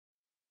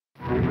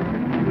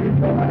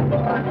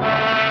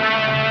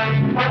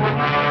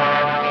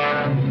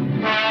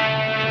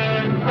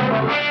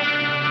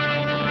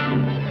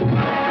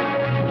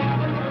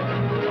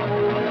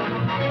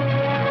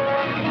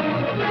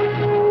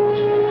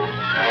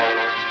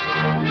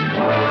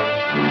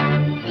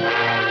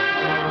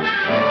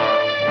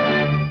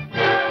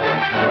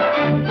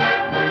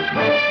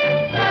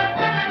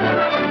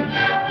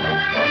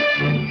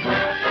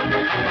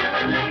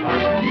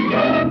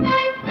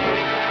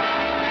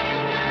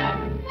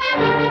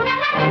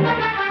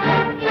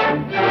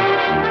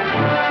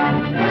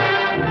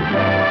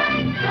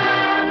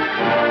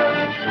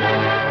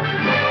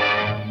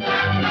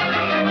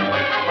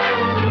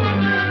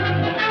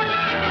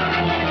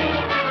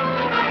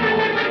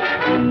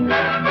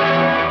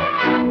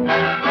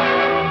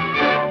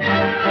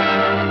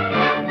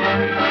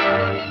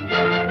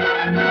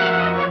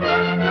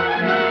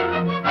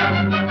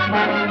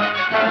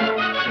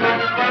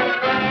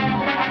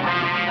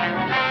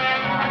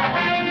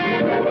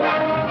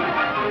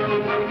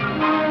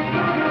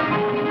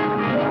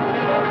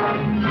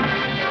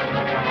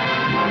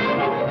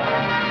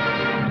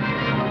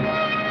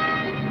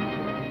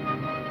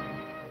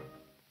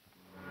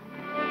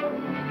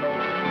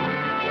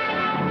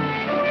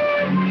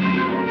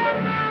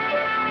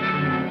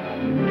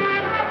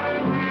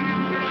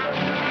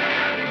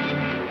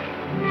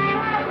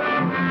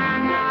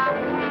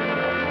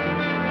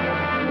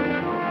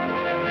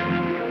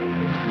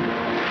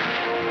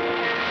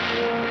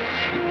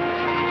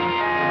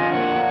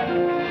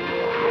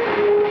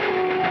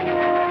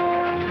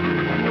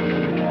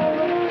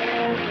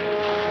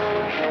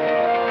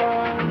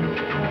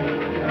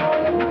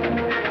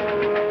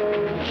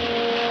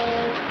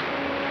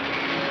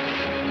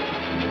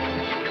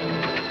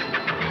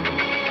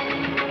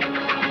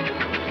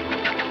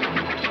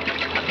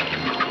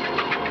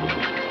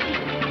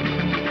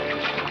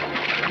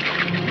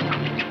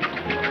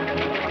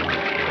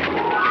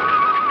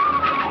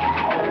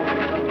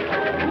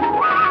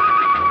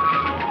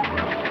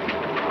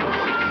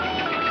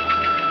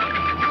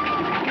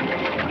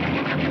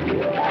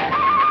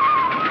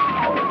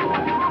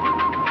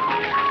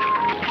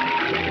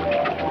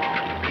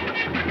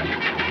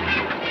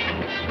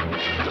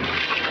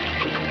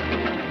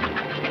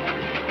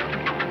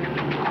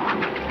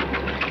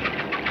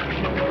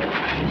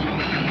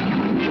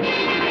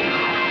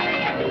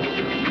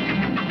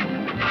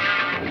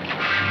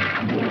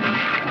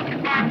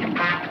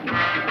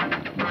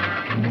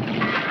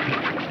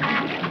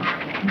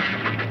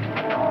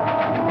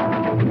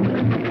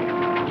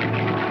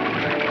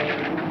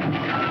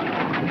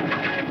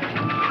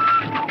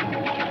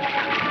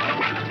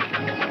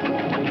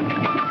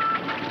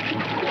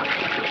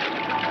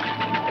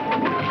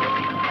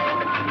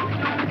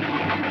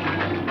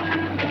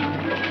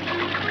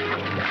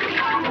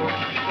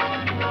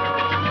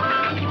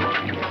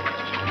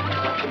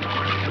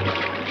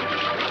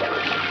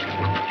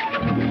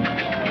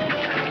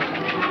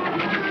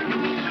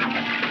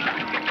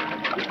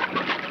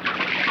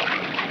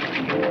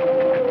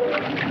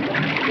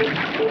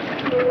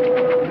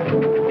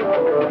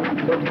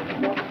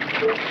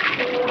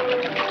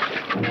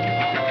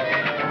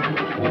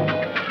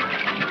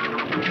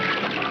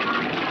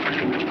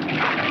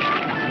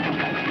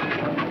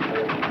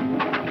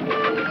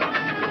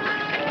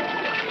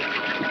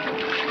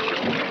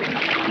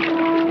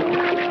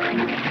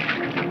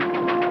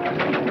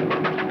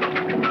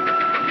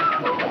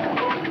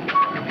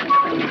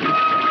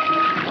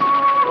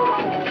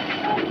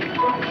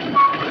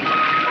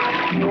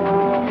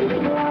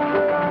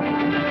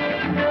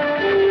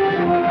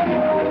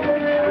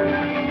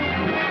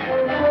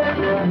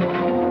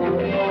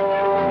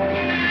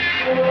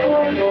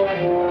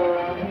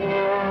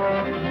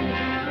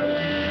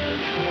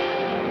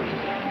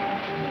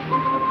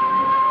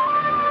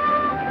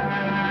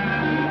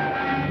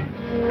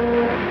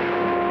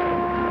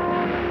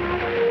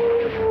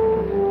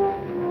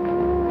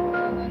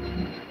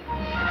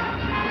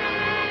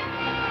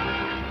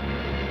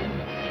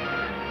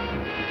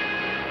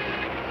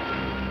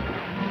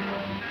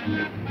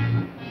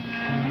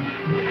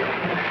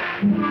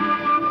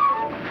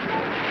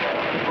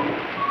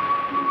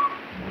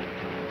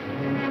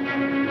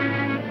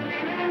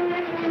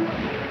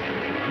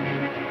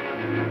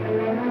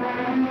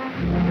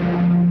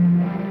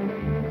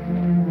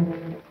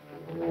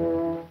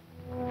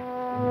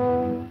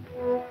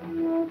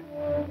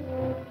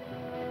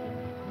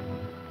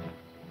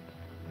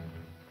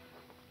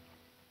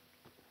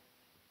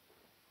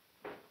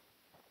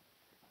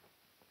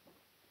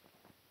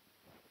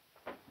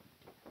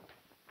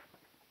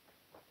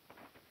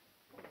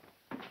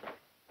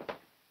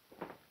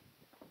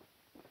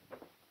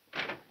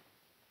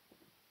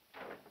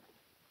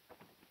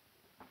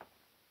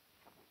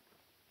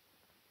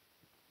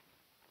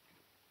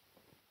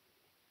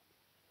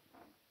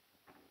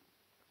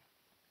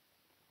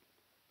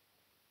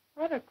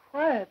What a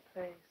quiet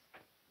place.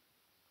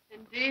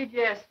 Indeed,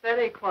 yes,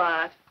 very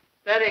quiet.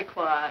 Very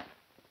quiet.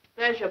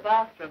 There's your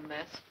bathroom,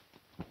 miss.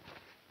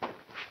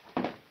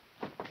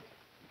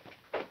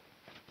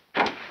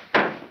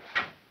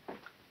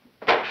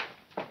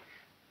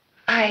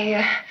 I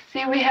I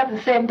see we have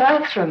the same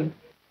bathroom.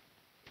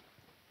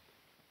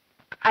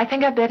 I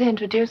think I'd better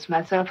introduce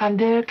myself. I'm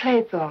Vera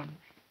Claythorne,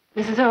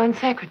 Mrs. Owen's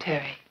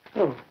secretary.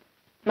 Oh,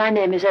 my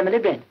name is Emily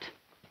Brent.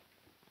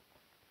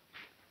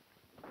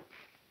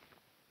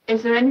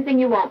 Is there anything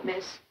you want,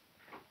 miss?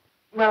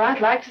 Well, I'd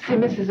like to see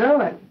Mrs.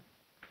 Owen.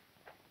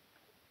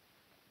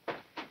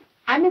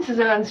 I'm Mrs.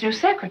 Owen's new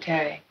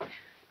secretary.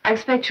 I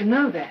expect you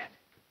know that.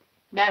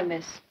 No,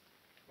 miss.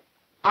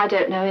 I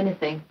don't know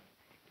anything.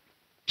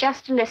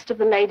 Just a list of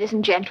the ladies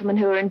and gentlemen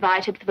who are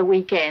invited for the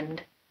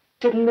weekend.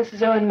 Didn't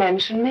Mrs. Owen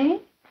mention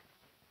me?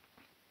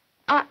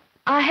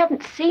 I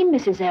haven't seen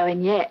Mrs.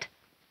 Owen yet.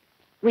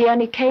 We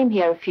only came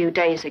here a few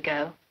days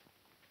ago.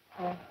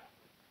 Oh.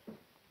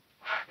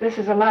 This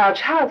is a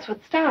large house.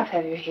 What staff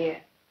have you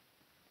here?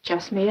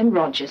 Just me and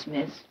Rogers,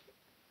 miss.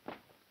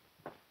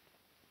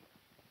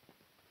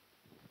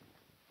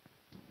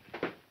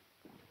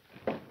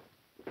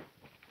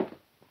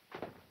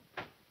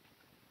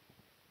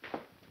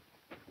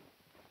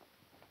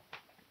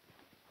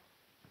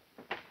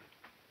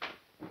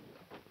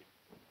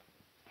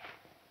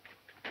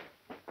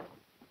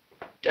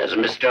 Does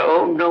Mr.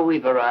 Owen know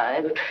we've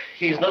arrived?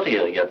 He's not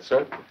here yet,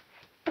 sir.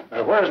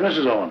 Where's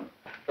Mrs. Owen?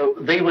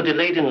 They were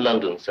delayed in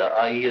London, sir.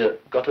 I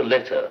got a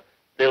letter.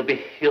 They'll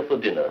be here for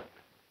dinner.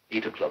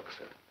 8 o'clock,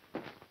 sir.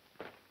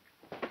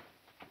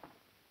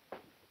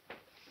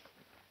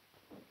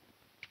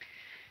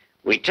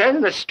 We tell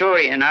the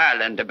story in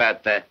Ireland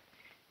about the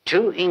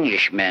 2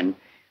 Englishmen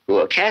who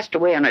were cast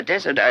away on a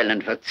desert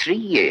island for 3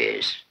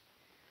 years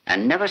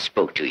and never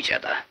spoke to each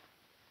other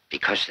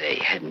because they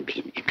hadn't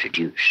been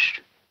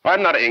introduced.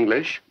 I'm not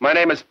English. My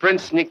name is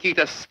Prince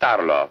Nikita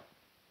Starloff.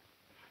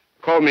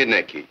 Call me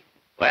Nicky.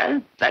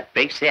 Well, that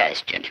breaks the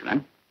ice,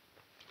 gentlemen.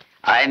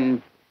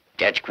 I'm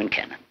Judge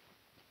Quincannon.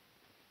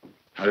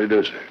 How do you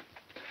do, sir?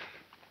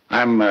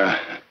 I'm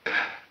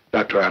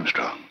Dr.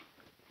 Armstrong.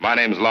 My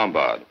name's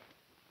Lombard.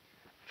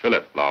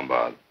 Philip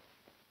Lombard.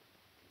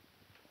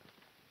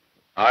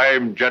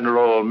 I'm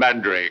General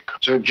Mandrake.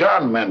 Sir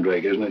John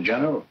Mandrake, isn't it,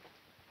 General?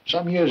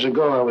 Some years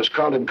ago, I was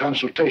called in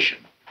consultation.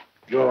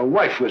 Your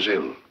wife was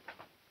ill.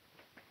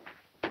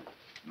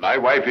 My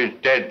wife is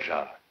dead,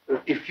 sir.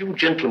 If you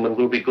gentlemen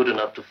will be good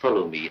enough to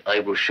follow me, I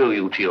will show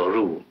you to your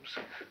rooms.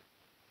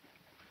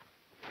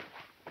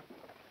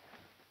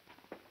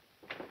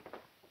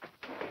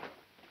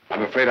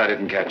 I'm afraid I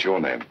didn't catch your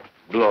name.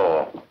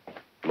 Bloor.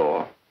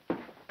 Bloor.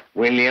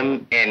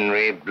 William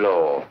Henry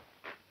Bloor.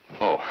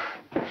 Oh,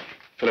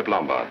 Philip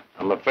Lombard.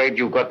 I'm afraid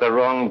you got the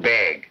wrong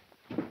bag.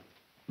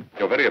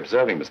 You're very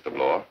observing, Mr.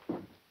 Bloor.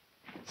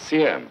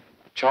 CM,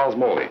 Charles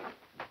Morley,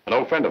 an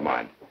old friend of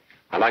mine.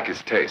 I like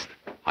his taste.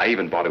 I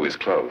even bought him his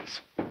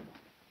clothes.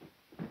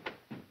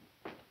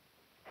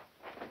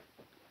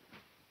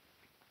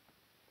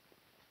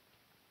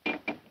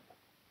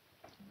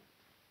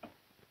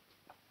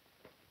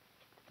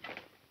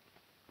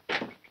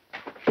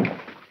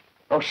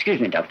 Oh, excuse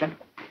me, Doctor.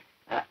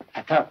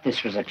 I thought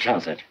this was a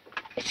closet.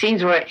 It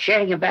seems we're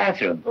sharing a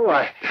bathroom. Oh,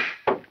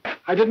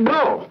 I didn't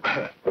know.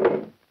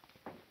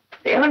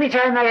 The only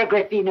time I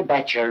regret being a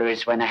bachelor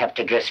is when I have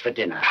to dress for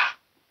dinner.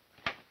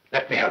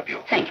 Let me help you.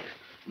 Thank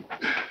you.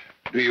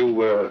 Do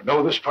you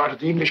know this part of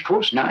the English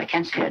coast? No, I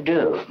can't say I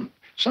do.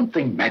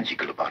 Something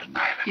magical about an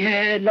island.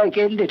 Yeah, like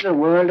a little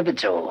world of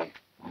its own.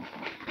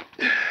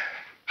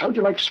 How would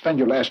you like to spend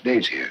your last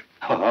days here?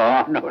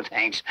 Oh, no,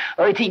 thanks.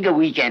 I think a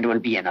weekend will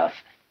be enough.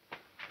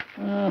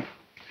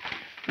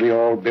 We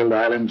all build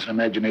islands in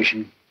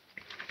imagination.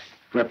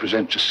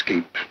 Represents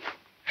escape.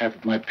 Half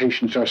of my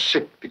patients are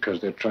sick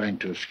because they're trying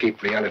to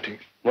escape reality.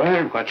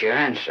 Well, what's your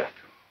answer?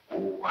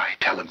 Oh, I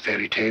tell them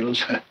fairy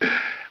tales.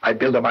 I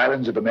build them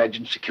islands of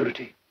imagined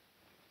security.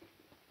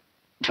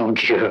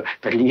 Don't you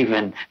believe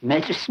in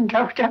medicine,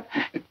 Doctor?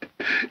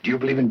 Do you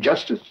believe in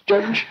justice,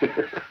 Judge?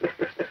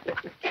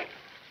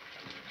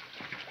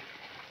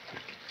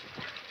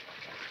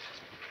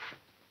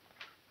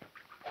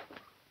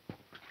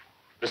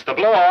 Mr.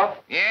 Bloor,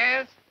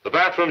 Yes? the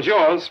bathroom's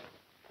yours.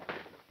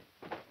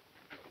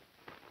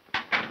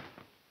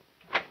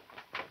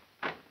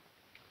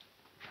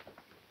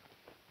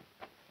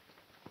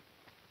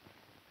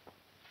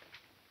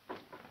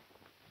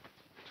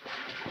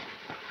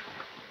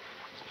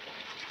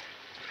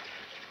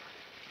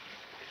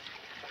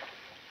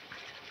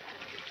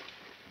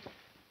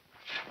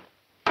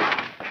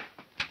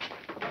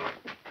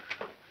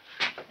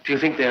 Do you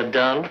think they're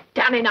done?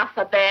 Done enough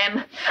for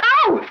them.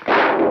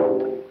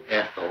 Oh!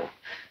 Ethel,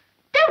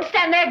 Don't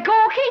stand there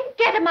gawking.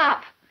 Get 'em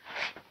up.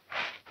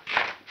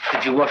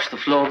 did you wash the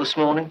floor this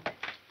morning?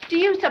 Do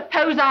you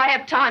suppose I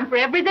have time for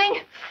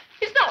everything?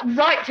 It's not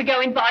right to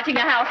go inviting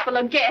a house full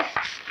of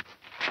guests.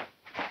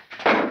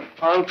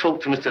 I'll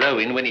talk to Mr.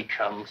 Owen when he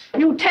comes.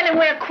 You tell him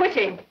we're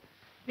quitting.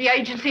 The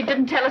agency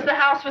didn't tell us the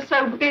house was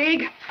so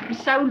big and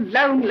so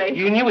lonely.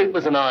 You knew it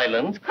was an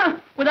island. Huh,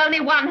 with only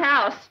one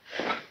house.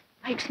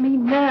 Makes me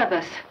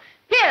nervous.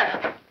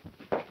 Here.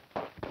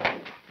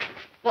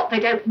 What they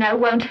don't know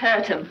won't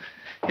hurt them.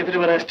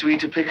 Everyone has to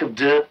eat a pick of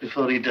dirt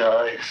before he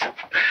dies.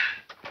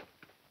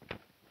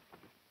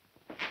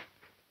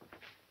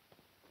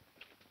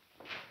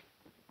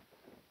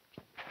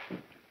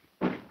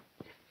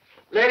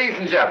 Ladies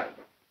and gentlemen,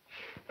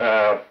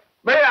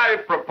 may I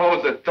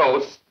propose a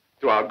toast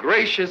to our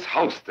gracious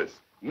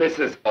hostess,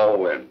 Mrs.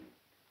 Owen.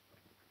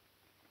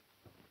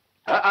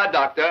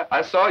 Doctor,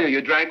 I saw you.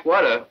 You drank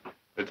water.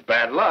 It's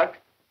bad luck.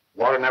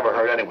 Water never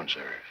hurt anyone,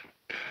 sir.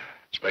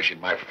 Especially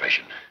in my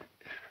profession.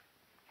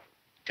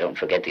 Don't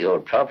forget the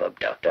old proverb,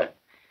 Doctor.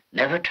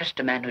 Never trust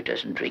a man who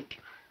doesn't drink.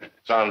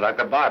 Sounds like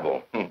the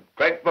Bible.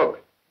 Great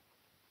book.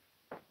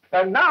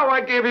 And now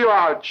I give you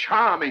our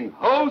charming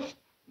host,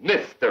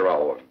 Mr.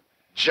 Owen.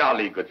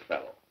 Jolly good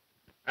fellow.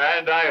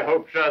 And I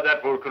hope, sir,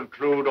 that will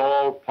conclude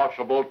all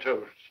possible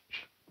toasts.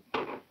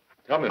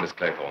 Tell me, Miss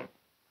Claythorne,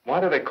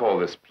 why do they call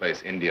this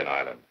place Indian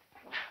Island?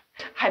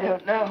 I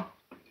don't know.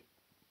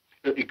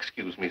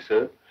 Excuse me,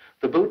 sir.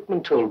 The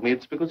boatman told me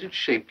it's because it's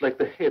shaped like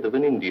the head of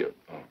an Indian.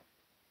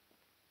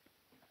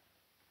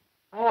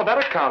 Oh, that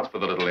accounts for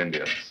the little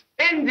Indians.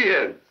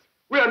 Indians!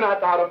 We're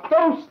not out of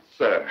toast,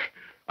 sir.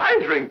 I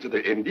drink to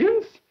the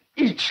Indians,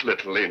 each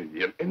little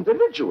Indian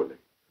individually.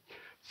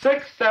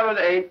 6, 7,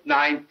 8,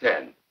 9,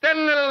 10.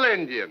 10 little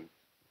Indians.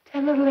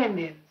 10 little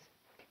Indians.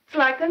 It's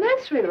like the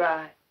nursery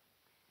rhyme.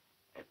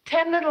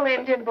 10 little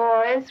Indian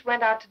boys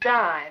went out to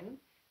dine.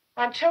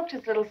 One choked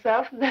his little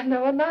self, and then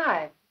there were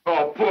 9.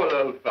 Oh, poor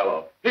little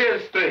fellow.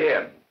 Here's to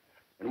him.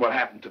 And what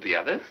happened to the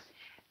others?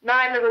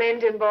 9 little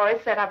Indian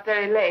boys sat up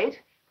very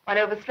late. One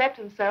overslept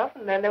himself,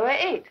 and then there were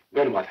 8.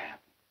 Then what happened?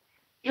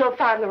 You'll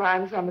find the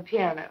rhymes on the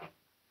piano.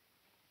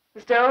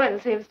 Mr. Owen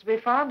seems to be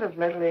fond of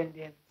little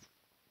Indians.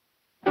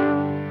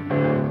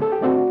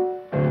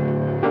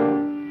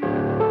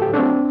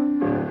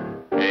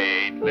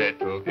 8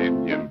 little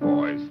Indian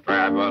boys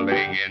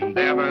traveling in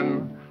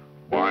Devon.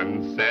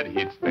 One said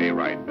he'd stay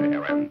right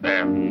there, and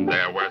then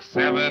there were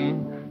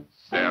 7.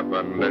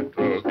 7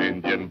 little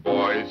Indian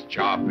boys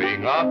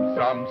chopping up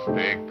some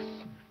sticks,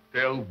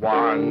 till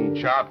one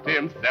chopped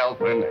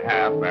himself in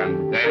half,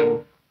 and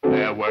then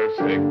there were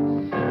 6.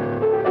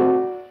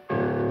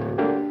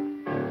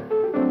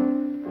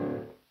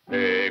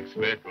 6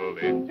 little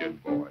Indian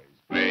boys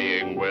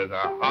playing with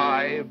a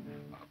hive.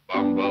 A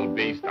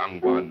bumblebee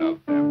stung one of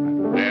them,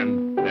 and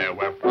then there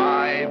were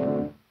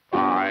 5.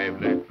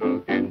 5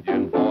 little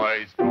Indian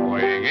boys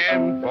going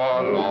in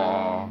for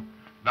law.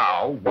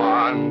 Now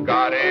one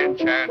got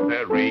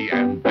enchantery,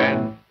 and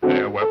then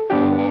there were 4.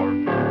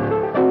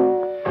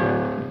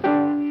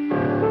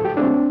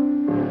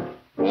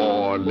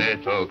 4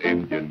 little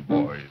Indian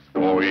boys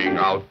going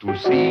out to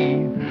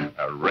sea.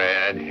 A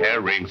red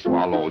herring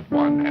swallowed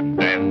one, and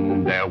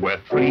then there were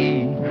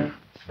 3.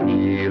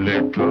 3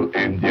 little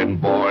Indian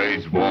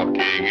boys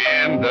walking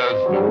in the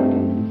zoo.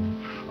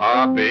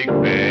 A big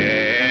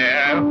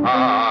bear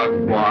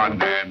hugged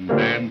one, and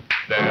then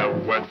there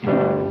were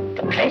 2.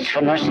 The place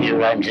for nursery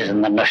rhymes is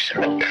in the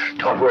nursery.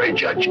 Don't worry,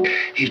 Judge.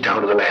 He's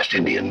down to the last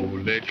Indian. 2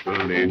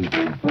 little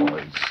Indian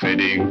boys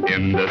sitting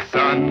in the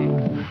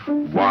sun.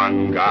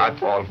 One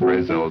got all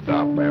frizzled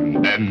up,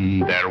 and then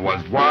there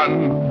was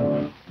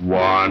 1.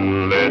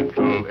 1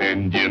 little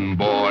Indian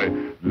boy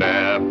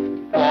left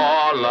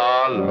all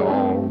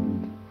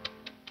alone.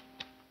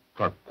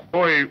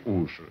 Какой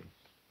ужас.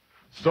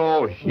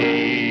 So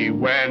he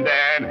went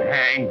and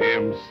hanged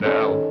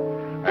himself,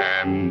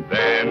 and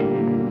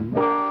then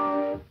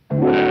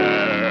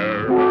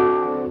there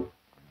were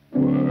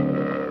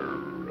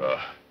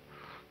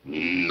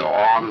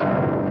none.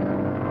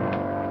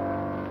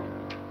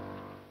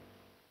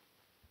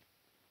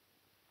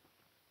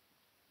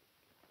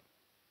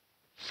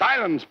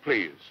 Silence,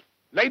 please.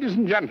 Ladies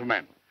and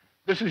gentlemen,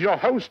 this is your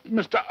host,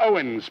 Mr.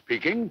 Owen,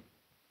 speaking.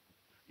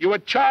 You are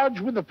charged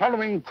with the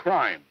following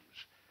crimes.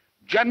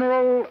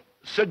 General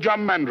Sir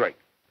John Mandrake,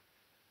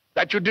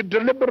 that you did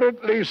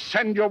deliberately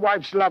send your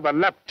wife's lover,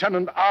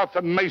 Lieutenant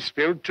Arthur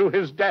Macefield, to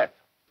his death.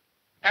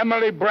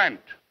 Emily Brent,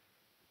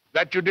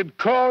 that you did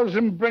cause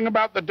and bring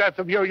about the death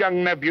of your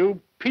young nephew,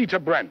 Peter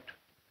Brent.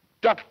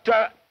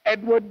 Dr.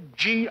 Edward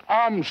G.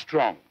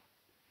 Armstrong,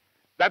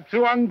 that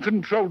through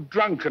uncontrolled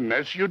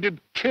drunkenness you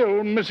did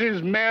kill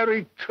Mrs.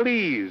 Mary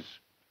Cleese.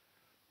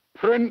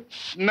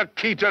 Prince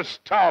Nikita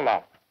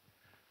Starloff,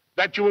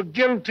 that you were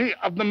guilty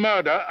of the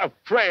murder of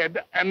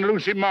Fred and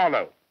Lucy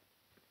Marlowe.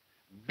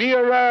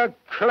 Vera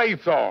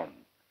Claythorne,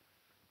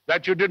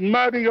 that you did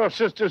murder your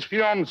sister's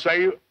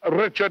fiancé,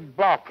 Richard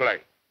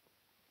Barclay.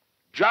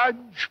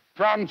 Judge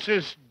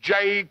Francis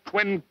J.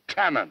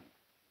 Quintanon,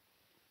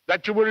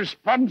 that you were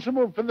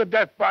responsible for the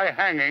death by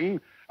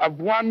hanging of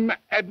one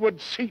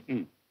Edward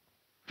Seaton.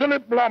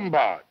 Philip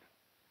Lombard,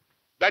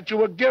 that you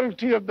were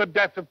guilty of the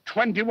death of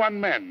 21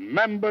 men,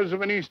 members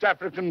of an East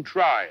African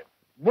tribe.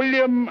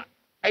 William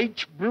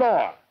H.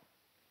 Bloor,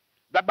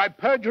 that by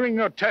perjuring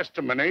your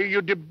testimony,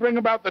 you did bring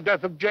about the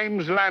death of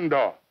James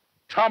Landor,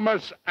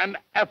 Thomas and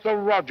Ethel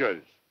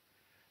Rogers,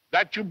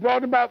 that you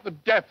brought about the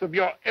death of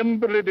your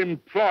invalid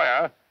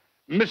employer,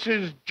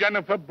 Mrs.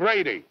 Jennifer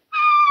Brady.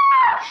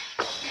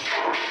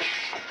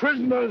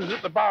 Prisoners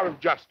at the bar of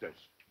justice,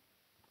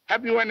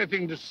 have you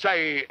anything to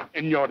say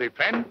in your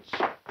defense?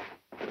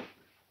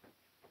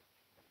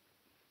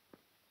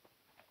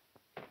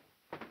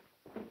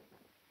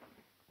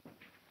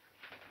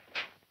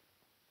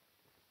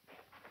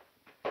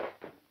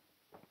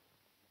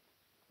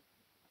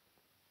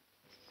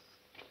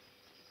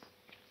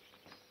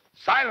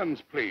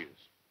 Silence, please.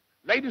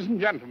 Ladies and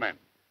gentlemen,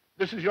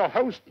 this is your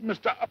host,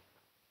 Mr.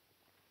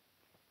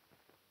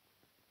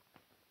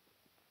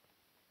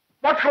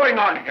 What's going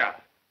on here?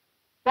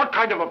 What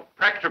kind of a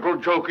practical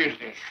joke is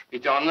this?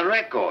 It's on the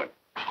record.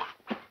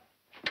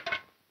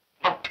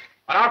 An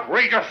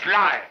outrageous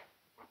lie.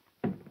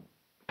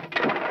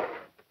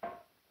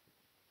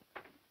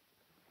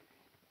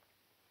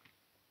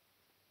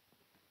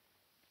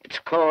 It's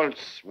called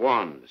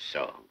Swan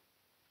Song.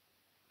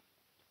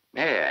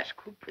 May I ask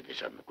who put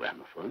this on the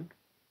gramophone?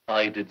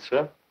 I did,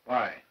 sir.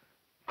 Why?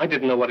 I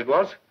didn't know what it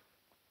was.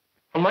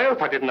 On my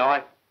oath, I didn't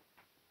know.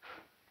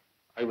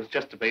 I was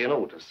just obeying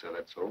orders, sir,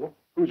 that's all.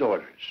 Whose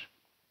orders?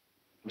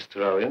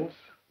 Mr. Owen's.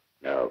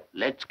 Now,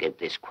 let's get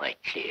this quite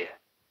clear.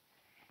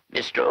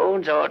 Mr.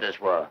 Owen's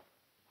orders were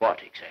what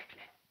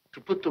exactly?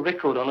 To put the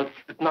record on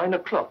at 9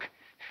 o'clock.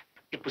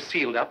 It was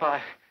sealed up.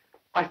 I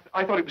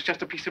thought it was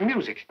just a piece of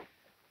music.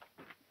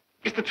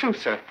 It's the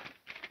truth, sir.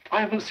 I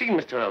haven't seen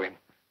Mr. Owen.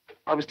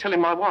 I was telling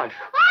my wife.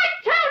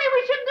 I told you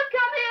we shouldn't have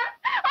come here.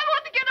 I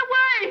want to get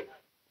away.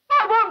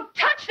 I won't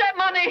touch that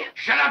money.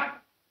 Shut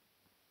up!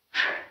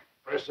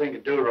 First thing to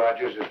do,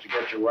 Rogers, is to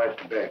get your wife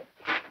to bed.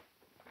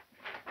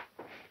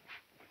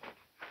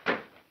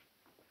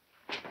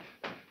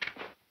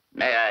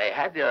 May I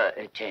have your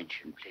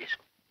attention, please?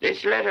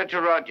 This letter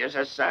to Rogers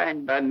is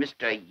signed by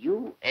Mr.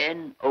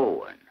 U.N.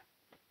 Owen.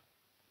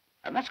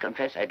 I must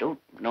confess I don't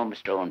know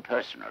Mr. Owen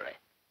personally.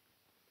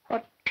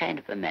 What kind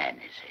of a man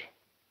is he?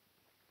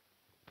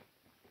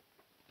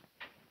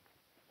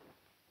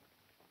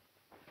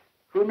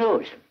 Who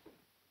knows him?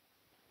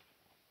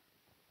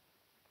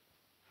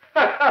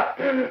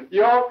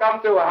 You all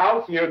come to a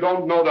house and you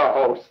don't know the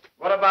host.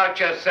 What about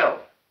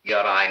yourself,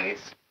 Your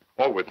Highness?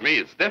 Oh, with me,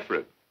 it's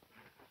different.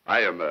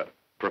 I am a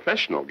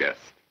professional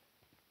guest.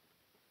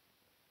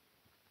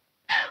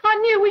 I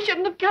knew we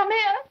shouldn't have come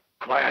here.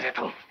 Quiet,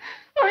 Ethel.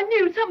 I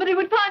knew somebody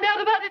would find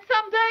out about it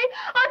someday.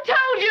 I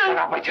told you. Shut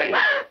up, I tell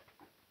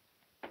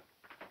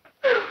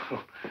you.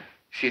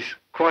 She's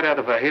quite out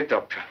of her head,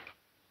 Doctor.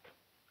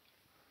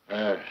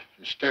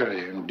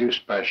 Hysteria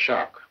induced by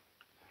shock.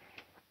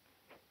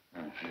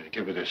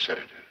 Give her this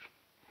sedative.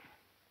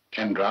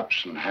 10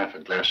 drops and half a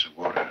glass of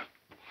water.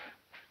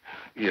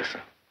 Yes,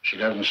 sir. If she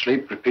doesn't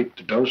sleep, repeat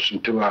the dose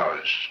in 2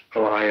 hours.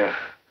 Oh,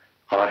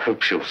 I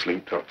hope she'll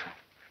sleep, Doctor.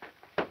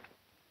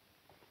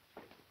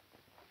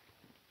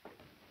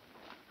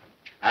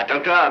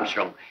 Dr.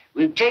 Armstrong,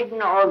 we've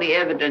taken all the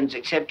evidence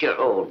except your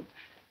own.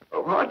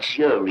 What's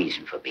your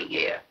reason for being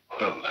here?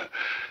 Well,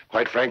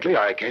 quite frankly,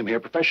 I came here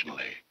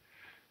professionally.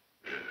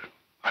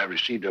 I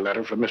received a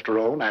letter from Mr.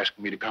 Owen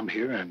asking me to come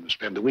here and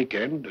spend the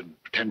weekend and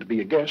pretend to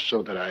be a guest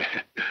so that I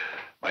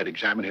might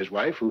examine his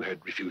wife, who had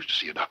refused to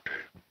see a doctor.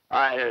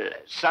 I'll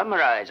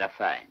summarize our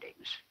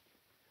findings.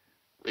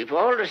 We've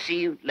all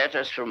received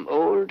letters from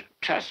old,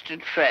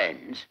 trusted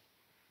friends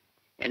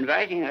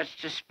inviting us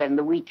to spend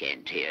the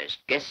weekend here as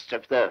guests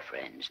of their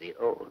friends, the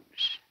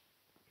Owens.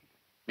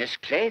 Miss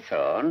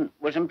Claythorne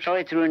was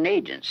employed through an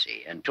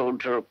agency and told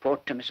to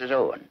report to Mrs.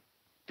 Owen.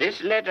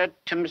 This letter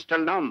to Mr.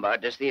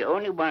 Lombard is the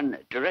only one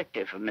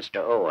directly from Mr.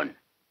 Owen.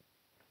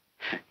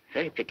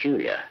 Very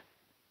peculiar.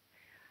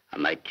 I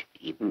might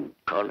even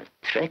call it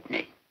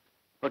threatening.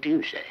 What do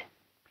you say?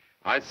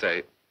 I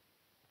say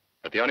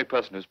that the only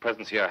person whose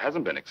presence here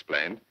hasn't been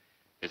explained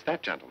is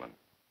that gentleman.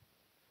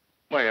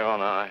 Well, Your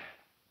Honor, I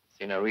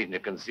see no reason to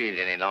conceal it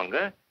any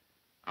longer.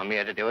 I'm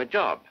here to do a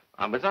job.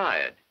 I was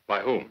hired. By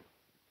whom?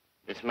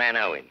 This man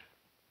Owen.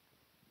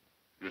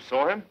 You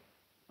saw him?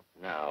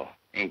 No.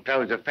 He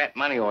closed a fat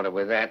money order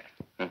with that.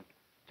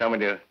 Told me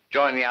to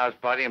join the house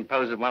party and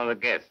pose as one of the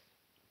guests.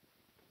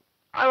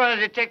 I run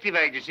a detective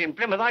agency in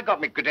Plymouth. I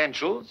got me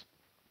credentials.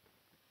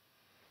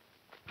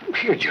 Look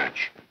here,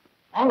 Judge.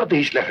 All of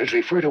these letters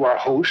refer to our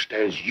host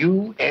as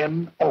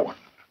U.N. Owen.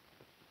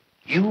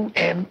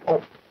 U.N.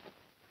 Owen.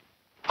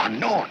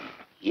 Unknown.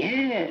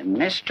 Yeah,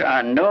 Mr.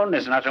 Unknown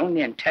has not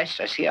only enticed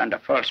us here under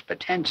false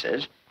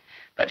pretenses,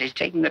 but he's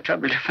taken the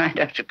trouble to find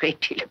out a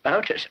great deal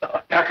about us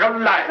all. Now,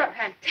 come liar.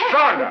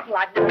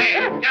 Fantastic. Me,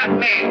 not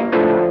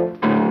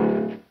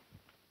me.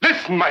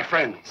 Listen, my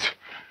friends.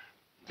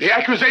 The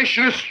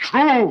accusation is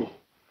true.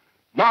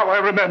 Now I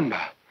remember.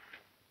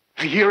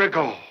 A year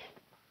ago,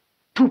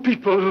 2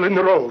 people in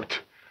the road.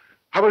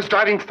 I was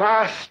driving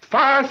fast.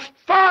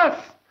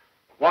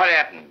 What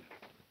happened?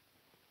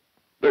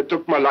 They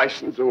took my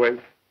license away.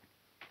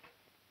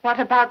 What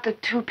about the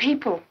 2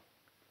 people?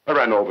 I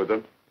ran over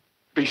them.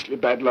 Beastly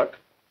bad luck.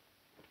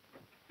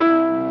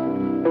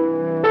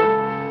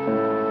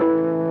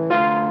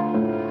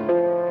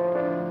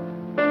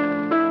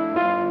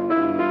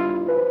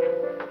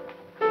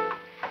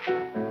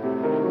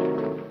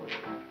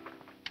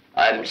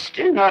 I'm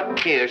still not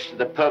clear as to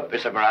the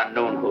purpose of our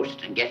unknown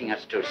host in getting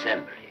us to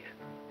assemble here.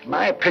 In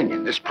my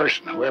opinion, this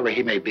person, whoever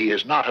he may be,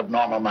 is not of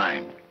normal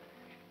mind.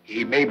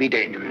 He may be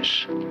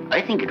dangerous.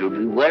 I think it would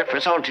be well for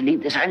us all to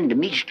leave this island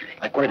immediately.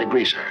 I quite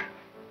agree, sir.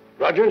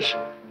 Rogers,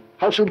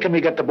 how soon can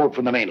we get the boat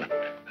from the mainland?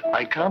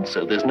 I can't,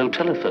 sir. There's no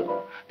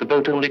telephone. The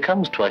boat only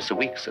comes twice a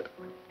week, sir.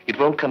 It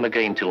won't come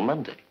again till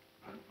Monday.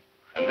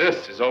 And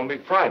this is only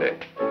Friday.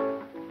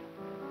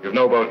 You've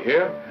no boat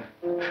here?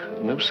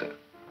 No, sir.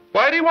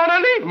 Why do you want to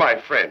leave, my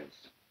friends?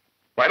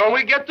 Why don't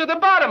we get to the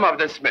bottom of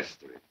this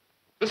mystery?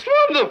 It's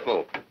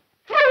wonderful.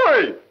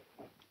 Hurry!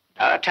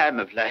 Our time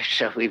of life,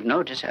 sir, we've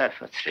no desire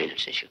for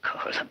thrills, as you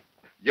call them.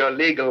 Your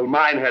legal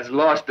mind has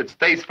lost its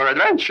taste for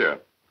adventure.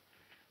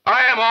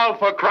 I am all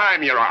for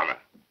crime, Your Honor.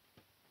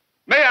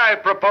 May I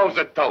propose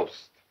a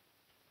toast?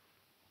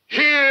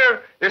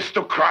 Here is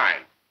to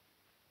crime.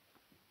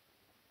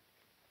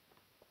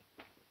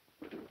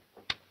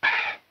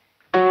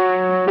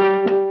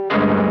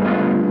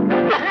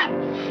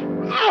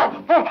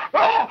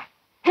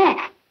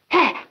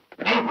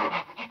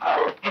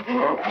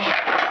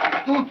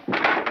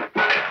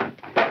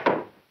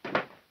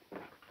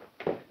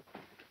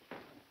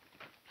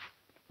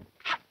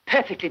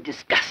 Perfectly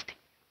disgusting.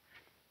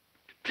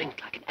 To drink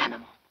like an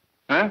animal.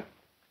 Huh?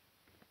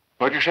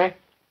 What'd you say?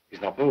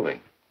 He's not moving.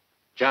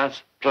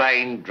 Just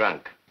plain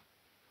drunk.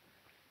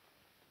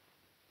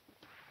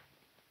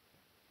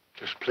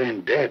 Just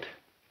plain dead.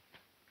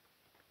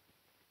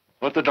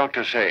 What'd the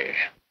doctor say?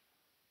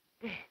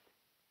 Dead.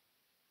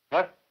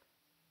 What?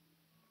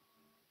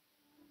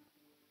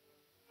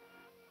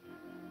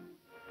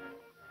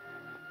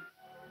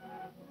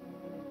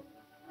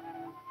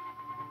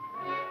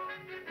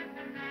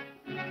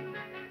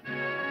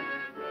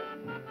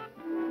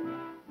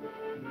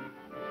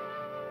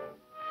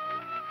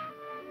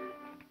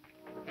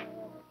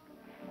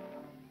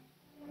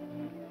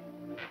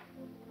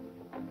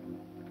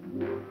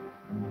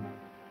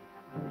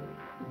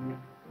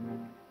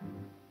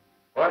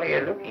 What are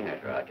you looking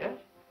at, Rogers?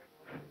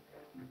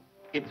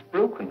 It's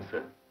broken,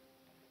 sir.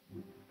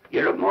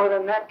 You look more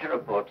than that to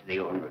report to the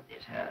owner of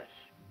this house.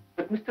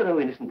 But Mr.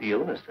 Owen isn't the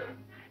owner, sir.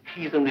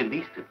 He's only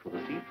leased it for the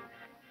season.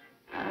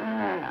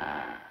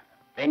 Ah,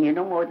 then you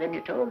know more than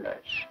you told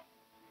us.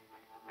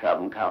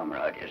 Come,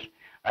 Rogers.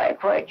 I'm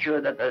quite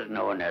sure that there's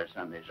no one else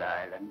on this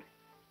island.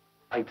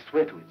 I'd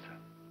swear to it, sir.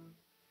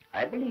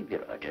 I believe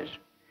you, Rogers.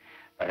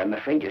 But I'm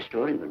afraid your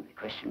story will be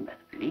questioned by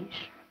the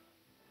police.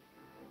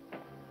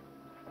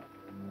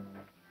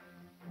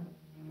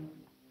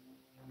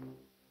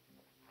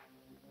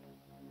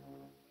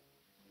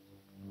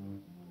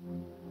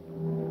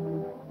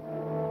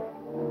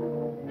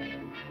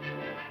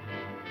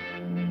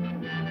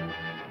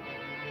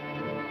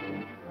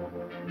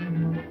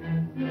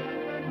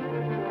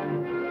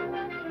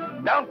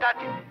 Don't touch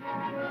it.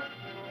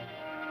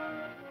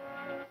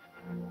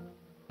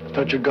 I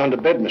thought you'd gone to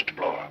bed, Mr.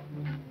 Blower.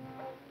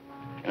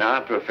 In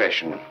our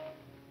profession,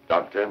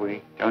 Doctor,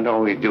 we don't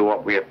always do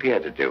what we appear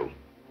to do.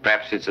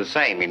 Perhaps it's the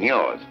same in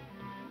yours.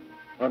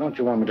 Why don't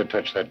you want me to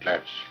touch that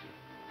glass?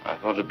 I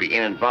thought it'd be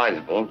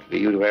inadvisable for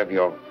you to have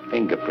your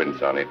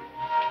fingerprints on it.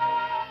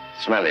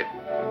 Smell it.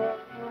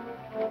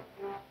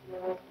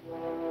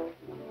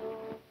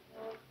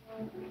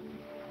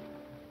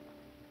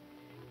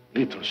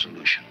 Lethal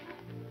solution.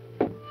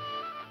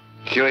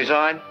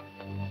 Suicide?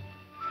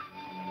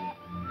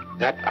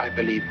 That, I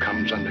believe,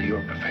 comes under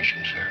your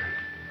profession, sir.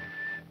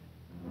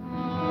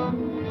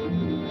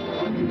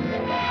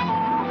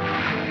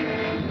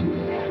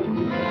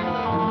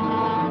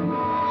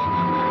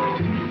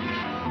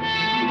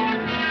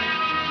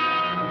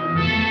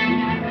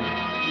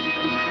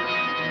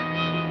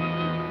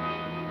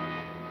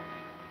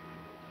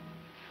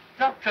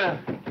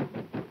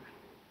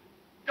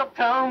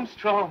 Dr.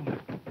 Armstrong.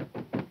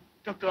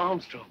 Dr.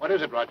 Armstrong. What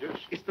is it, Rogers?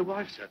 It's the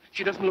wife, sir.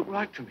 She doesn't look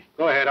right to me.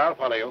 Go ahead, I'll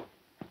follow you.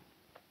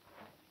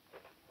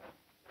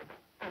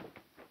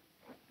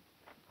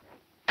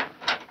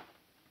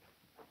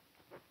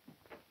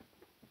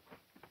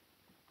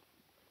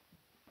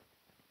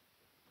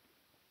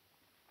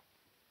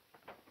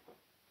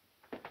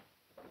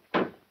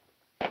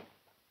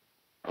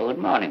 Good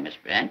morning, Miss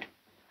Brent.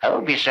 I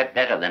hope you slept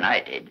better than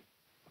I did.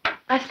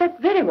 I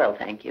slept very well,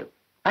 thank you.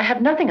 I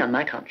have nothing on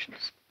my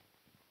conscience.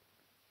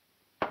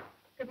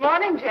 Good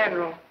morning,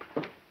 General.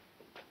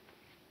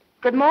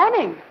 Good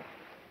morning.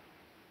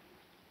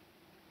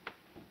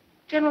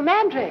 General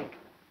Mandrake.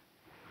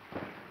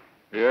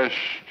 Yes,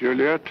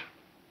 Juliet?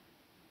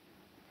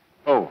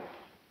 Oh,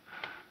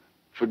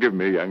 forgive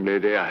me, young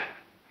lady.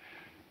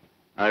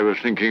 I was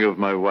thinking of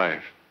my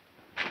wife.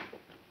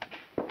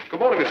 Good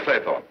morning, Miss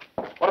Claythorne.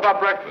 What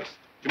about breakfast?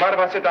 Do you mind if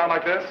I sit down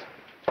like this?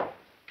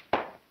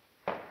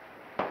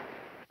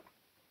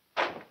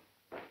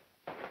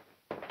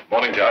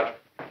 Morning, Judge.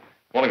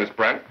 Morning, Miss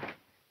Brent.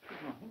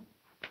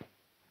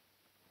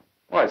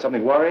 Why, is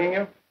something worrying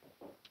you?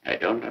 I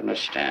don't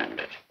understand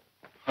it.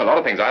 A lot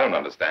of things I don't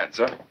understand,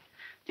 sir.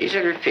 These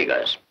little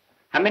figures.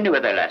 How many were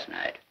there last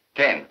night?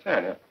 10.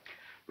 10, yeah.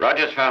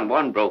 Rogers found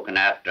one broken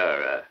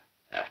after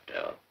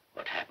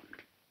what happened.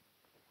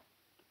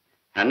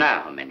 And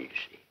now, how many do you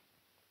see?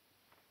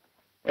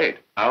 8.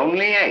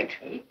 Only 8.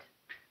 8?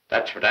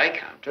 That's what I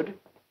counted.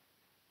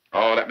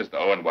 Oh, let Mr.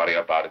 Owen worry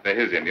about it. They're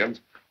his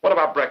Indians. What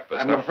about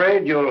breakfast? I'm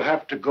afraid you'll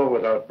have to go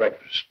without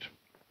breakfast.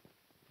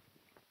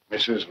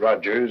 Mrs.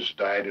 Rogers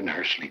died in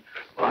her sleep.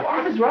 What?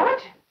 Mrs.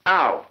 Rogers?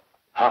 Ow.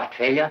 Heart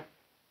failure?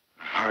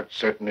 Her heart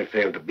certainly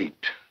failed to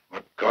beat.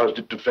 What caused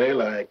it to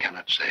fail, I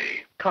cannot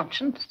say.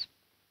 Conscience?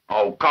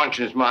 Oh,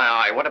 conscience, my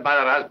eye. What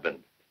about her husband?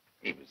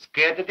 He was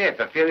scared to death.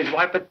 I fear his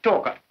wife would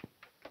talk her.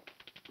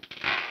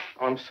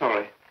 Oh, I'm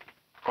sorry.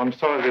 I'm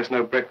sorry there's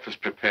no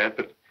breakfast prepared,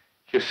 but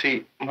you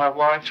see, my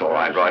wife... It's all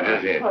right,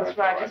 Rogers. Of course,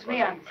 Rogers,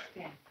 we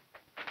understand.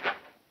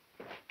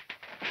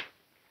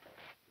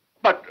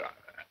 But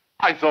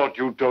I thought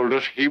you told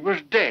us he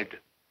was dead.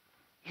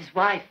 His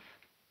wife.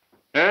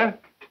 Eh?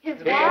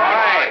 His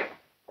Wife!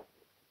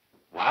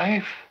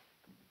 Wife?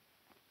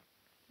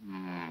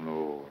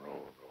 No.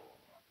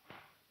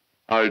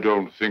 I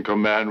don't think a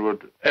man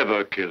would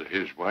ever kill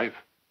his wife,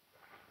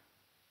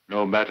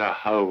 no matter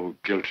how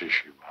guilty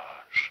she was.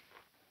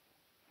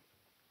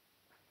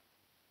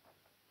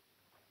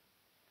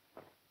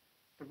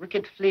 The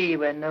wicked flee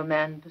where no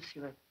man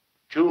pursueth.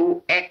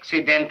 2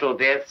 accidental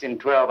deaths in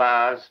 12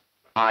 hours.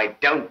 I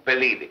don't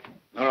believe it.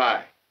 All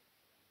right.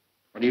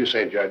 What do you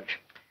say, Judge?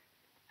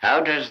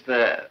 How does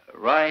the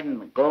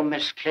rhyme go,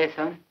 Miss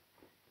Clayton?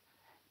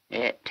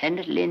 10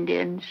 little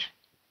Indians.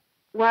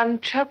 One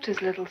choked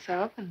his little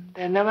self, and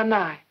they're never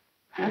nigh.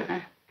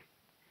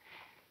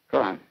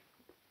 Go on.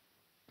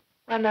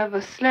 One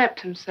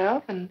overslept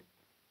himself, and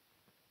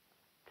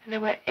then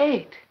there were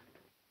 8.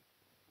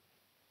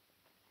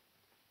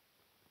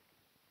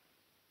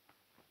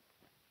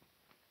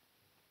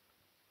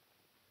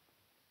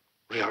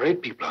 We are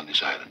 8 people on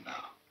this island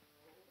now.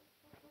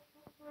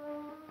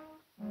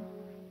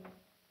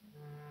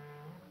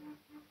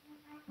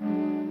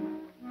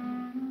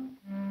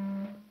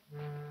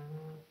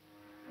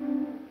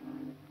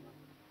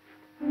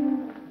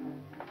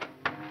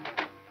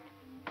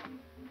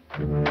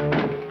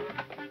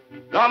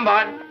 Come,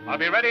 Bud. I'll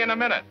be ready in a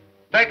minute.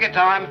 Take your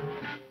time.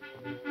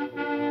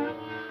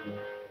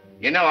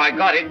 You know, I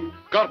got it.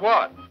 Got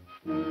what?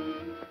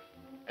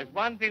 There's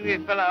one thing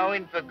this fellow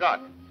Owen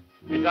forgot.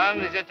 As long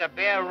as it's a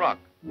bare rock,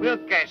 we'll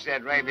catch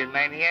that raving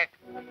maniac.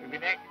 We've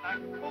been acting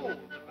like fools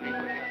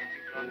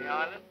on the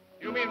island.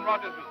 You mean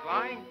Rogers was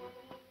lying?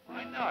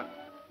 Why not?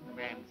 The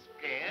man's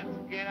scared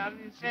out of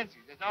his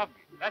senses. It's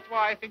obvious. That's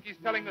why I think he's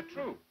telling the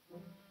truth.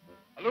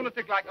 A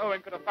lunatic like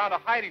Owen could have found a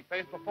hiding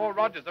place before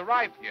Rogers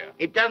arrived here.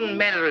 It doesn't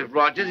matter if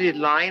Rogers is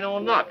lying or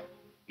not.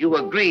 You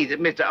agree that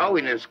Mr.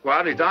 Owen and his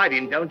squad is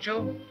hiding, don't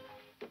you?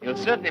 He'll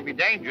certainly be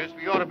dangerous.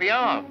 We ought to be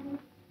armed.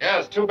 Yeah,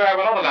 it's too bad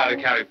we're not allowed to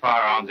carry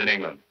firearms in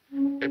England.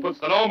 It puts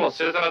the normal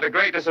citizen at a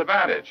great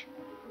disadvantage.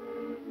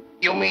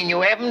 You mean you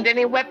haven't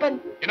any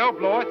weapon? You know,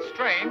 Bloor, it's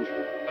strange,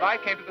 but I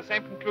came to the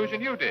same conclusion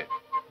you did.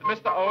 That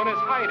Mr. Owen is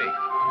hiding.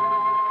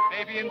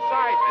 Maybe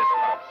inside this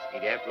house.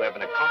 He'd have to have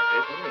an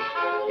accomplice, wouldn't he?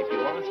 If you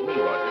ask me,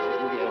 Rogers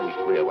isn't the only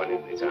queer one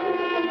in this house.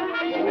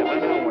 You never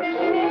know what's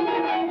going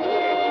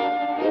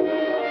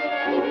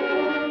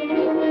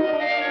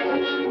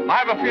on. I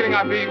have a feeling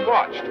I'm being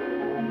watched.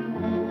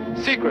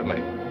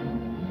 Secretly.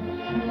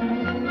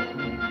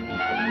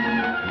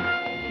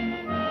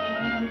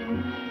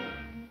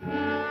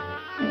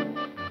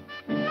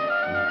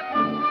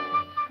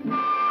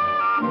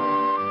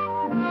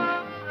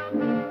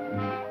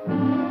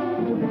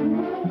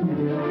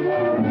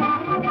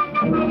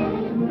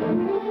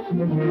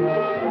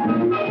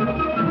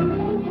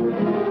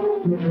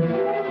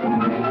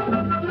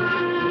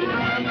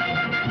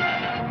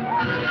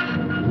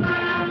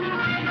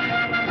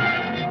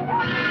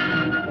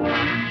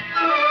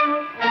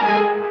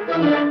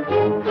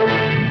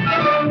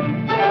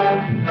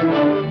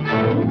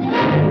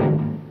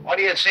 What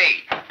do you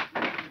see?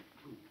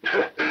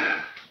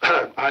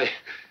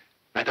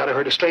 I thought I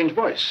heard a strange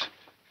voice.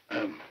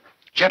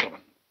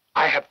 Gentlemen,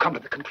 I have come to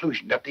the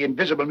conclusion that the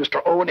invisible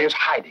Mr. Owen is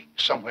hiding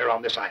somewhere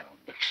on this island.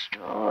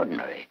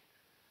 Extraordinary.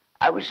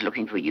 I was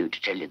looking for you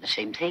to tell you the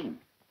same thing.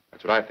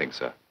 That's what I think,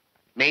 sir.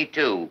 Me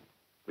too.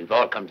 We've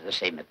all come to the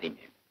same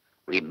opinion.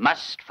 We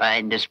must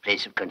find this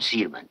place of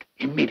concealment.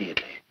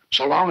 Immediately.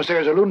 So long as there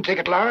is a lunatic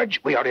at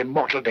large, we are in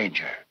mortal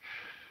danger.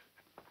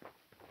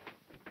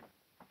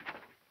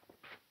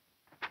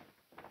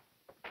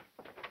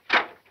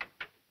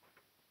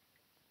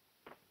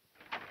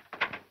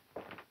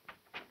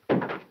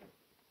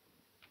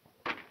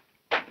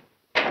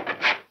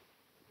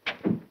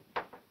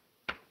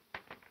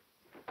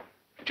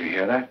 Did you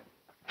hear that?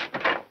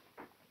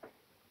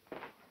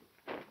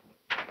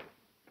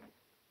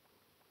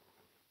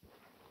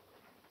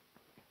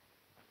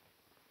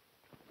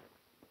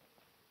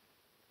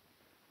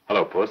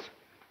 Hello, Puss.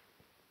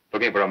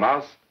 Looking for a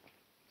mouse?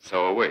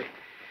 So are we.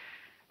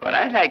 What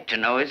I'd like to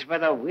know is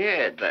whether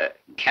we're the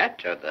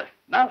cat or the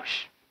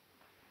mouse.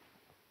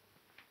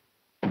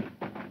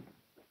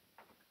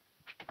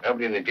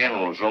 Nobody in the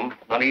general's room.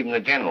 Not even the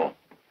general.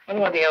 I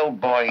wonder what the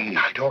old boy is.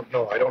 I don't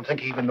know. I don't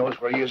think he even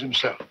knows where he is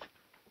himself.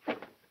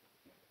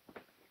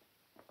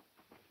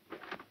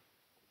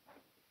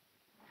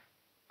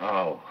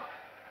 Oh.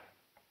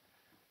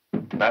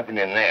 Nothing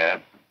in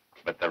there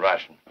but the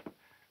Russian.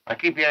 I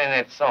keep hearing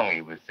that song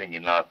he was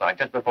singing last night,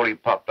 just before he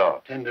popped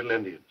off. 10 Little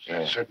Indians. Yeah.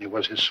 That certainly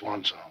was his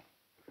swan song.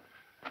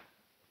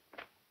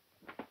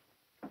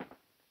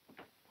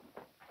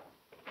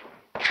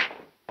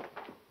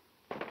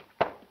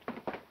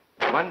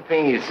 One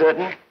thing is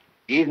certain,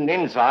 He isn't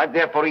inside,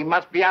 therefore he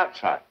must be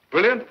outside.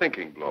 Brilliant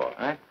thinking, Bloor.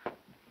 Eh?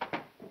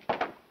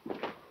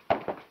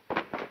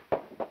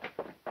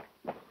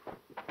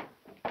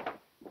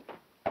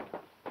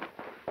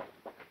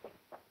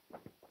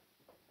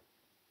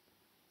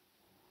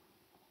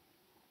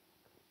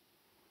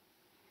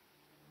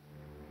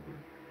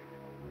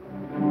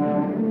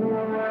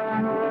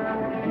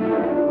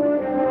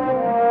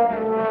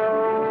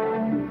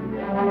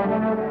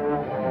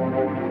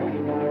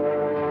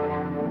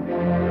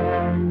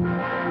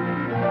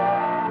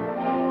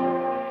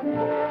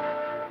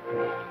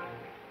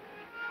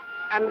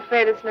 I'm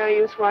afraid it's no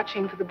use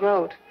watching for the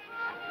boat.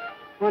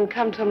 It won't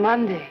come till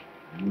Monday.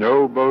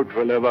 No boat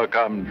will ever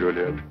come,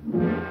 Juliet.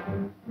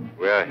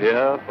 We're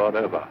here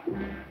forever.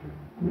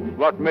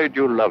 What made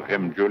you love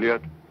him,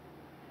 Juliet?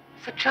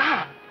 Sir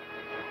John.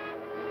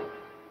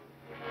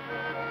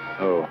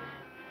 Oh.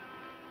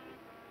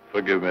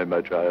 Forgive me,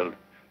 my child.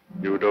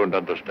 You don't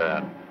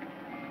understand.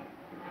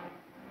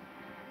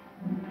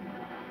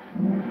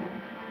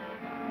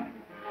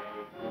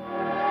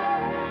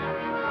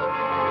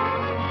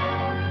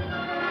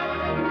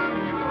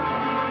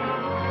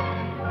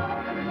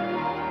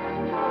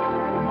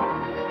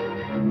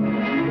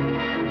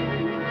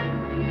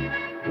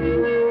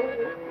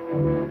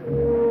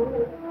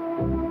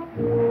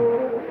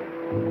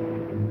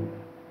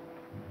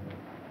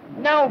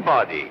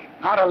 Nobody.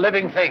 Not a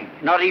living thing.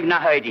 Not even a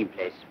hiding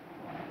place.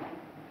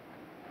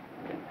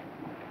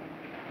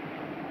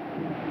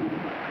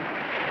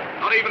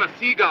 Not even a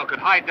seagull could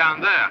hide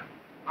down there.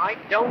 I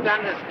don't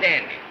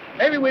understand it.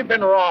 Maybe we've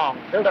been wrong,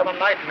 built up a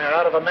nightmare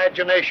out of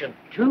imagination.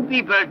 2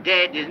 people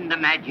dead isn't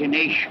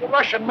imagination. The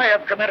Russian may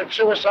have committed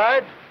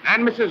suicide.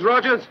 And Mrs.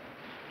 Rogers?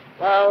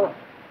 Well,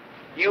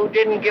 you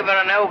didn't give her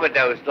an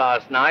overdose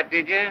last night,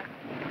 did you?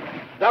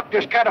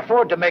 Doctors can't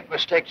afford to make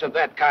mistakes of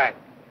that kind.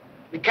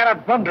 We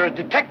cannot blunder as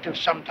detectives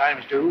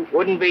sometimes do.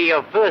 Wouldn't be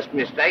your first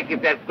mistake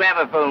if that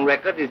gramophone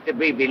record is to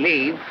be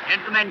believed.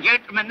 Gentlemen,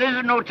 this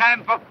is no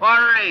time for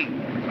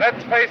quarreling.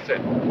 Let's face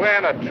it, we're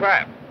in a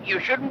trap. You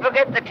shouldn't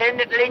forget the 10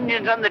 little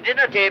Indians on the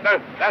dinner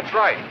table. That's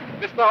right.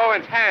 Mr.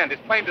 Owen's hand is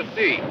plain to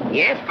see.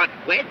 Yes, but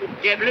where the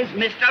devil is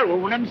Mr.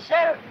 Owen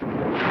himself?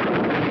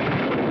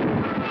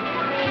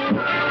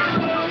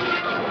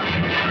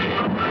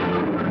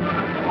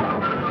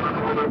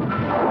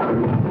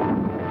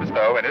 Mr.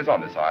 Owen is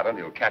on this island.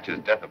 He'll catch his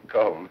death of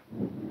cold.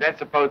 That's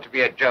supposed to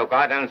be a joke.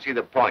 I don't see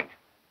the point.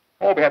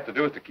 All we have to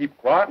do is to keep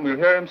quiet and we'll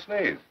hear him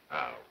sneeze.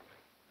 Oh.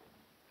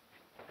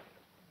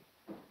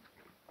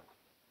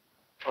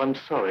 I'm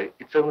sorry.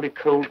 It's only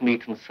cold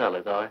meat and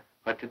salad. I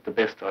did the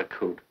best I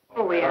could.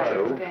 Oh, we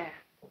understand.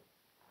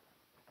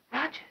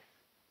 Rogers,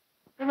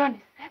 we're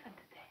only 7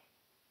 today.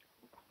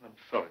 I'm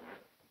sorry.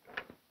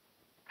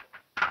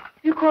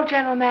 You called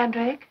General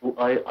Mandrake? Oh,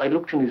 I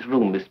looked in his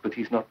room, miss, but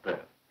he's not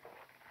there.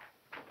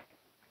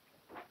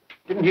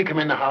 Didn't he come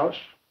in the house?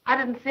 I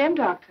didn't see him,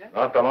 Doctor.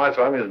 Not till I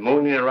saw him. He was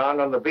mooning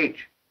around on the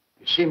beach.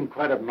 He seemed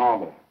quite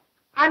abnormal.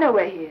 I know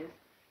where he is.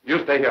 You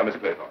stay here, Miss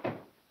Clayton.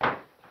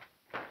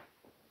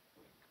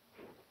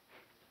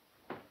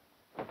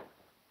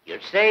 You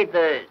say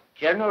the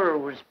general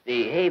was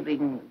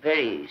behaving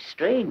very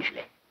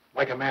strangely.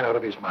 Like a man out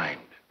of his mind.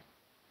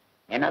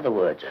 In other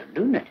words, a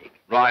lunatic.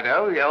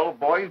 Righto, the old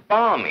boy's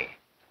balmy.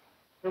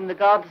 Whom the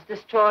gods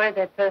destroy,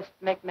 they first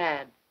make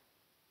mad.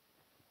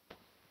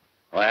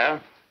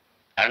 Well,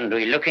 aren't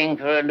we looking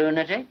for a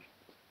lunatic?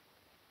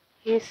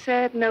 He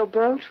said no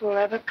boat will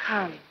ever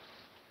come.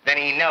 Then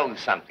he knows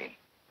something.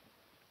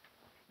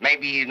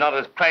 Maybe he's not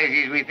as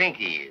crazy as we think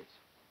he is.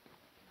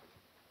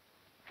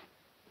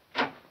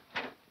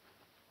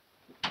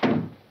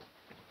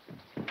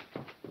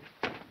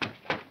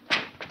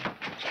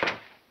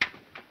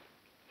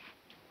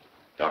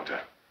 Doctor,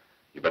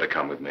 you better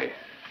come with me.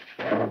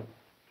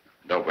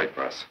 Don't wait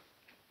for us.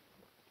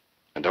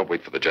 And don't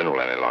wait for the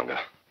general any longer.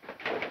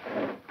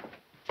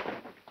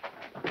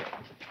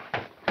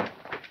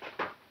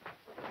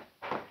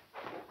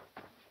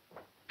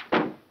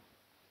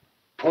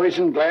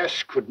 Poison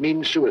glass could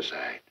mean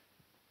suicide.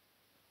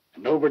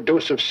 An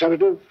overdose of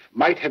sedative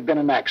might have been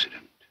an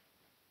accident.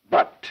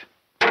 But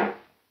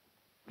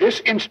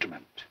this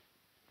instrument,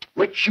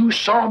 which you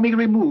saw me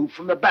remove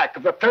from the back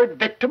of the 3rd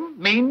victim,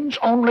 means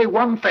only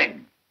one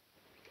thing.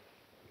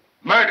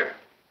 Murder.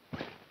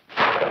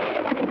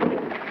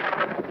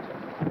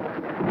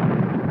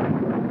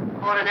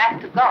 Or an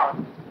act of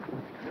God.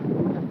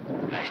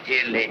 My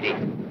dear lady,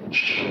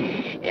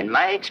 in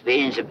my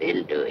experience of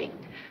ill-doing,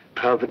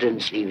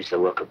 Providence leaves the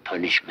work of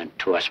punishment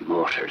to us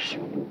mortals.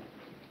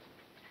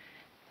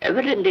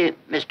 Evidently,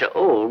 Mr.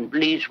 Owen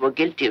believes we're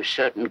guilty of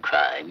certain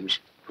crimes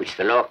which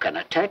the law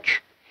cannot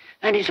touch,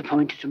 and he's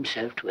appointed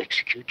himself to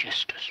execute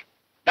justice.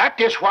 That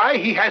is why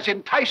he has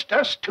enticed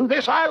us to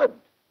this island.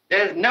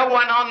 There's no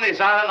one on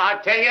this island, I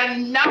tell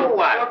you, no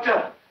one.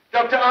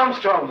 Dr.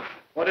 Armstrong.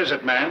 What is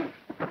it, man?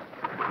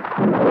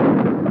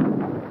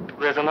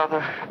 There's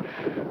another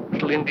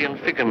little Indian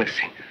figure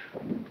missing.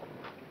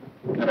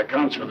 That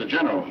accounts for the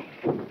general.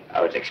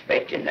 I was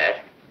expecting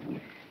that.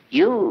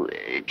 You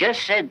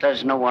just said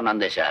there's no one on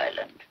this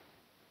island.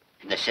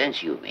 the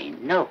sense you mean,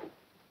 no.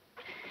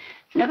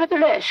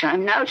 Nevertheless,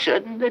 I'm now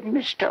certain that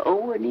Mr.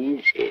 Owen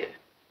is here.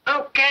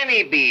 How can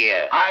he be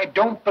here? I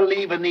don't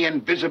believe in the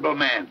invisible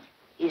man.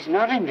 He's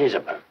not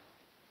invisible.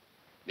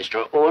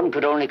 Mr. Owen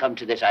could only come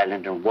to this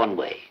island in one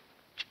way.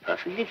 It's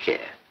perfectly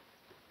clear.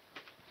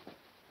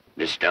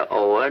 Mr.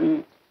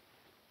 Owen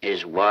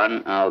is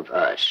one of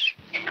us.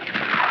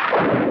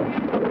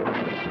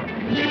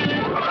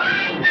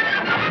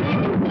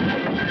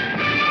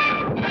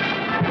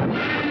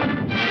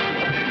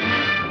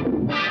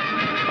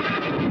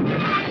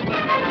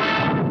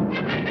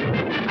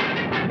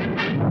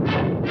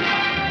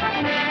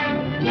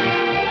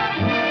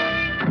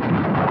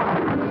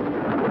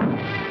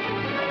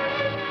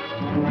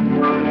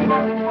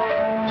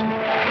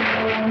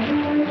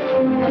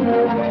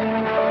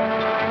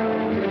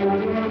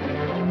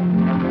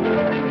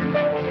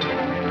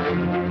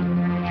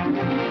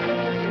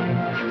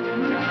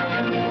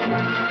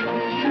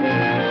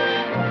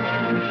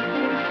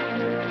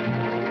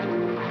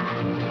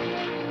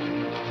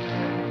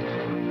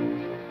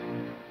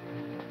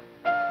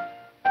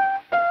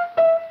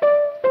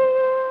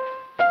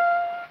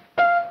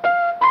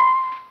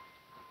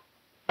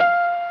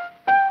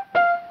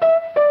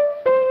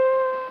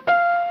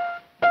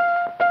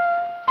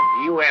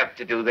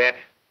 To do that.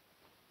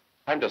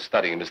 I'm just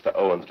studying Mr.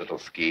 Owen's little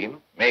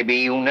scheme. Maybe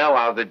you know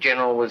how the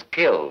general was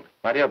killed.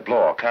 My dear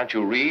Blore, can't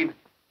you read?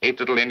 8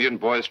 little Indian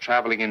boys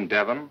traveling in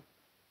Devon.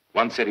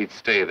 One said he'd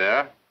stay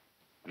there,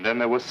 and then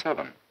there were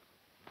 7.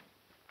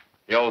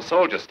 The old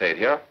soldier stayed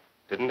here,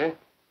 didn't he?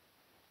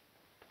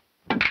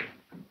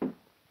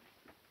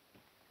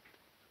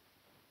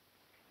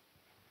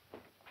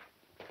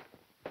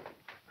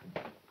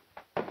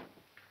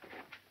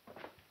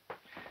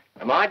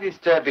 Am I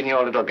disturbing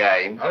your little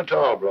game? Not at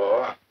all,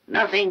 Blore.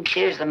 Nothing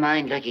clears the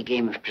mind like a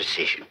game of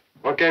precision.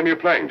 What game are you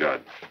playing, Judge?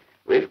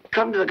 We've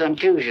come to the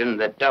conclusion,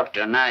 that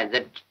Doctor and I,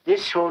 that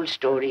this whole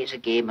story is a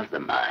game of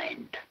the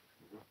mind.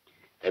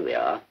 There we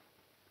are.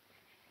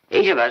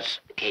 8 of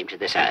us came to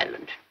this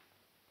island.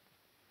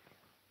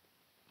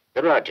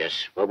 The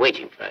Rogers were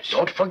waiting for us.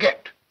 Don't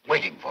forget,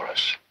 waiting for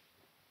us.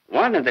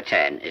 1 of the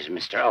 10 is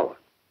Mr. Owen.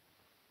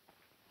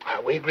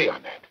 We agree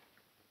on that.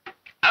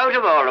 Out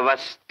of all of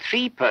us,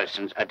 3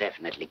 persons are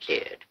definitely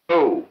cleared.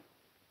 Who?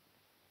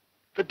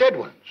 The dead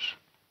ones.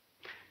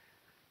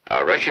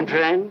 Our Russian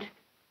friend,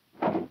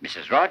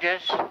 Mrs.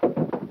 Rogers,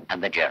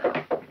 and the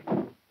General.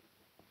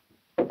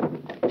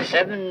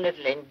 7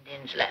 little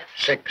Indians left.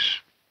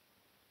 6.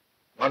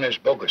 1 is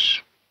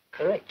bogus.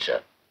 Correct,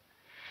 sir.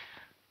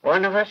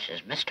 1 of us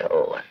is Mr.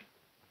 Owen.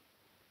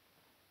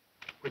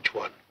 Which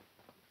one?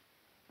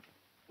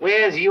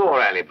 Where's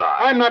your alibi?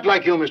 I'm not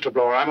like you, Mr.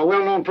 Blore. I'm a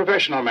well-known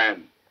professional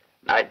man.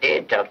 My dear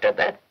doctor,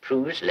 that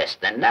proves less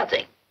than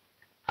nothing.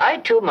 I,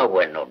 too, am a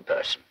well-known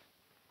person.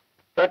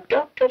 But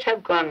doctors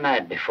have gone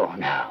mad before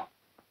now.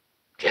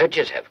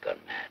 Judges have gone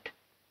mad.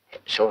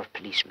 So have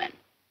policemen.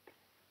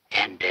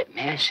 And,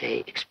 may I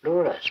say,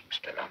 explorers,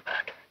 Mr.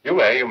 Lombard. You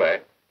may.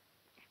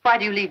 Why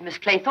do you leave Miss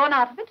Claythorne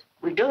out of it?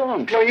 We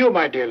don't. No, you,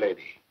 my dear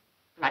lady.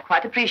 I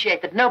quite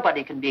appreciate that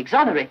nobody can be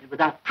exonerated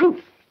without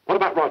proof. What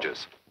about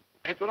Rogers?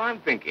 That's what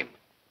I'm thinking.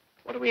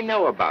 What do we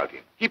know about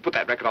him? He put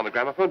that record on the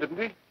gramophone, didn't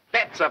he?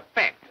 That's a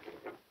fact.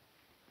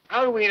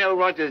 How do we know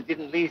Rogers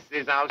didn't lease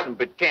this house and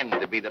pretend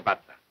to be the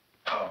butler?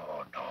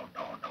 Oh, no.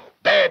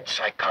 Bad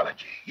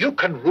psychology. You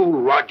can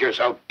rule Rogers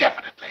out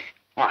definitely.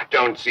 Well, I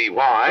don't see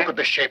why. Look at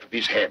the shape of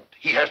his head.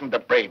 He hasn't the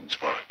brains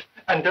for it.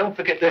 And don't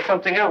forget there's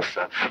something else,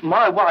 sir.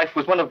 My wife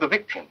was one of the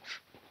victims.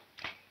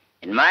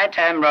 In my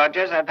time,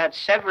 Rogers, I've had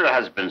several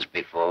husbands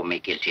before me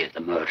guilty of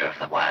the murder of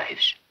the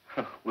wives.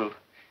 Well,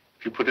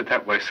 if you put it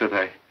that way,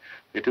 sir,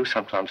 they do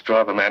sometimes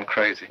drive a man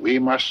crazy. We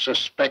must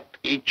suspect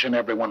each and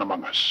every one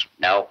among us.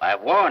 Now, I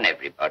warn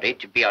everybody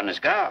to be on his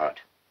guard.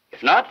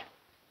 If not,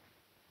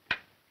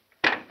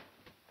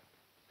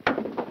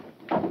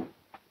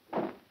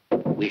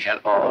 we shall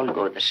all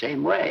go the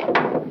same way.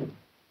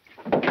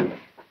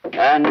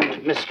 And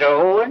Mr.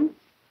 Owen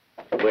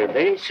will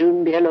very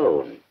soon be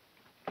alone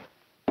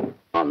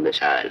on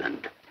this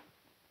island.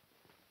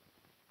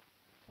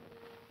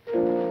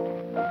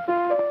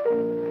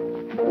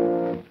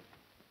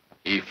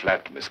 E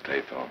flat, Miss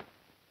Claythorne.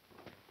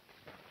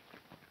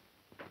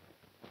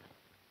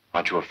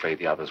 Aren't you afraid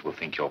the others will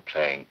think you're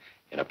playing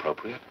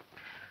inappropriate?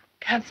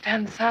 Can't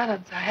stand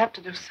silence. I have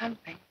to do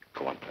something.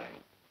 Go on playing.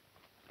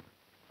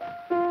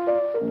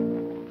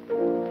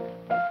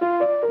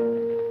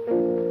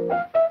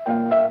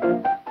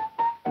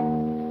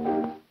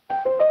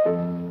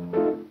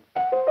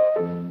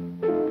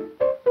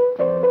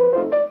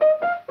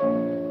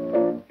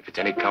 If it's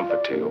any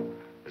comfort to you,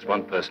 there's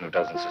one person who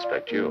doesn't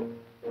suspect you.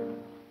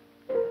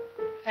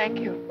 Thank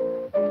you.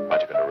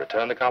 Aren't you going to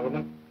return the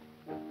compliment?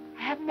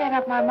 I haven't made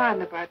up my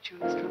mind about you,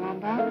 Mr.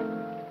 Lombard.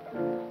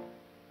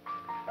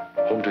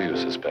 Whom do you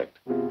suspect?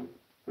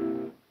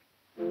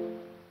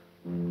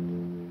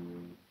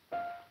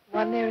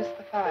 One nearest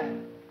the fire.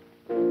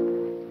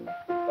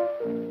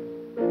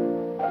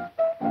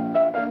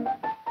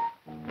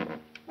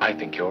 I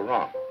think you're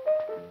wrong.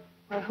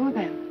 Well, who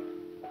then?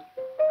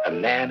 A A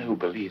man who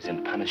believes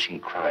in punishing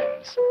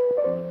crimes.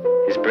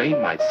 His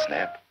brain might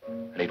snap,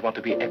 and he'd want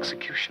to be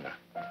executioner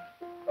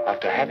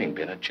after having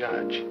been a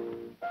judge.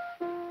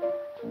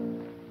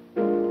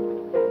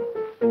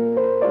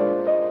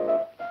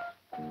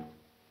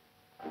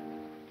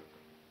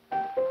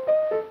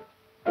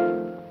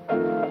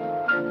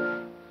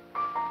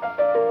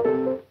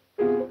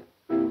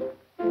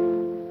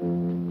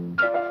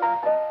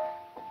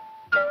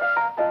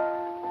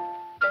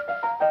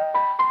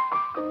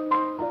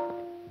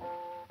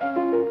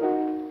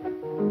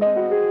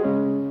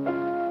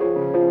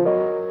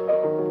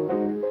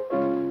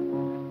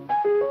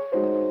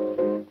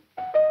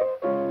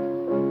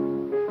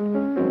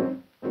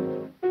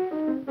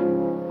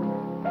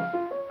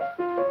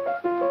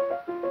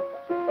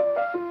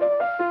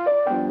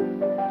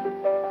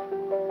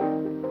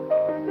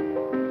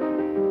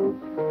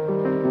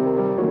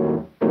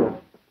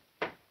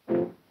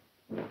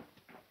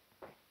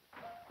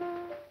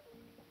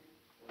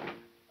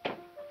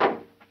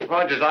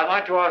 Rogers, I'd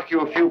like to ask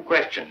you a few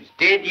questions.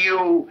 Did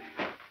you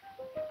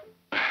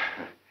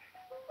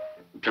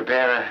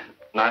prepare a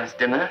nice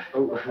dinner?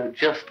 Oh,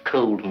 just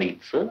cold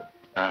meat, sir.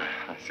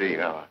 I see.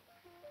 Now,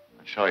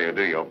 I'm sure you'll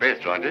do your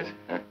best, Rogers.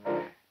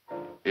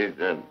 Is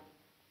there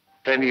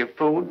plenty of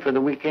food for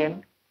the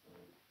weekend?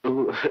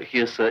 Oh,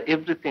 yes, sir.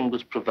 Everything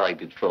was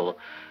provided for.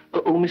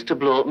 Oh, Mr.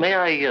 Blow, may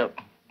I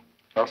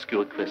ask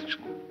you a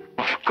question?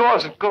 Of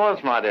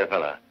course, my dear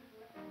fellow.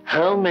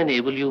 How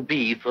many will you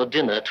be for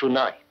dinner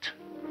tonight?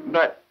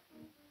 But,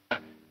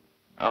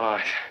 oh,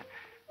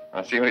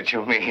 I see what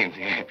you mean.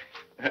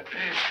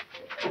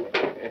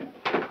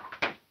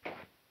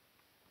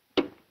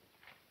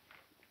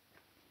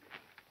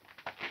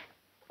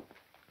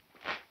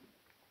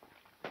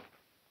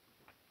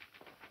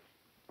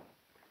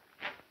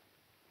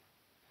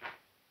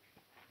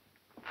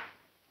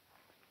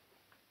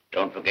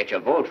 Don't forget your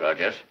vote,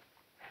 Rogers.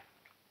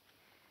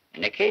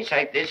 In a case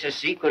like this, a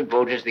secret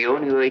vote is the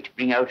only way to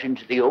bring out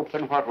into the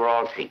open what we're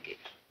all thinking.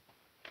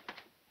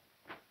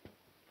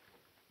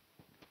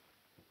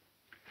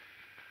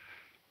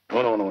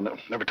 No,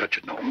 never touch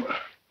it, no.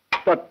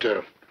 But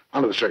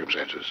under the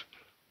circumstances.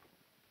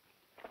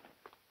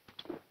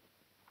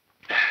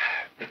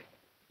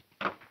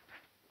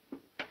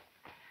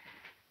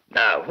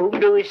 Now, whom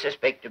do we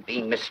suspect of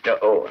being Mr.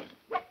 Owen?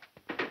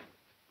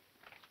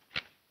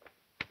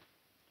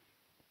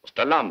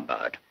 Mr.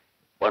 Lombard,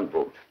 1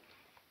 vote.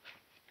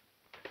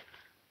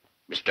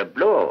 Mr.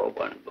 Blower,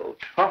 1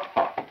 vote.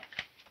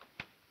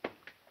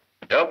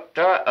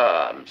 Dr.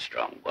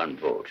 Armstrong, 1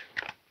 vote.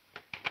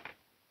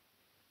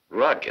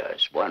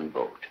 Rogers, 1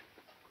 vote.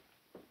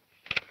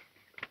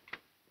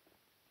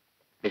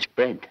 Miss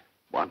Brent,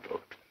 1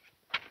 vote.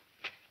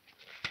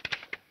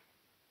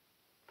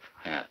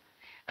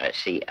 I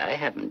see I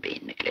haven't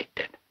been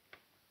neglected.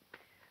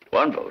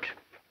 1 vote.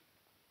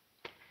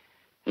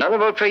 Another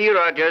vote for you,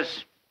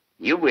 Rogers.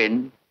 You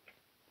win.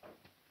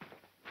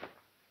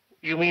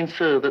 You mean,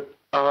 sir, that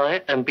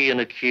I am being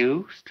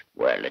accused?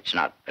 Well, it's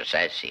not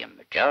precisely a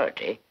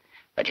majority,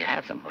 but you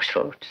have the most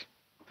votes.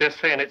 They're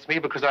saying it's me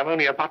because I'm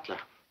only a butler.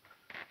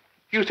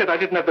 You said I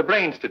didn't have the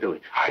brains to do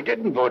it. I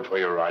didn't vote for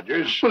you,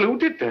 Rogers. Well, who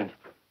did then?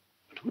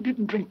 But who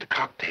didn't drink the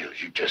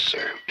cocktails you just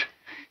served?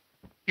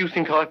 You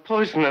think I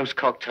poisoned those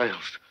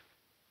cocktails?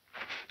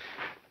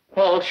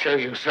 I'll show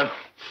you, sir.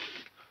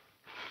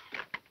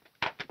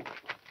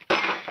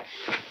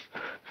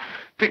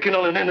 Picking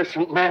on an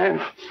innocent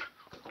man.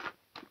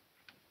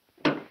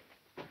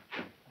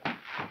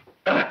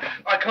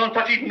 I can't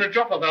touch even a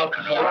drop of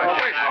alcohol.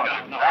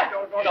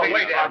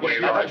 Wait.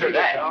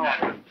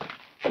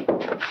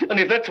 And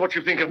if that's what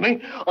you think of me,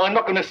 I'm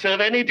not going to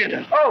serve any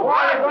dinner. Oh,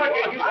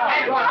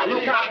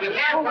 look out.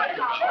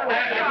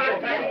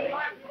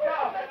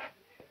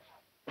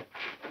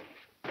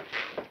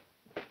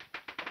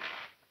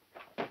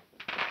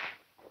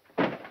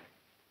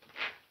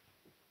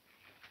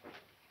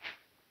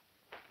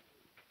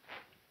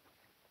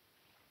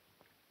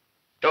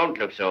 Don't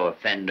look so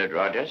offended,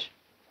 Rogers.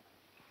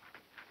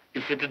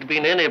 If it had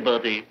been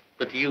anybody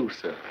but you,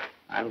 sir.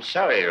 I'm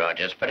sorry,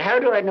 Rogers, but how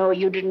do I know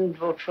you didn't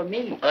vote for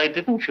me? I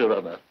didn't, Your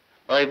Honor.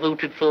 I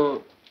voted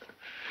for...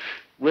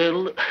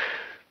 Well,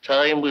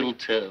 time will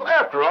tell.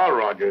 After all,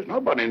 Rogers,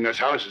 nobody in this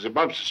house is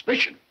above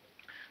suspicion.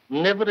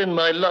 Never in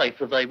my life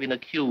have I been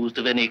accused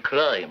of any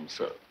crime,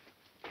 sir.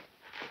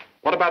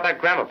 What about that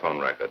gramophone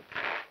record?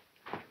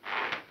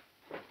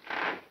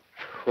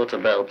 What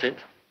about it?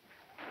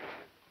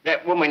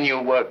 That woman you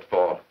worked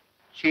for,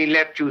 she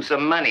left you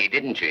some money,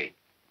 didn't she?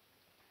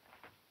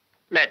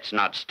 Let's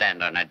not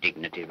stand on her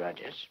dignity,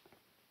 Rogers.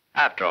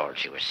 After all,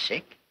 she was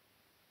sick.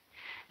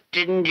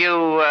 Didn't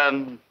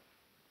you,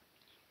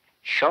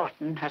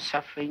 shorten her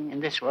suffering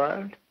in this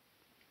world?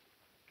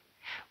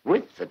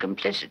 With the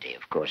complicity,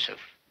 of course, of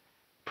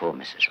poor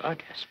Mrs.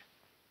 Rogers.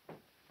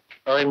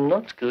 I'm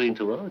not going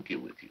to argue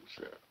with you,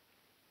 sir.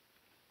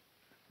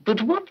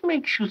 But what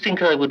makes you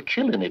think I would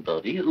kill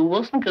anybody who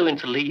wasn't going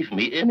to leave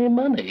me any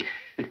money?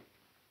 No,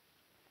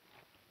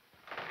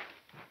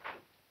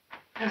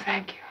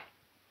 thank you.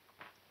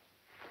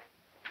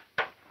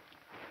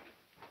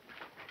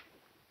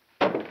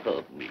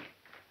 Pardon me.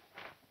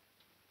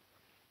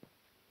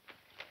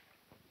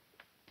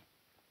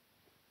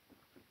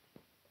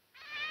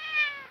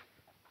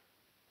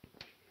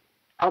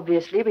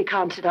 Obviously, we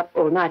can't sit up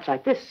all night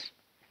like this.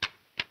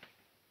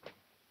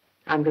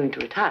 I'm going to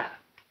retire.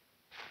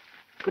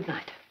 Good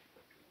night.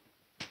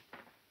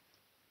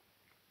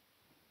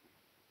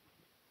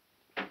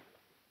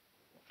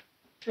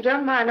 If you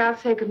don't mind, I'll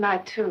say good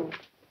night, too.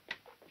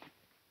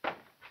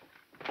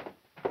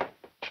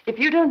 If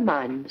you don't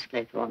mind, Miss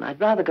Claythorne, I'd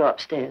rather go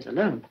upstairs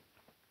alone.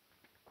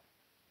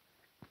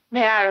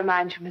 May I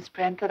remind you, Miss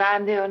Brent, that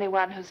I'm the only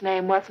one whose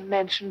name wasn't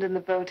mentioned in the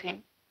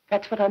voting?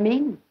 That's what I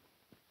mean.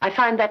 I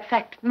find that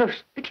fact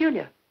most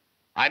peculiar.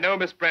 I know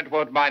Miss Brent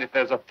won't mind if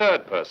there's a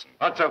third person.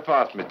 Not so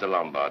fast, Mr.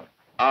 Lombard.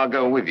 I'll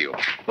go with you.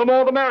 The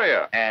more the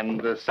merrier. And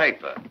the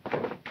safer.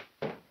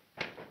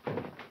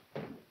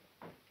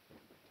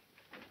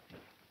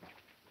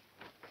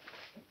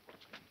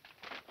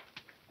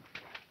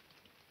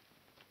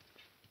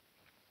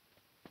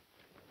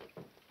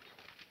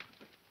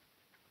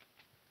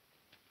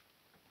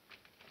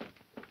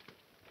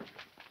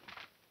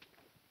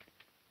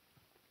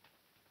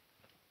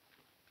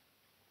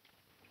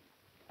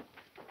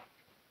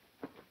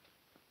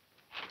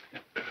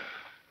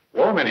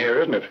 Warm in here,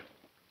 isn't it?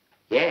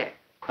 Yeah,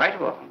 quite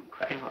warm,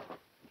 quite warm.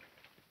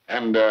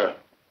 And,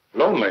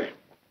 lonely.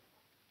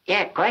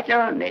 Yeah, quite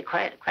lonely,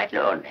 quite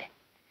lonely.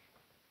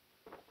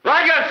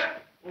 Rogers!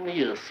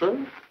 Yes,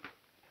 sir?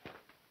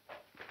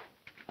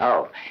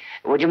 Oh,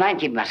 would you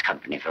mind keeping us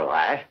company for a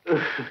while?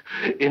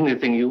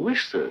 Anything you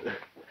wish, sir.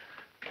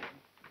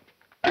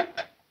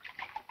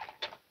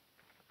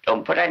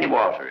 Don't put any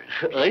water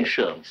in. I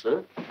shan't,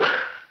 sir.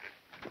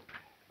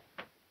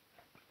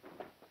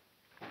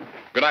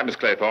 Good night, Miss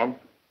Claythorne.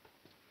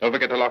 Don't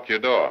forget to lock your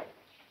door.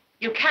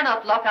 You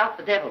cannot lock out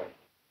the devil.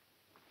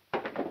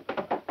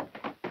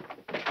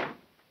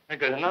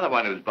 There's another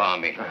one who's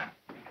balmy.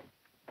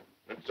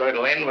 So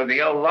it'll end with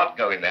the old lot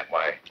going that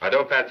way. I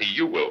don't fancy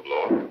you will,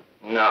 Lord.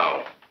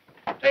 No.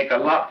 Take a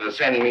lot to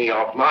send me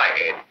off my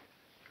head.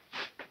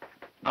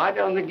 I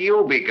don't think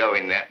you'll be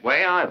going that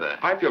way either.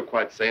 I feel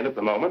quite sane at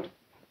the moment.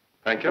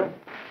 Thank you.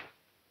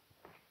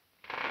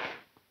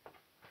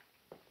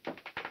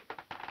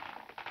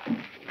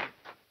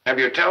 Have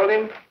you told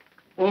him?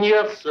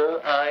 Yes, sir.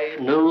 I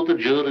know the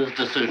jury's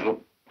decision.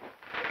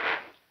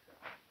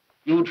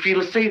 You'd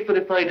feel safer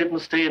if I didn't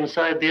stay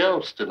inside the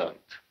house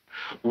tonight.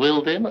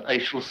 Well, then, I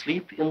shall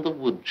sleep in the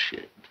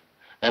woodshed.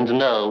 And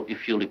now,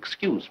 if you'll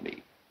excuse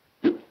me,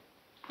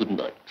 good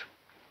night.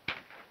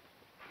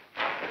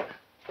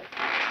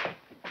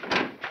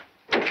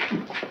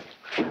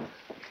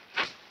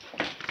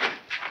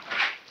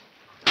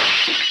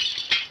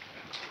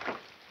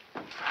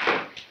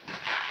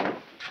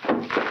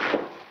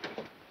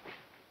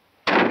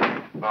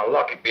 I'll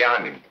lock it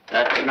behind him.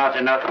 That's not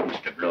enough,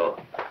 Mr. Blow.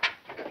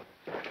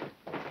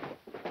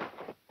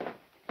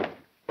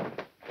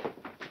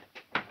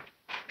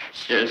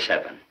 Still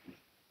 7.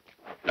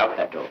 Lock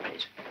that door,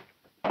 please.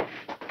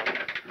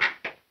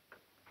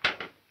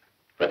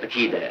 Put the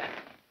key there.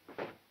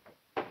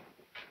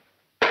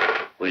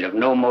 We'll have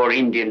no more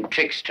Indian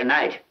tricks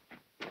tonight.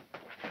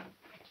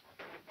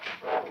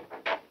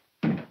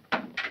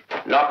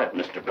 Lock it,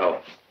 Mr. Blow.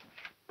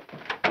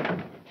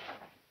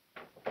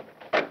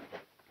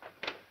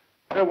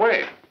 No,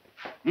 wait.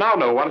 Now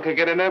no one can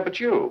get in there but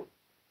you.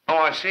 Oh,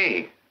 I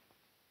see.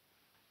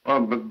 Oh,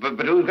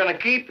 but who's going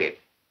to keep it?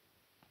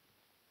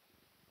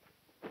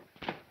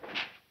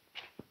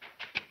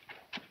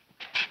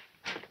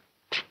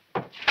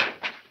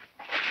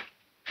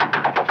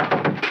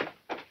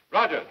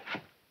 Roger.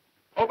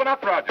 Open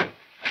up, Roger.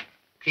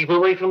 Keep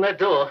away from that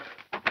door.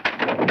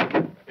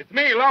 It's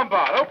me,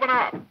 Lombard. Open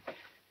up.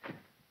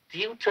 Do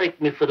you take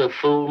me for a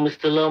fool,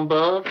 Mr.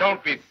 Lombard?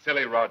 Don't be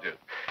silly, Roger.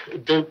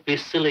 Don't be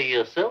silly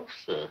yourself,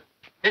 sir.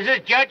 This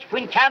is Judge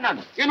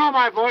Quincannon. You know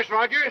my voice,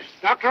 Rogers.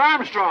 Dr.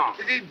 Armstrong.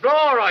 This is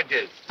Blow,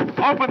 Rogers.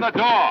 Open the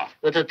door.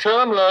 At a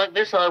time like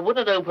this, I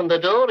wouldn't open the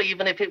door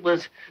even if it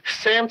was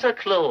Santa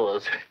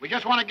Claus. We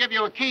just want to give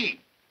you a key.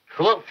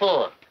 What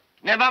for?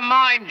 Never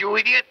mind, you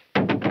idiot.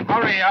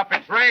 Hurry up,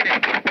 it's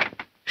raining.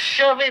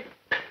 Shove it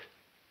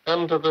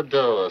under the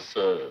door,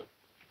 sir.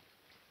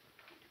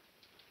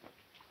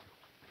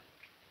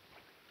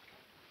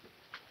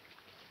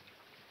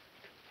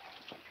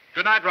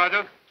 Good night,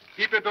 Roger.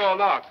 Keep your door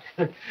locked.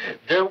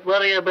 Don't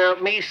worry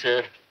about me,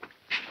 sir.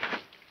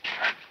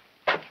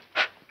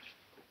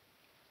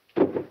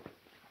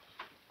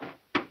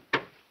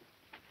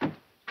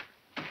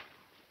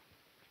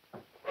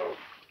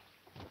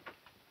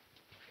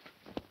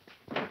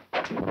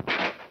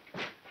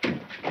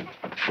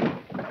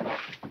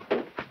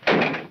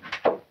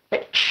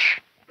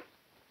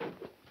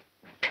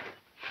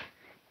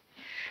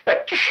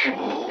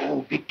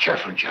 Oh, be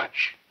careful,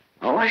 Judge.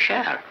 Oh, I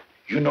shall.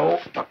 You know,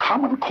 the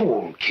common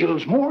cold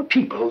kills more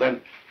people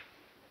than...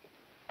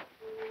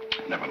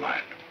 Never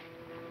mind.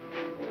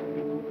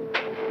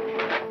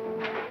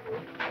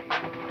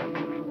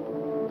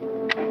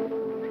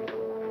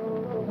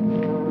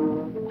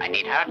 I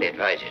need hardly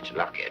advise you to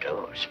lock your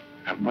doors.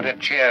 And put a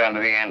chair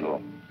under the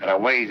handle. There are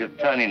ways of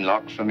turning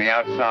locks from the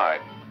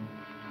outside.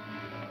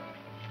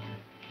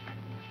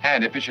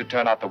 And if it should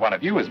turn out that one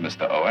of you is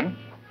Mr. Owen,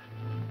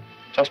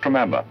 just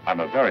remember, I'm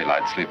a very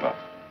light sleeper.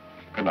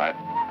 Good night.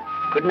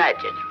 Good night,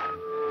 gentlemen.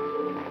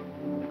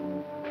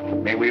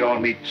 May we all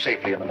meet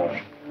safely in the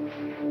morning.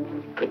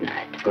 Good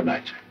night. Good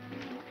night, sir.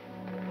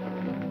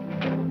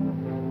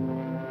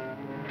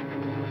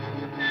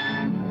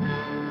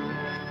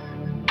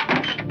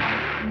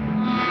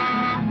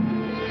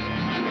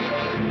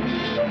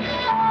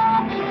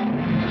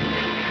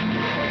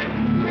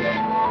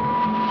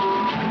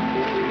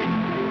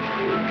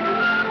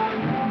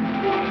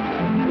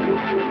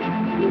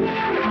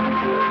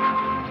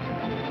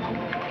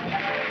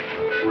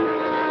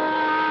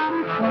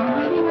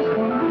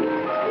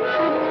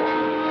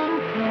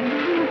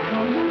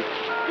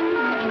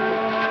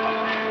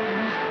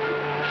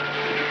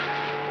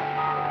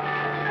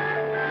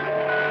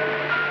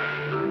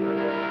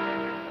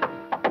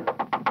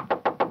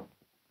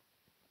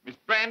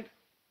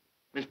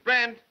 Miss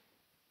Brent?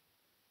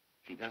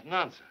 She doesn't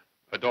answer.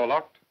 The door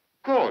locked?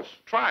 Of course.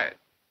 Try it.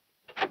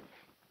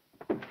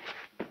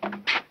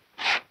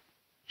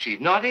 She's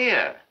not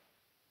here.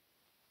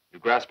 You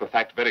grasp a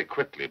fact very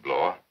quickly,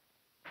 Bloor.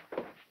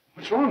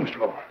 What's wrong, Mr.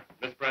 Bloor?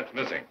 Miss Brent's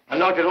missing. I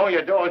knocked at all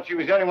your doors. She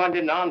was the only one who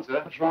didn't answer.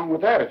 What's wrong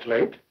with that? It's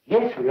late.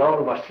 Yes, we all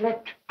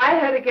overslept. I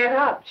had to get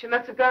up. She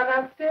must have gone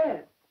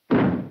downstairs.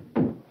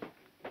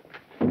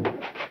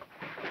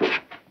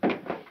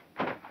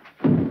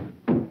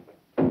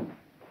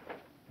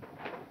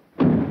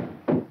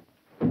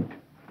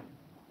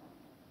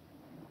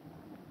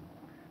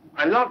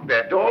 I locked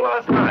that door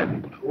last night.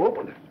 Who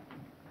opened it?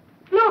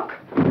 Look.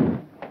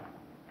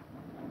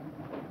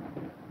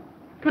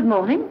 Good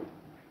morning.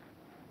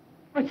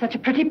 Oh, it's such a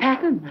pretty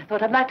pattern. I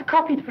thought I'd like to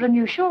copy it for a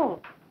new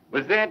shawl.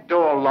 Was that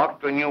door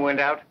locked when you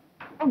went out?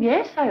 Oh,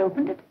 yes, I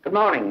opened it. Good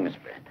morning, Miss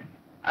Brent.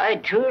 I,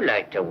 too,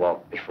 like to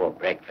walk before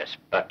breakfast,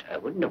 but I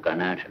wouldn't have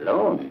gone out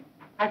alone.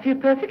 I feel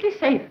perfectly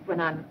safe when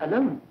I'm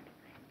alone.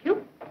 Thank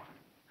you.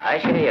 I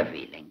share your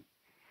feeling.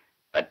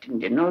 But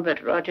didn't you know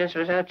that Rogers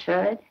was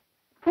outside?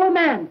 Poor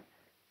man.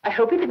 I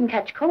hope he didn't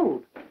catch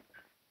cold.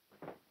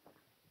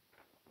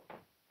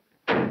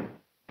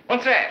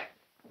 What's that?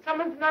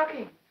 Someone's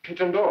knocking.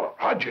 Kitchen door.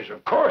 Rogers,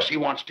 of course. He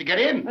wants to get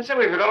in. I said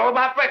we forgot all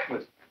about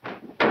breakfast.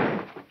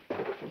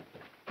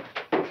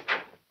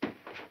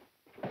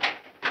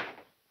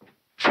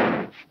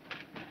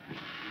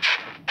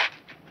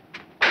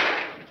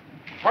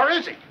 Where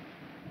is he?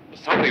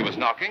 Somebody was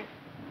knocking.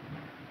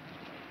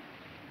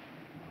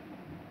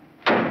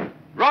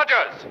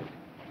 Rogers!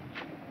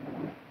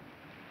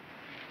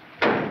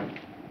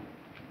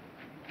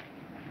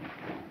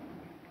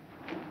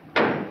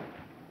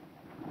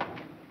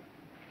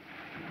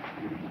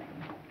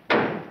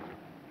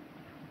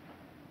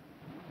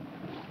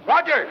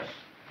 Rogers!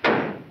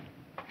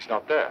 He's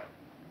not there.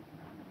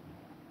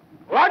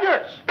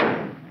 Rogers!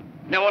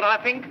 Know what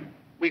I think?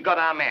 We got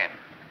our man.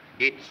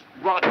 It's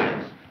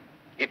Rogers.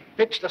 It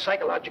fits the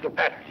psychological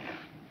pattern.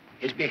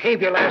 His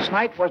behavior last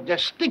night was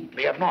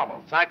distinctly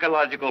abnormal.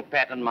 Psychological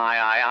pattern, my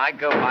eye. I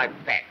go by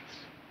facts.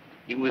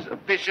 He was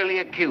officially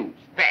accused.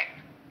 Fact.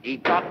 He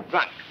got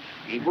drunk.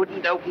 He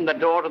wouldn't open the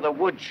door to the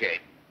woodshed.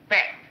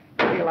 Fact.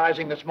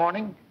 Realizing this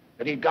morning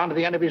that he'd gone to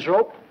the end of his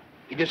rope,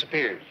 he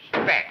disappears.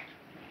 Fact.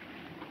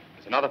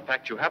 There's another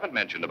fact you haven't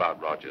mentioned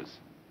about Rogers.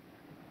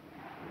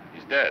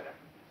 He's dead.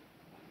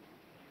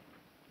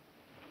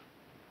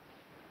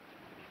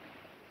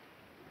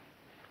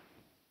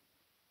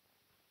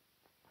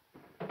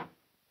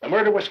 The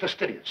murder was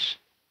fastidious.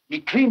 He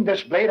cleaned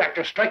this blade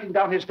after striking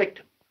down his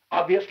victim.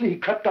 Obviously, he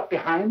crept up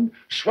behind,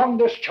 swung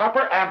this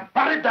chopper, and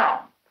brought it down,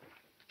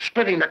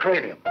 splitting the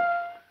cranium.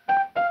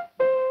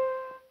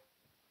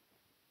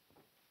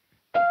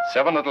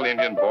 7 little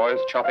Indian boys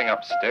chopping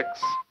up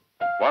sticks.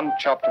 One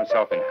chopped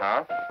himself in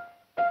half,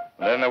 and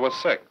then there were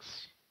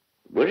 6.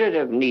 Would it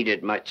have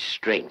needed much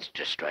strength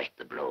to strike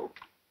the blow?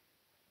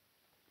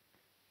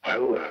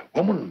 Well, a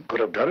woman could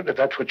have done it, if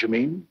that's what you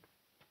mean.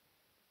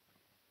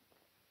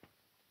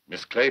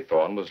 Miss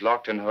Claythorne was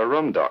locked in her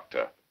room,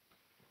 Doctor.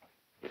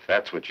 If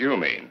that's what you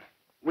mean.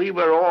 We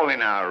were all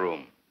in our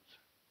rooms.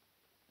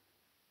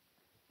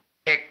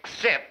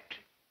 Except...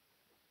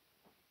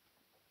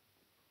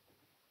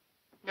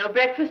 No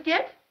breakfast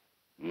yet?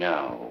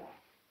 No.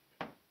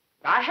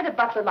 I had a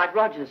butler like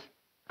Rogers.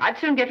 I'd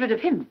soon get rid of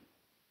him.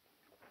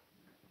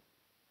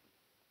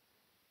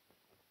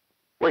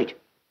 Wait,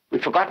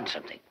 we've forgotten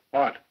something.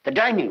 What? The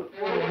dining room.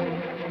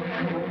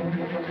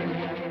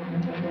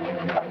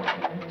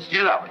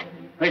 Still locked.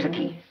 Where's the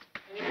key?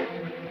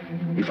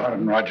 We found it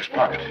in Rogers'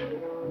 pocket.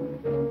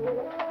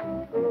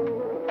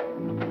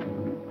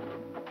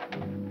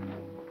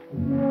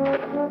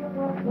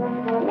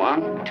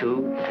 One,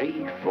 2,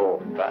 3,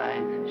 4,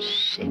 5,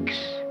 6.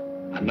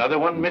 Another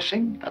one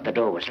missing? But the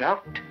door was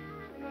locked.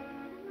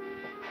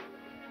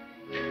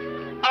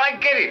 I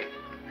get it.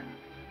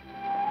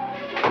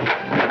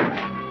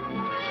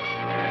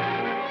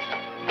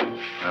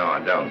 No, I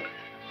don't.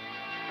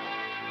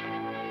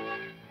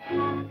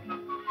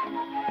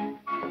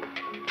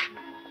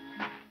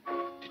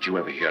 Did you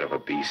ever hear of a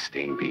bee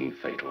sting being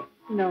fatal?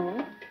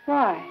 No.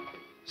 Why?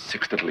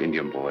 6 little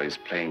Indian boys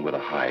playing with a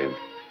hive.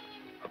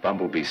 A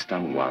bumblebee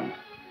stung one,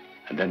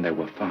 and then there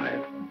were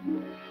 5.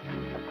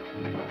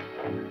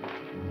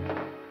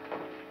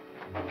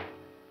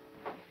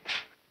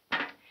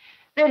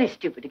 Very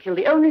stupid to kill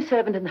the only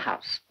servant in the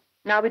house.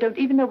 Now we don't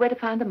even know where to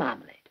find the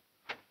marmalade.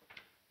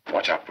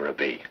 Watch out for a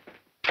bee.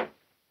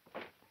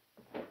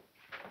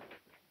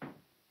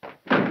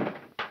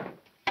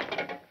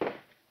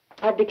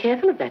 I'd be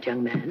careful of that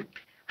young man.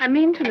 I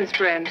mean to, Miss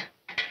Brent.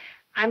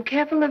 I'm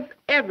careful of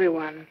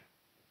everyone.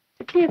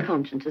 A clear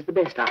conscience is the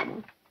best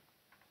armor.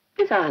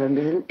 This island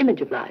is an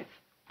image of life.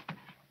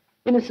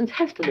 Innocence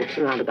has to live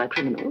surrounded by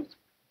criminals.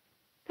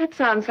 That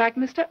sounds like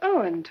Mr.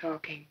 Owen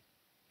talking.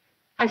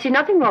 I see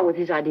nothing wrong with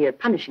his idea of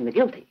punishing the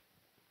guilty.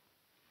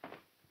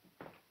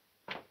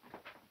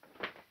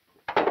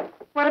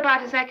 What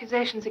about his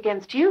accusations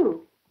against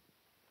you?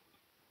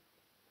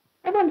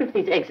 I wonder if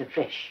these eggs are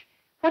fresh.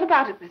 What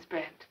about it, Miss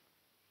Brent?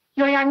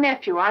 Your young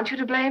nephew, aren't you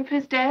to blame for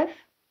his death?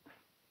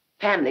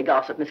 Family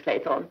gossip, Miss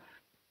Claythorne.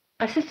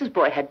 My sister's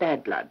boy had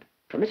bad blood,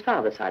 from his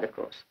father's side, of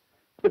course.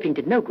 Whipping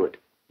did no good.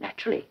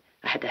 Naturally,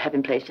 I had to have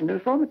him placed in the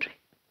reformatory.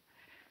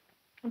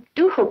 I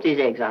do hope these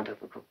eggs aren't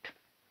overcooked.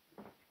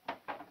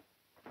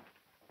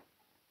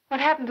 What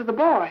happened to the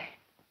boy?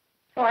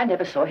 Oh, I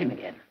never saw him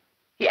again.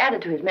 He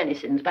added to his many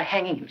sins by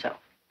hanging himself.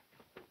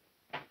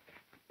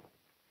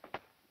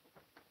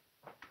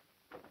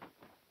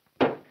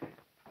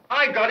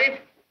 I got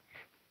it.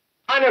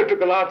 I know who took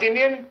the last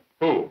Indian.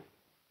 Who?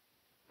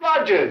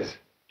 Rogers.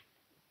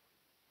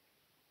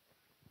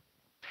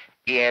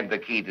 He had the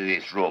key to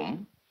this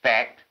room.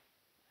 Fact.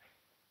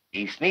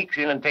 He sneaks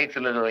in and takes the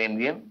little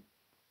Indian,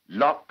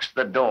 locks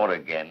the door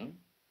again,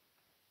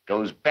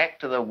 goes back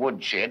to the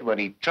woodshed where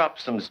he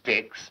chops some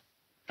sticks.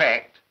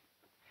 Fact.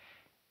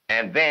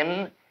 And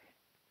then...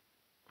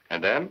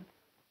 And then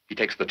he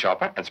takes the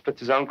chopper and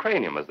splits his own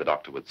cranium, as the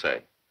doctor would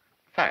say.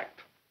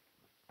 Fact.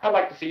 I'd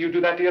like to see you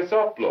do that to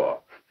yourself, Law.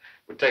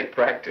 Would take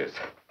practice.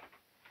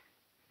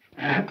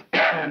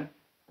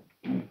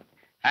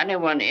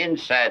 Anyone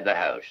inside the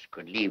house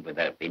could leave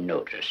without being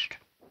noticed.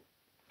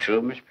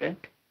 True, Miss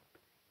Brent?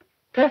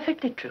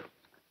 Perfectly true.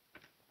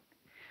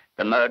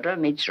 The murderer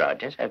meets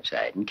Rogers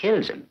outside and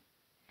kills him.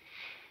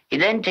 He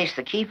then takes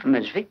the key from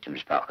his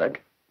victim's pocket,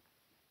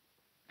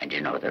 and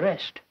you know the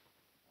rest.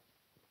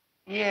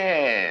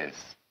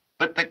 Yes,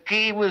 but the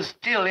key was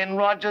still in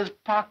Rogers'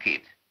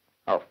 pocket.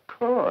 Of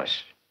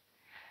course.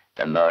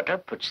 The murderer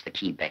puts the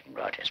key back in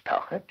Rogers'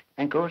 pocket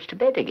and goes to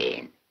bed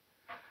again.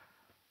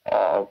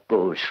 All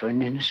goes for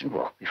an innocent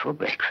walk before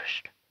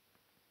breakfast.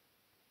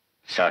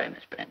 Sorry,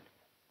 Miss Brent.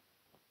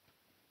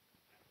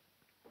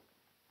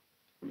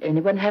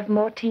 Anyone have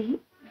more tea?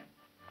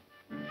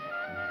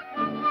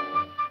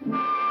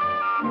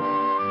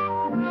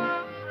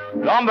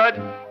 Lombard!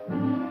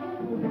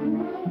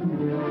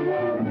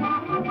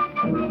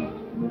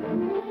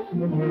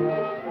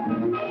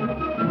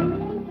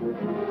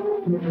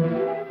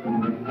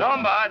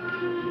 Lombard!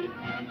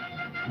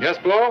 Yes,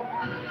 Blow?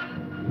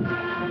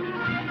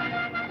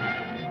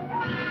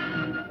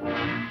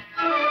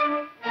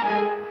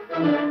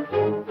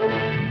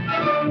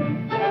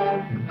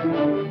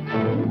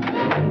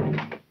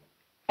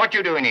 What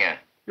you doing here?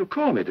 You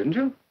called me, didn't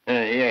you?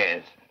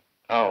 Yes.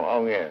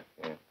 Oh, yes,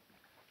 yes.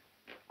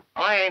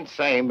 I ain't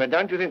saying, but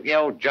don't you think the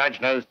old judge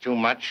knows too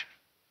much?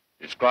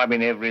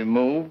 Describing every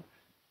move.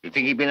 You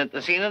think he'd been at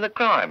the scene of the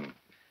crime?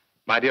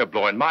 My dear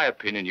Blow, in my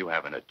opinion, you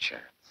haven't a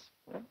chance.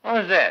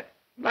 How's that?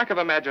 Lack of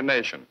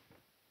imagination.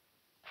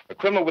 A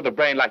criminal with a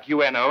brain like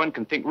you and Owen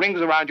can think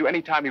rings around you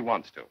any time he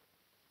wants to.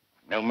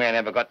 No man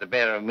ever got the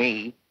better of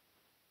me.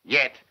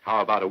 Yet.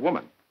 How about a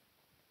woman?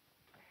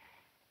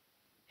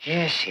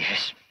 Yes,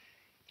 yes.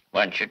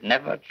 One should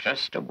never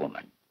trust a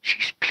woman.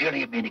 She's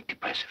clearly a manic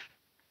depressive.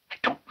 I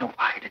don't know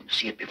why I didn't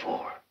see it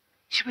before.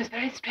 She was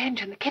very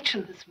strange in the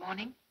kitchen this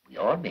morning. We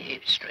all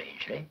behaved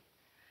strangely.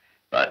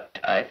 But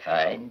I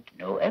find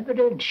no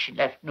evidence. She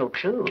left no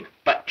clue.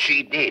 But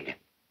she did.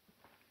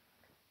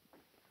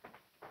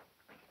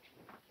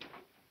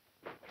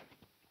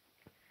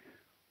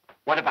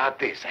 What about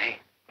this, eh?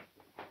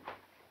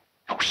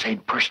 No sane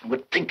person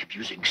would think of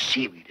using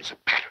seaweed as a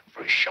pattern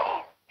for a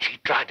shawl. She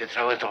tried to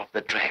throw us off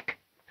the track.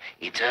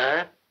 It's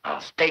her.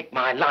 I'll stake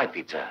my life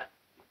it's her.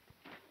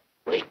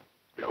 Wait,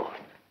 Lord.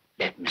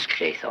 Let Miss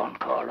Claythorne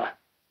call her.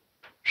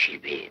 She'll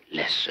be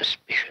less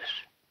suspicious.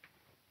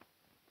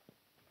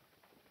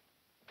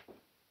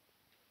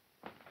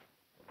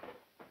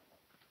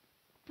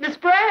 Miss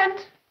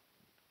Brent!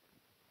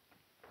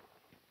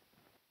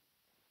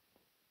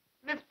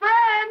 Miss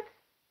Brent!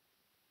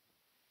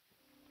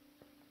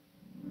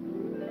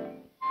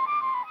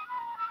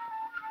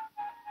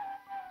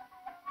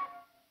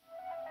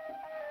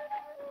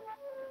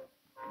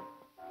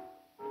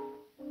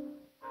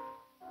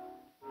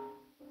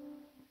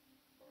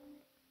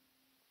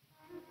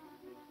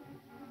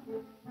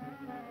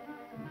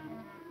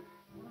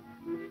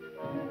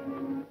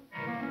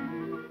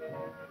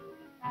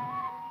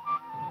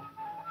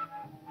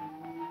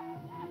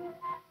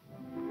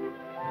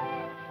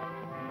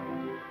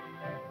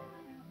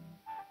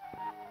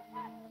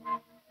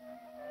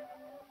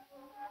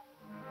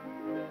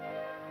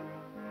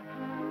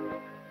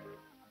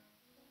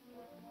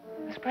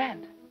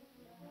 Brent?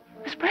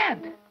 Where's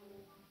Brent?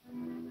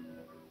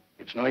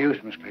 It's no use,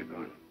 Miss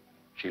Claiborne.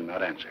 She'll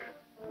not answer.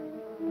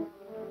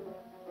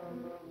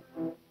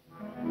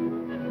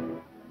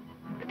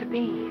 But the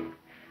bee.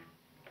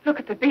 Look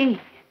at the bee.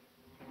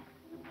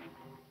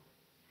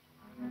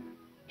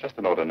 Just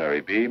an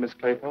ordinary bee, Miss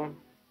Claythorne.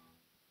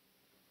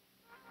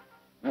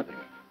 Nothing.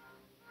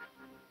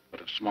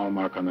 But a small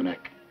mark on the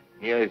neck.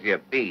 Here's your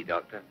bee,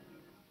 Doctor.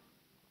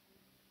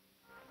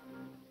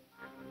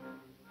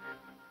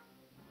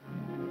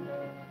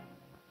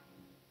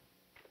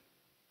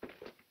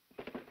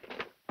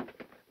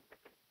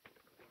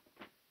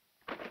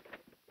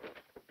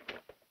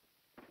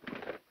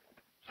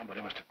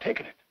 Somebody must have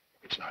taken it.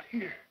 It's not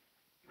here.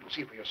 You can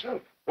see for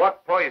yourself.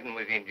 What poison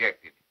was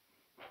injected?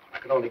 I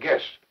can only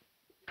guess.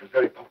 It was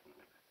very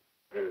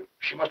potent.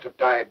 She must have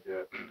died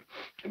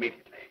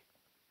immediately.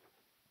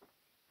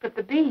 But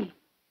the bee.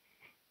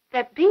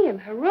 That bee in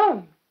her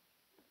room.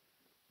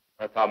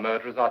 That's our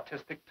murderer's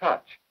artistic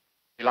touch.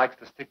 He likes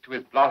to stick to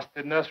his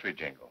blasted nursery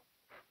jingle.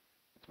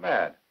 It's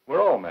mad.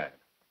 We're all mad.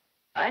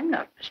 I'm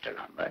not, Mr.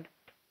 Lombard.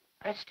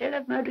 I still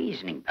have my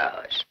reasoning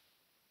powers.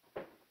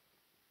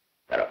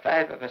 There are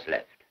 5 of us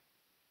left.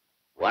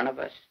 One of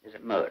us is a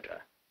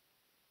murderer.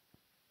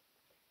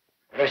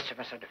 The rest of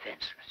us are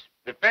defenseless.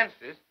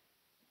 Defenseless?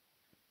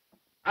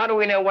 How do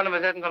we know one of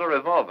us hasn't got a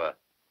revolver?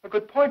 A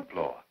good point,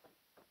 Blore.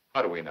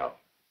 How do we know?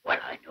 Well,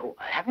 I know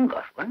I haven't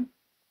got one.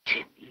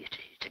 Jimmy,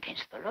 it's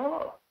against the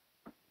law.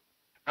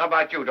 How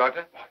about you,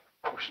 Doctor? Why,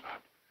 of course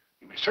not.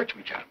 You may search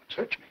me, gentlemen.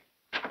 Search me.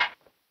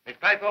 Miss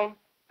Claythorne?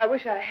 I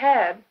wish I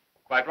had.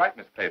 Quite right,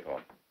 Miss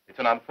Claythorne. It's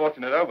an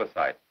unfortunate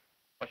oversight.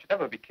 One should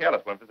never be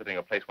careless when visiting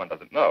a place one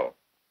doesn't know.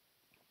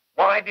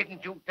 Why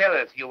didn't you tell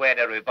us you had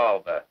a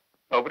revolver?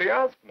 Nobody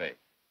asked me.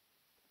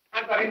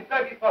 I've got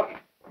inside his pocket.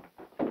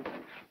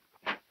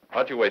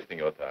 Aren't you wasting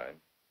your time?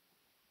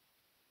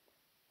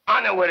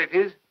 I know where it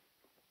is.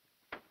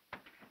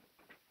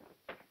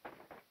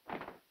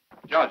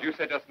 Judge, you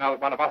said just now that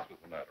one of us was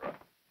the murderer.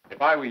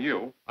 If I were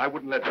you, I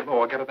wouldn't let the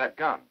law get at that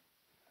gun.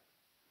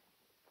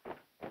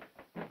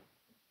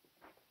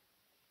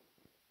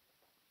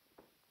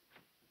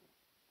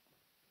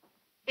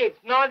 It's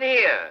not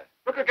here.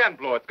 Look again,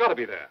 Blore. It's got to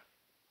be there.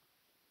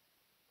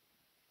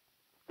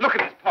 Look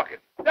at his pocket.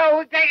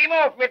 No, take him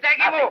off. We'll take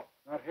him off.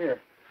 Not here.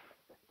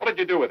 What did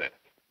you do with it?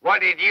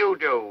 What did you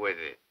do with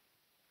it?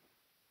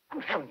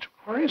 Good heavens,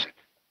 where is it?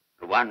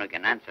 The one who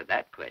can answer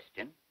that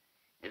question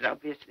is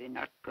obviously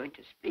not going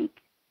to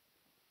speak.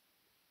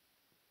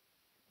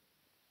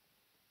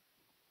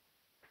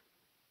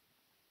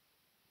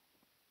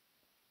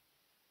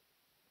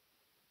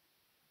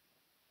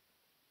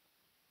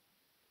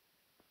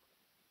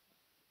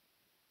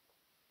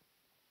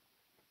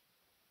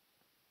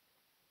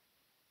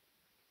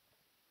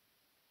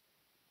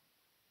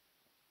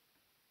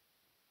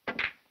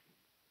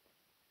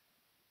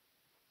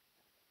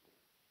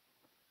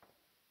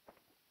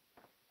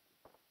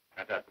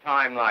 At a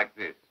time like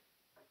this.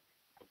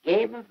 A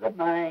game of the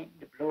mind,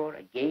 Blore,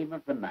 a game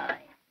of the mind.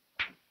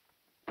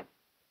 You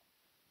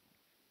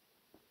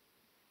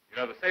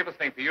know, the safest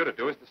thing for you to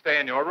do is to stay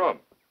in your room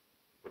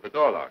with the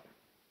door locked.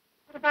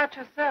 What about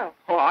yourself?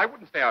 Oh, I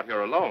wouldn't stay out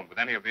here alone with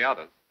any of the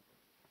others.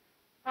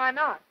 Why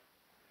not?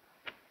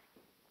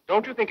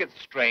 Don't you think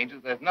it's strange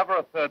that there's never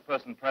a third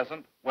person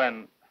present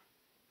when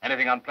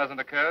anything unpleasant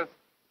occurs?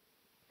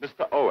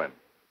 Mr. Owen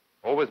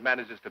always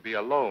manages to be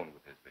alone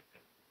with his victim.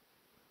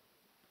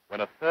 When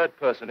a third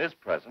person is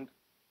present,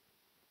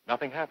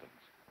 nothing happens.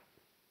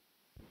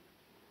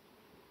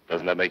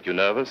 Doesn't that make you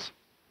nervous?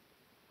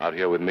 Out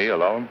here with me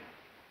alone?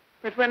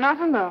 But we're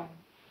not alone.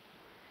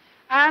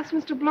 I asked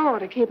Mr. Blore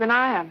to keep an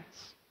eye on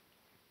us.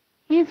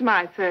 He's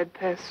my third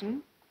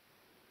person.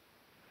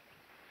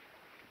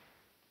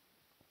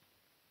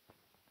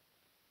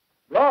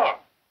 Blore!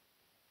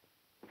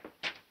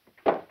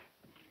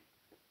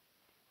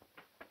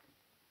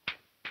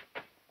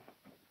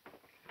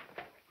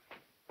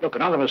 Look,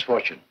 another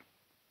misfortune.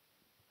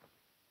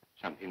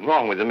 Something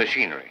wrong with the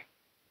machinery.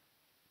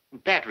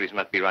 Batteries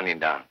must be running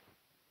down.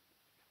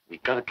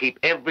 We've got to keep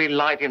every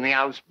light in the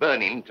house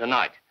burning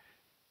tonight.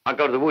 I'll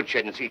go to the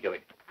woodshed and see to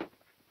it.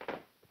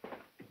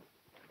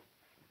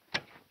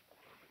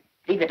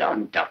 Leave it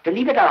on, Doctor.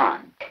 Leave it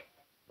on.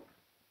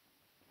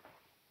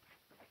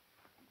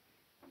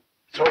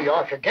 Throw you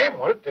off your game,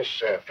 won't it,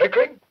 this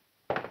flickering?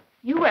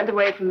 You went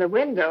away from the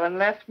window and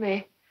left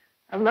me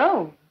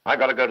alone. I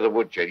got to go to the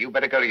woodshed. You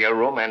better go to your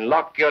room and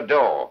lock your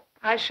door.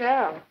 I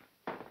shall.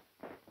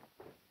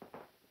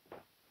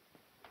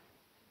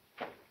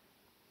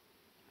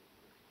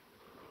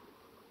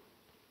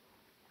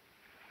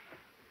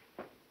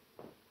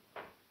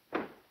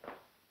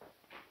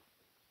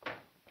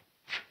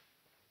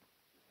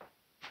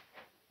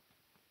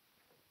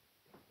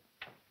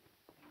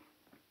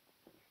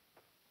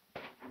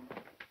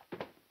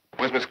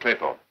 Where's Miss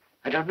Claythorne?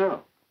 I don't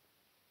know.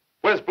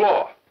 Where's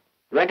Blore?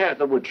 Went out of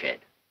the woodshed.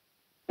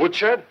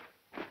 Woodshed?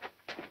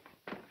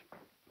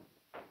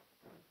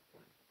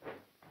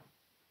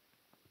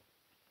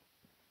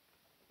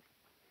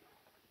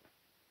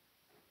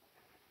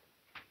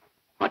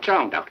 What's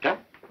wrong, Doctor?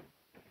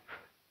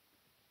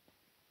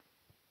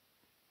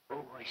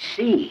 Oh, I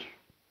see.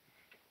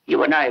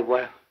 You and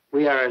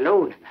we are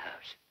alone in the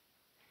house.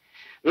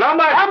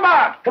 Lombard!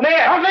 Lombard! Come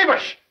here! Don't leave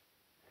us!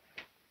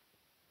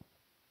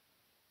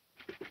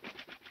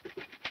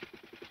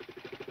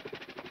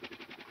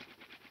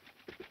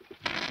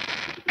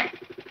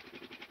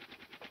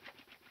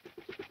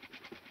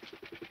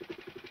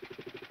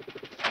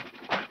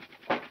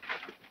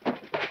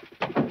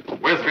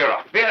 Where's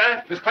Vera?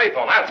 Vera? Miss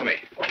Claythorne, answer me.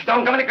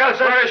 Don't come any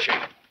closer. Where is she?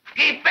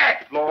 Keep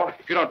back! Lord,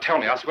 if you don't tell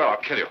me, I swear I'll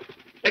kill you.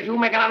 If you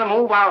make another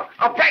move,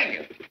 I'll brain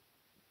you.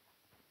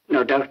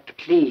 No, Doctor,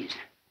 please.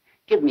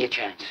 Give me a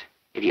chance.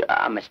 If you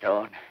are, Mr.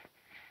 Owen.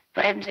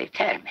 For heaven's sake,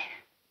 tell me.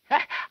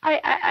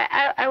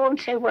 I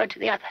won't say a word to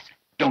the others.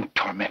 Don't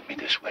torment me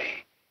this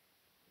way.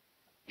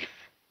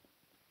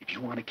 If you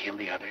want to kill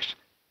the others,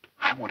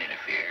 I won't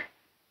interfere.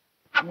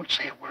 I won't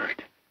say a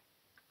word.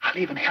 I'll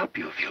even help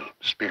you if you'll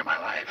spare my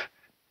life.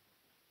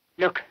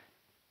 Look,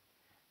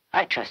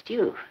 I trust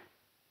you.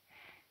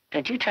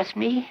 Don't you trust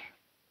me?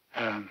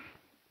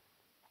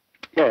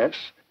 Yes.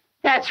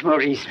 That's more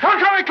reason. Don't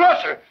come any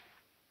closer.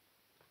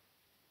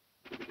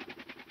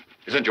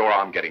 Isn't your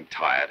arm getting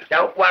tired?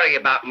 Don't worry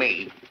about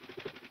me.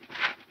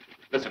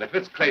 Listen, if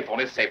Miss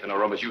Claythorne is safe in her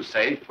room, as you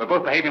say, we're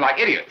both behaving like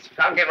idiots.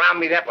 Can't get around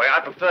me that way.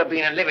 I prefer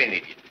being a living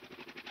idiot.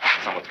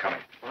 Someone's coming.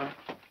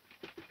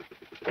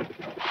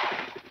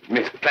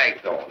 Miss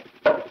Claythorne.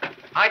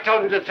 I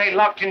told you to stay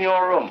locked in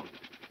your room.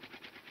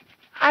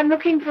 I'm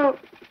looking for...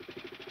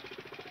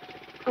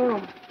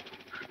 Oh.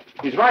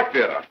 He's right,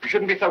 Vera. You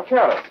shouldn't be so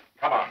careless.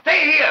 Come on.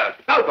 Stay here,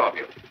 both of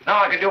you.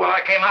 Now I can do what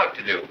I came out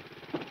to do.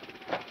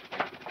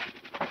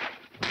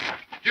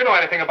 Do you know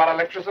anything about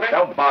electricity?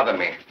 Don't bother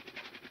me.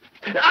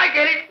 I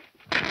get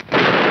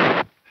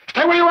it.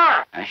 Stay where you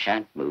are. I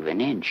shan't move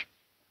an inch.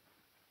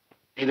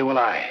 Neither will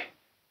I.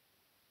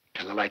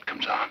 Till the light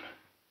comes on.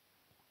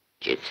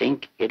 Do you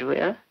think it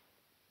will?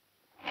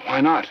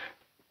 Why not?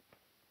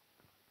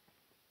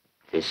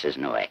 This is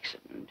no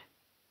accident.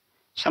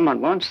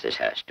 Someone wants this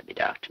house to be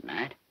dark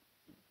tonight.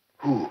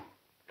 Who?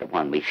 The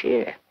one we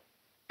fear.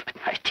 But,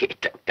 my dear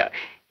Doctor,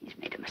 he's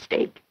made a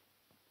mistake.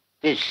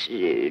 This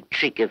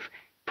trick of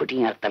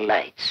putting out the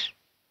lights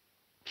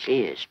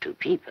clears two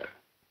people.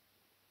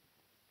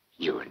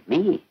 You and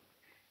me.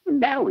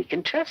 Now we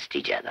can trust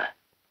each other.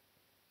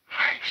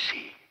 I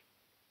see.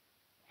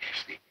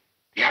 Yes,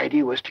 the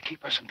idea was to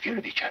keep us in fear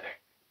of each other.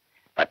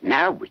 But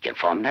now we can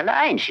form an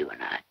alliance, you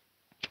and I.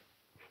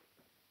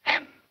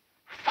 And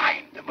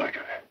find the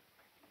murderer.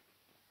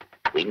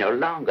 We no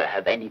longer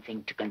have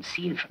anything to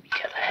conceal from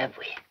each other, have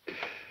we?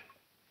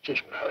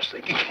 Just what I was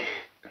thinking.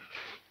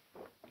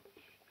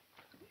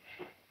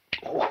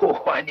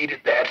 Oh, I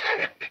needed that.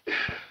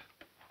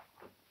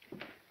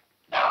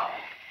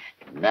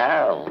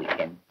 Now we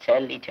can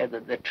tell each other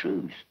the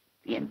truth,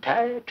 the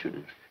entire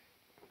truth.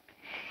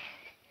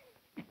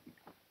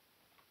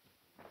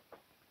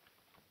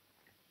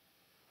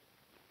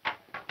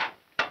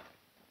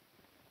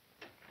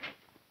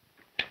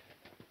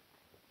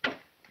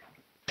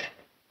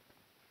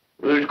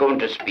 Who's going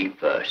to speak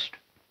first?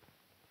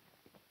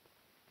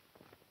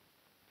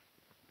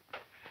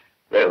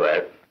 Very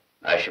well,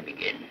 I shall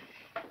begin.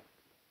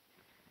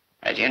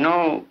 As you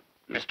know,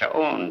 Mr.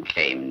 Owen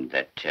claimed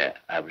that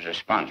I was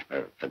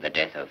responsible for the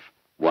death of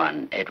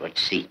one Edward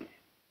Seton.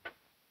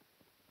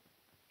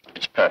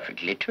 It's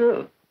perfectly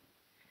true.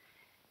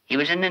 He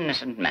was an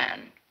innocent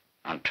man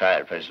on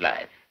trial for his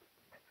life.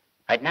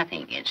 I had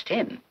nothing against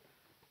him.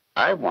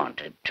 I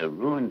wanted to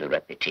ruin the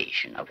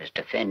reputation of his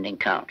defending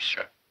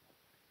counsel,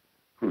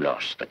 who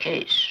lost the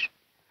case,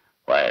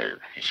 while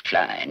his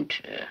client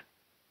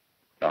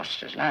lost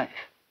his life.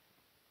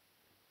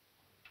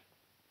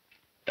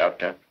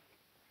 Doctor,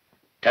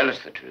 tell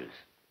us the truth.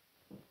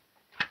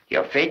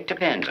 Your fate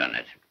depends on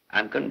it.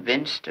 I'm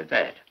convinced of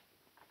that.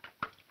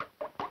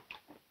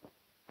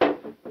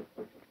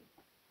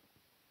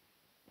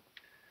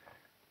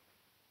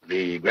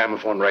 The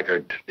gramophone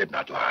record did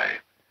not lie.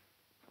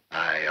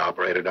 I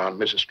operated on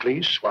Mrs.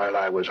 Cleese while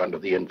I was under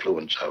the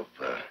influence of...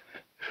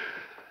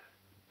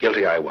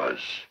 Guilty I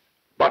was,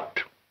 but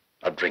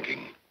of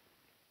drinking,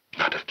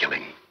 not of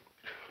killing.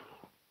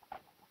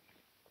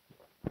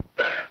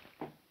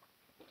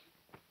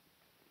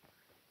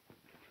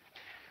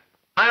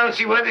 I don't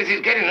see where this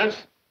is getting us.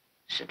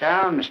 Sit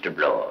down, Mr.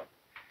 Bloor.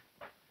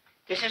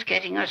 This is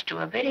getting us to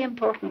a very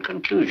important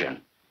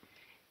conclusion.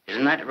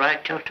 Isn't that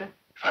right, Doctor?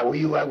 If I were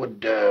you, I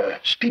would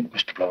speak,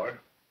 Mr.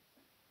 Bloor.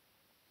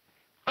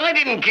 I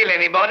didn't kill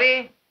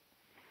anybody.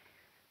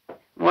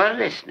 Well,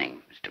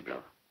 listening, Mr.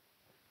 Bloor.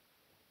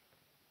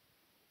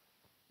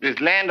 This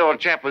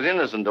landlord chap was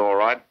innocent, all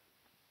right,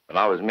 but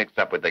I was mixed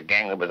up with the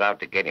gang that was out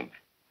to get him.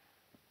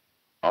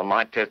 On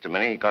my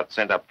testimony, he got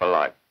sent up for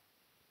life.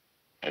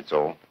 That's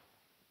all.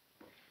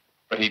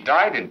 But he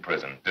died in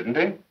prison, didn't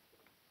he? Of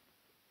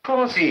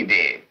course he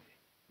did.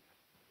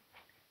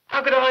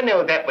 How could I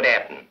know that would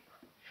happen?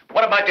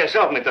 What about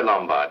yourself, Mr.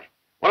 Lombard?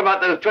 What about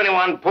those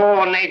 21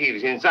 poor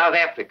natives in South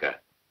Africa?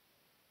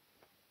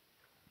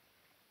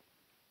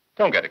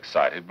 Don't get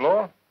excited,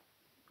 Bloor.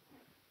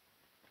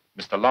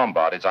 Mr.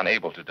 Lombard is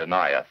unable to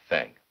deny a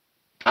thing.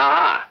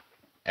 Ah,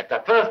 that's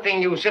the first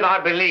thing you said I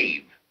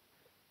believe.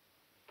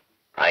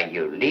 Are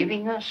you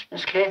leaving us,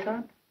 Miss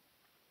Claythorne?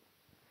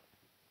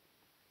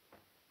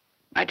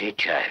 My dear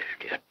child,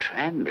 you're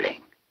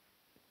trembling.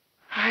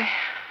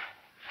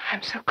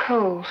 I'm so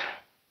cold.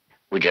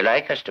 Would you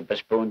like us to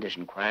postpone this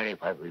inquiry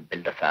while we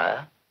build a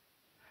fire?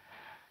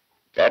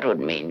 That would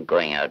mean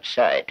going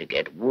outside to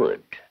get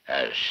wood,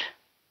 as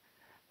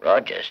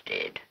Rogers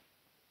did.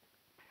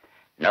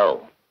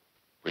 No,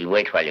 we'll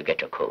wait while you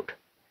get your coat.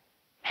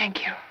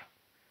 Thank you.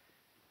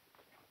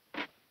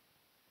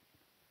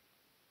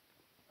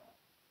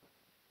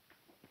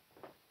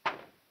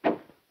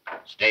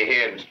 Stay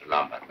here, Mr.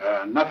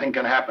 Lombard. Nothing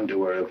can happen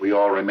to her if we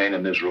all remain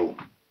in this room.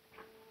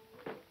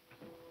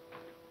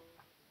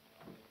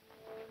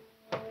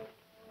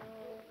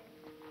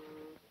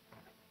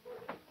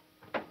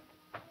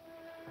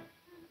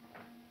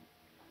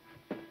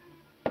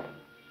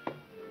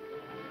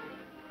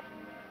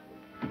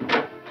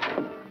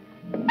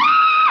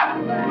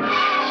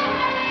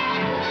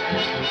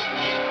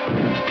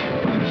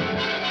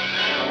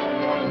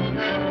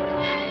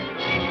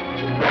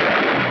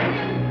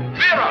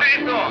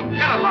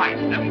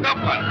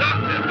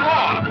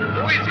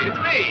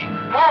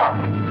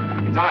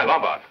 It's I,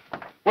 Lombard.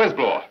 Where's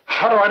Bloor?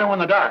 How do I know in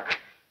the dark?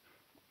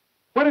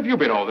 Where have you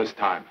been all this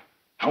time?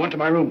 I went to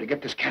my room to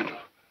get this candle.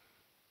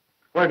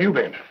 Where have you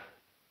been?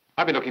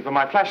 I've been looking for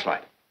my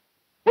flashlight.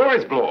 Where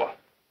is Bloor?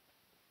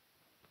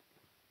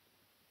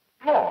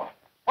 Bloor?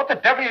 What the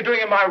devil are you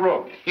doing in my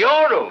room?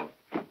 Your room?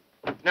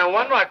 No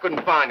wonder I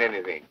couldn't find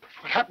anything.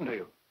 What happened to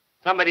you?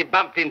 Somebody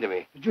bumped into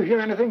me. Did you hear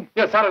anything?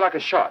 Yeah, it sounded like a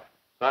shot.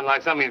 Sounded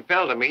like something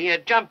fell to me. You're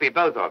jumpy,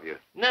 both of you.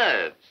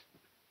 Nerves.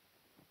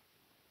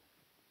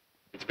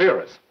 It's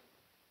Vera's.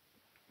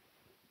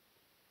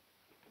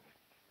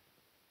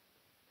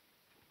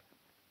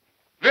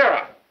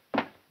 Vera!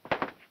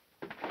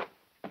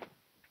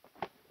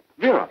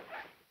 Vera!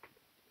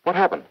 What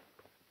happened?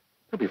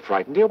 Don't be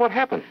frightened, dear. What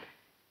happened?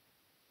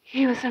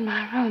 He was in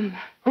my room.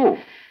 Who?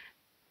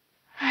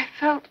 I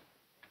felt,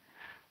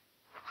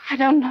 I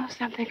don't know,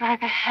 something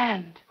like a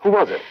hand. Who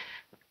was it?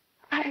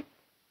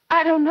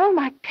 I don't know.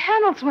 My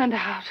candles went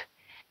out.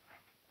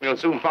 We'll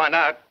soon find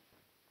out.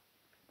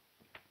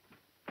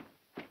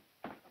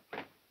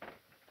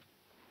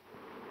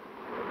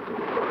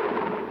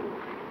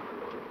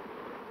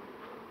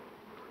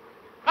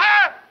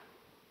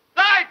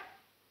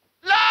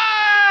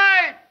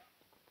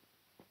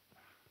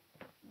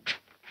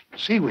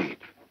 Seaweed.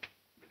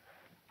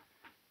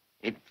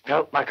 It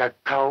felt like a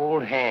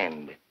cold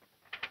hand.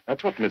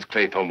 That's what Miss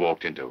Claythorne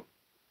walked into.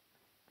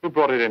 Who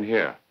brought it in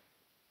here?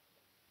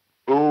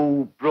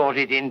 Who brought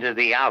it into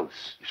the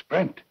house? It's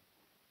Brent.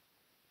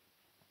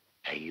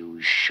 Are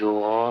you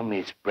sure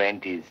Miss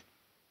Brent is...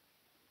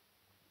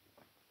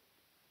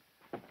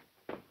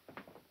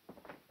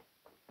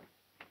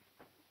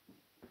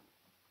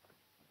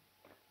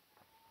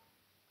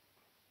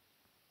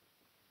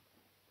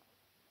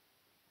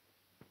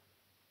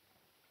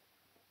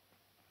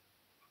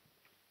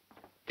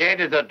 Dead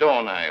as a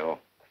doornail.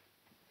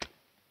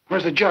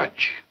 Where's the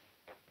judge?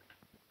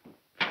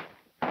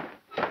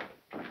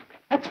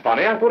 That's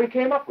funny. I thought he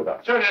came up with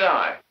us. So did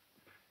I.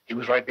 He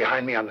was right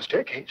behind me on the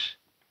staircase.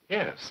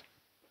 Yes.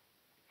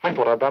 I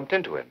thought I bumped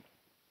into him.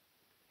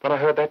 When I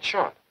heard that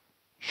shot.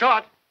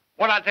 Shot?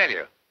 What'd I tell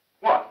you?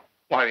 What?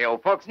 Why, the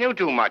old folks knew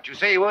too much. You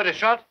say you heard a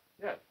shot?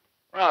 Yes.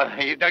 Well,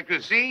 you'd like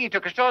to see. He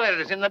took a shot at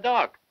us in the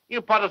dark.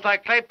 You pot us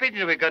like clay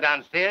pigeons if we go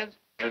downstairs.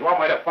 There's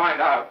one way to find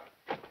out.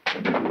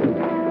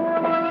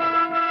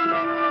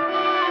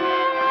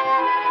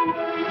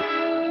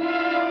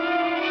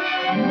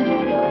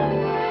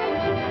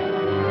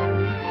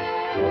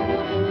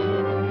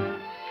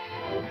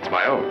 It's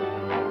my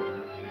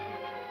own.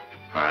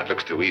 Ah, it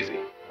looks too easy.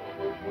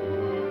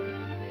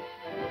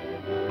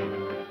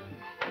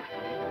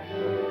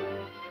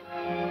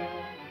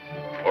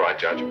 All right,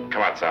 Judge.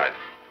 Come outside.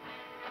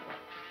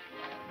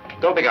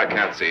 Don't think I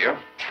can't see you.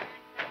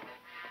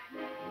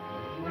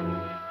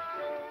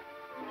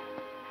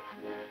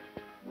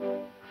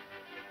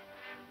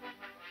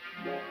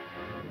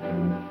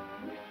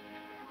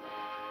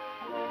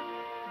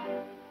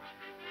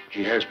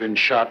 He has been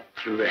shot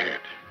through the head.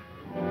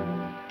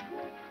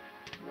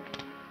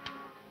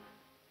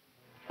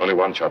 Only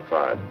one shot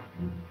fired.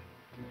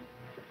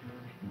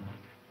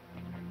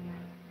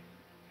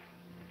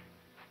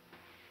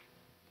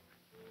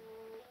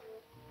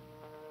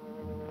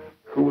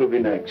 Who will be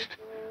next?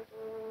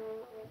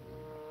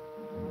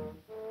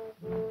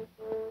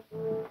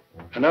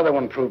 Another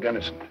one proved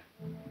innocent.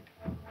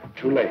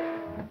 Too late.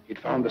 He'd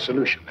found the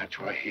solution. That's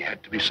why he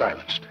had to be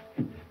silenced.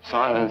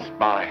 Silenced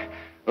by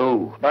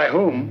who? By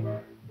whom?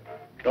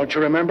 Don't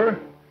you remember?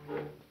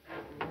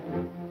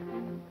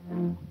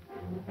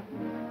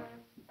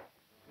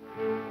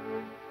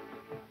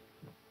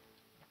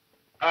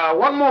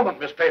 One moment,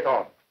 Miss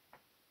Claythorne.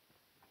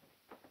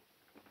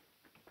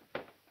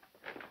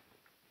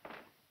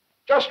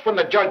 Just when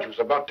the judge was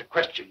about to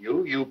question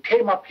you, you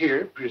came up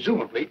here,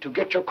 presumably, to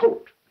get your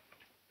coat.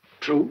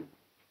 True?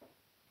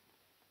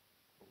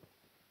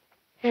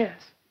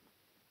 Yes.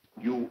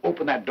 You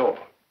open that door.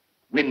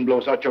 Wind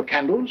blows out your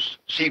candles.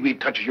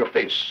 Seaweed touches your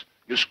face.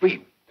 You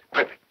scream.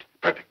 Perfect,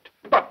 perfect.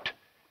 But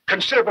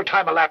considerable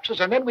time elapses,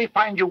 and then we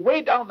find you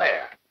way down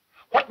there.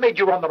 What made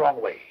you run the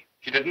wrong way?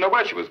 She didn't know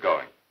where she was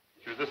going.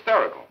 She was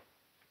hysterical.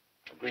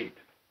 Agreed.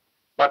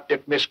 But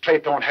if Miss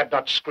Claythorne had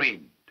not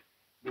screamed,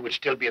 we would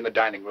still be in the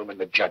dining room and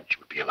the judge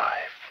would be alive.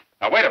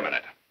 Now, wait a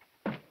minute.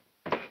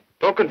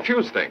 Don't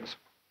confuse things.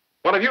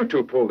 One of you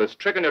two pulled this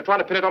trick, and you're trying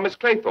to pin it on Miss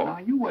Claythorne. Now,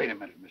 you wait a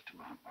minute, Mr.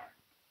 Lombard.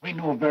 We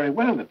know very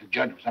well that the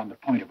judge was on the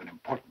point of an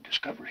important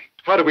discovery.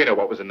 How do we know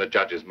what was in the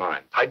judge's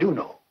mind? I do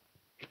know.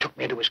 He took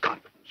me into his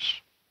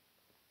confidence.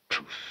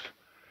 Truth.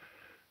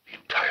 The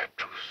entire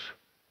truth.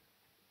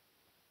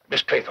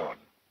 Miss Claythorne,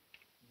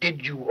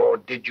 did you or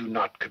did you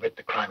not commit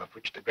the crime of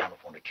which the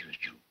gramophone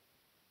accused you?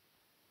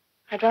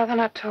 I'd rather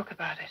not talk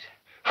about it.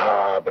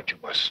 Ah, but you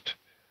must.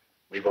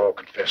 We've all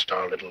confessed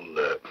our little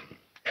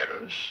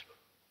errors.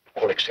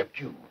 All except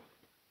you.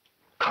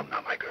 Come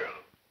now, my girl.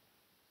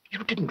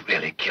 You didn't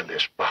really kill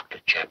this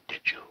Bartlett chap,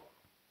 did you?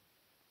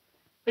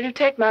 Will you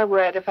take my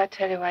word if I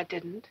tell you I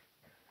didn't?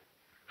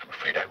 I'm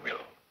afraid I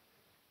will.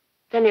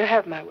 Then you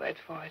have my word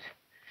for it.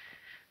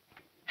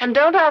 And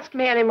don't ask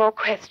me any more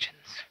questions.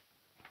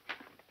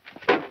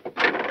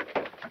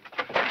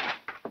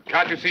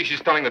 Can't you see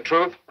she's telling the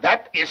truth?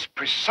 That is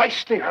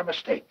precisely her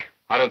mistake.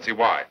 I don't see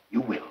why.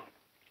 You will.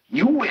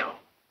 You will.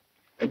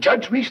 The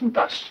judge reasoned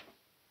thus.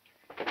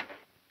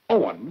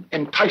 Owen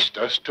enticed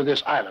us to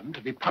this island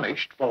to be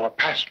punished for a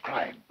past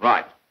crime.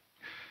 Right.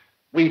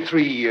 We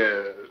three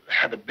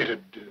have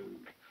admitted,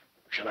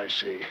 shall I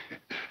say,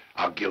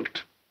 our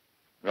guilt.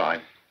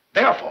 Right.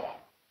 Therefore,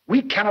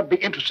 we cannot be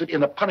interested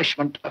in the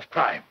punishment of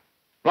crime.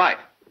 Right.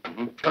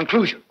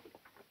 Conclusion.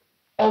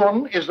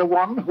 Owen is the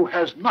one who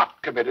has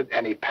not committed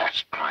any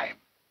past crime.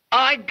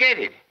 I get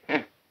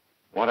it.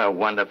 What a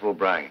wonderful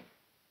brain.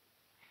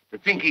 To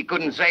think he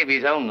couldn't save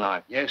his own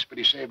life. Yes, but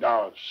he saved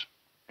ours.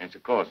 Yes,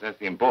 of course. That's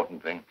the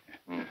important thing.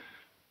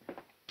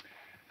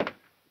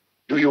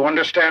 Do you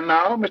understand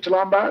now, Mr.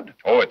 Lombard?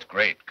 Oh, it's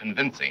great.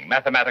 Convincing.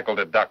 Mathematical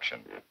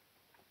deduction.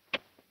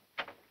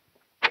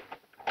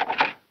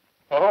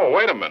 Oh,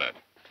 wait a minute.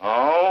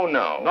 Oh,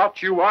 no.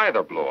 Not you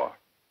either, Bloor.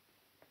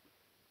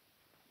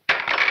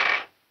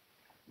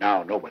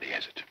 Now nobody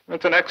has it.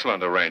 That's an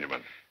excellent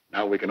arrangement.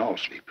 Now we can all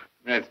sleep.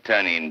 Let's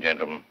turn in,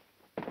 gentlemen.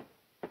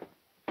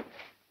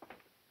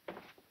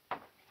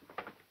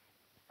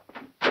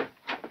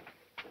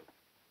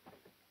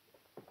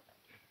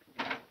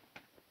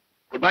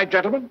 Good night,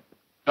 gentlemen.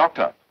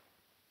 Doctor,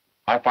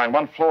 I find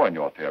one flaw in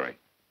your theory.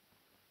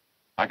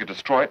 I could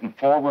destroy it in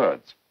 4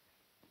 words.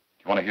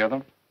 Do you want to hear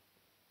them?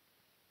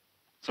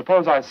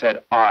 Suppose I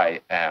said,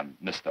 I am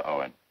Mr.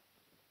 Owen.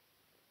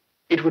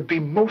 It would be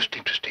most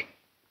interesting.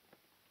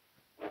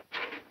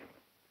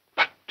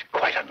 But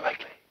quite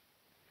unlikely.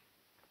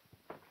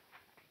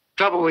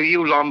 Trouble with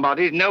you, Lombard,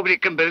 is nobody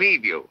can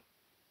believe you.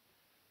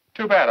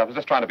 Too bad. I was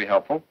just trying to be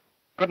helpful.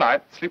 Good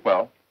night. Sleep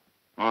well.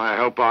 I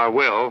hope I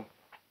will.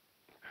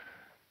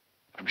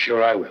 I'm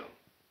sure I will.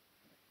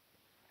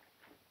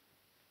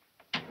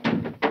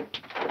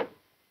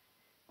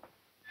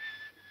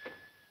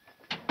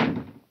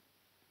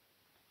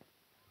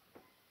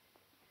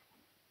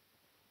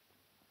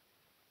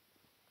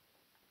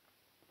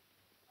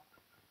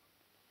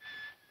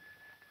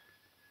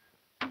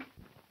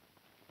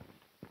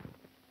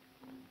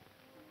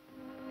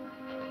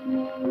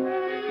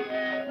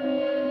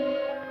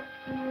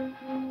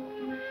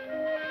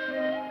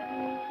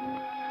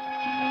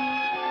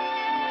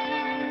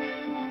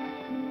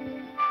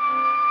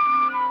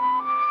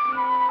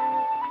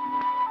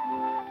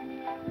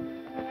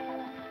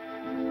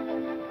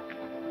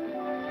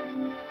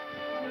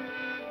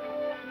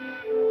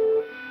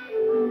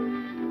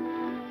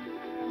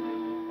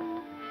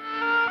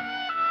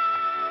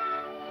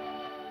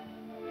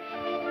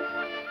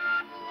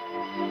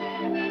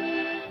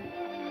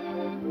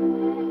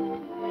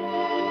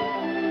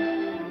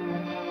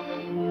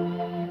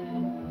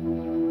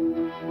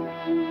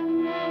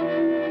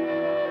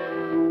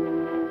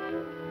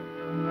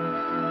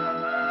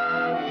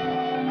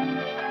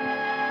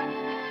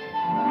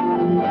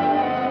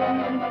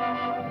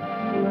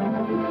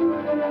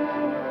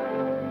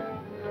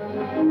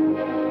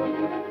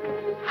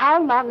 How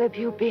long have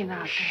you been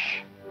out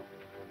there?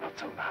 Not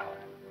so loud.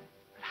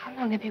 How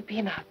long have you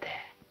been out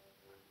there?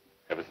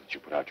 Ever since you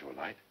put out your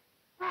light.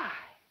 Why?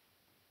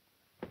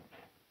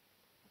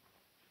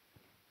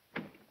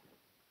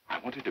 I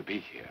wanted to be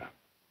here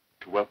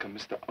to welcome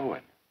Mr.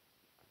 Owen.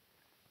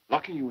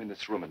 Locking you in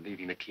this room and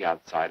leaving the key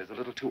outside is a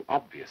little too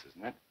obvious,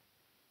 isn't it?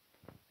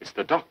 It's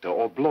the doctor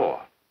or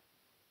Bloor.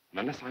 And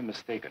unless I'm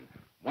mistaken,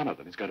 one of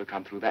them is going to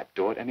come through that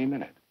door at any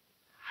minute.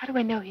 How do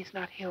I know he's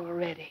not here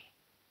already?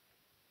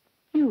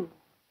 You.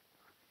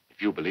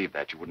 If you believed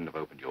that, you wouldn't have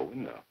opened your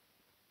window.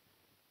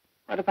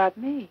 What about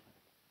me?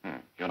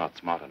 You're not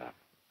smart enough.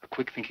 A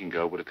quick-thinking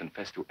girl would have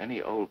confessed to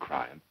any old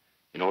crime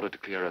in order to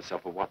clear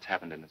herself of what's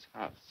happened in this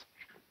house.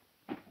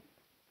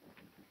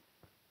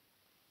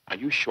 Are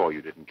you sure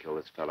you didn't kill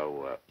this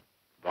fellow,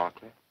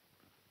 Barclay?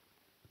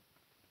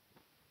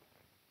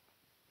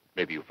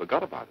 Maybe you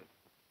forgot about it.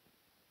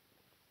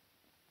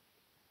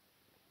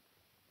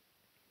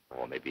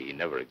 Or maybe he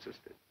never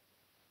existed.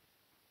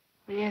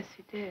 Well, yes,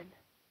 he did.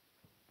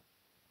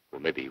 Or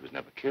maybe he was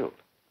never killed.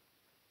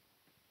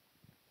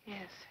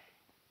 Yes.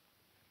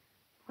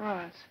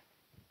 Was.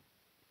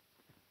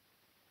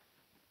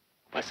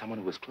 By someone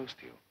who was close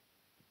to you.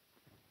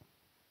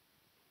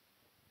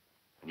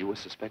 And you were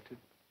suspected?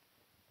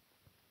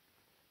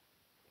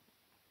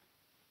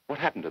 What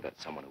happened to that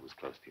someone who was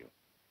close to you?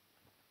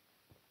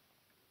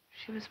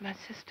 She was my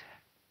sister.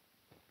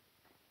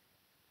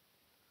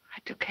 I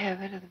took care of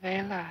her to the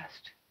very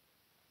last.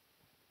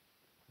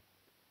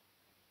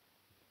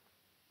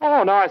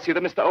 Oh, now I see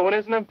that Mr. Owen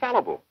isn't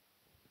infallible.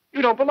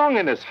 You don't belong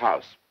in this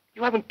house.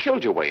 You haven't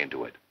killed your way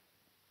into it.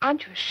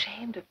 Aren't you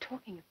ashamed of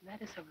talking of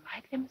matters so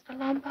lightly, Mr.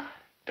 Lombard?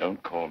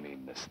 Don't call me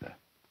mister.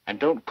 And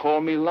don't call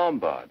me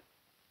Lombard.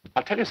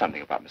 I'll tell you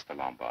something about Mr.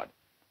 Lombard.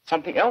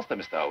 Something else that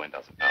Mr. Owen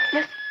doesn't know.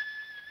 Listen.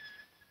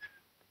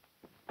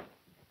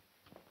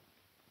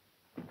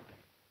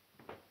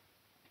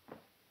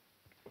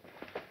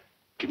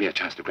 Give me a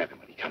chance to grab him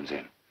when he comes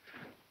in.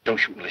 Don't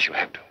shoot unless you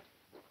have to.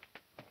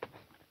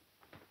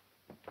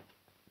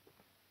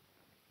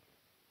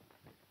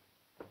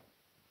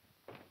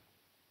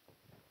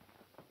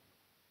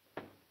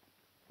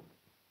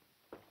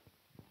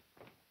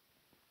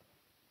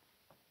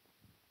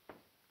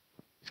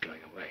 He's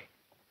going away.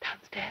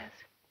 Downstairs.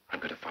 I'm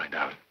going to find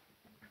out.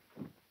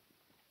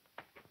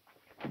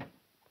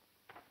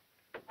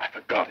 I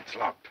forgot it's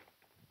locked.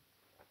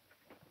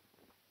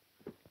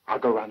 I'll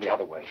go around the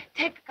other way.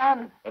 Take the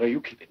gun. No, you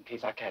keep it in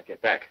case I can't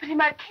get back. But he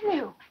might kill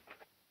you.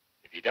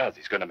 If he does,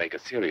 he's going to make a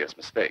serious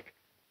mistake.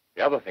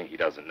 The other thing he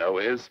doesn't know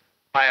is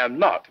I am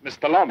not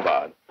Mr.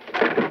 Lombard.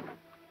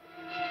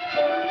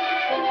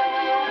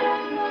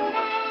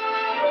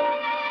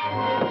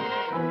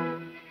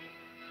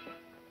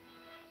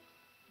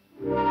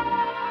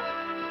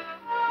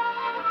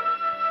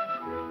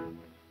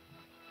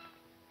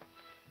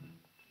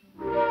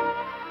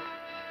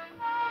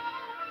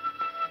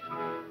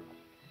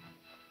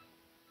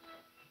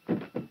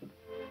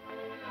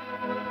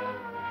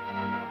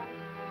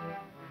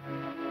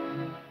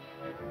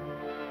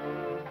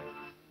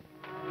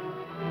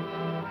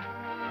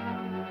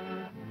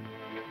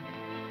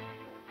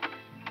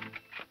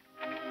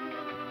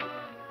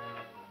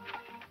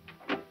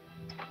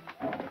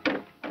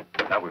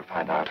 Now we'll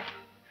find out.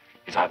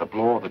 It's either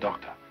Bloor or the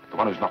doctor, the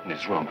one who's not in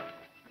his room.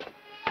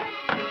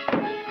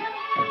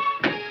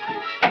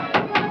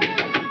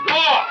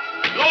 Bloor!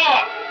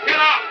 Bloor! Get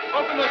up!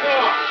 Open the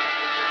door!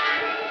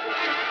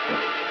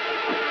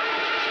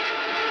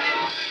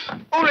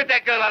 Who let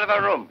that girl out of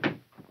her room?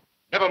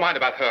 Never mind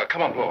about her.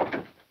 Come on, Bloor.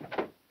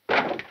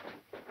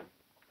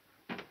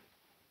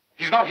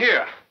 He's not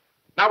here.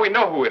 Now we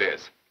know who it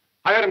is.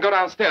 I heard him go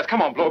downstairs.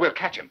 Come on, Bloor. We'll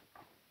catch him.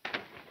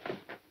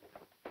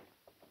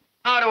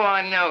 How do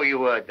I know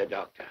you heard the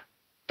doctor?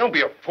 Don't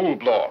be a fool,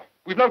 Bloor.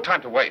 We've no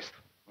time to waste.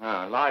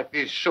 Oh, life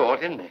is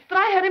short, isn't it? But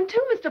I heard him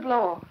too, Mr.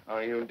 Bloor. Oh,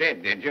 you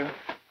did you?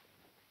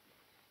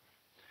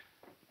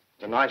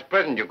 It's a nice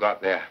present you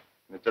got there.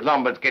 Mr.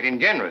 Lombard's getting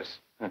generous.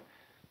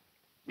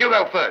 You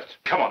go first.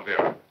 Come on,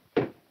 Vera.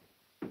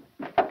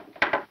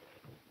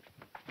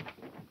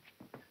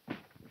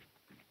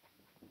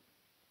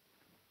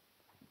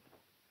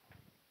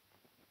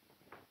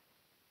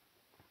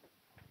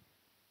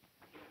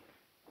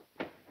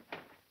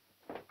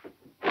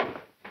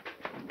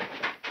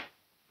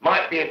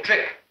 Might be a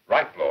trick.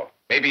 Right, Bloor.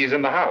 Maybe he's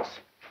in the house.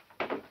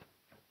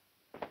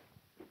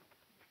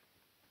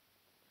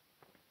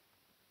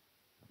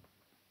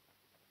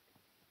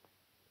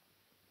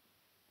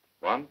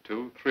 One,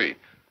 two, three.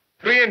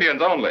 3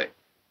 Indians only.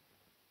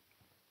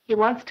 He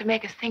wants to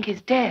make us think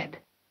he's dead.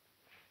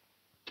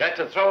 That's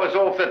to throw us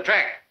off the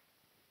track.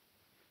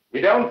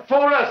 You don't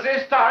fool us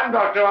this time,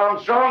 Dr.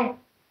 Armstrong.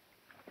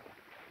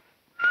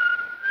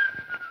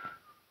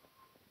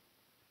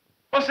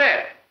 What's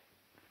that?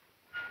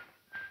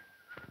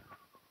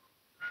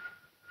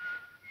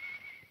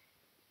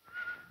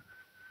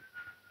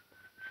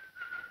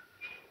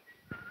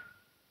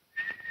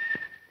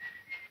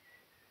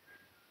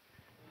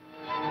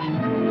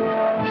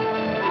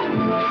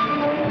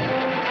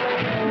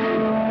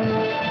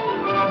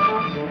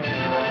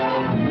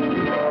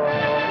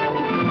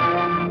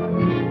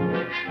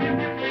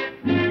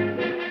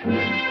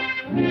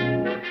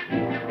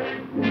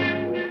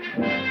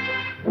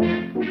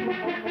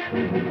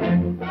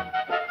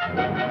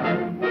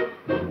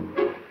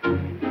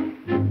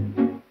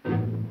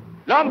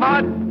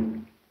 Lombard!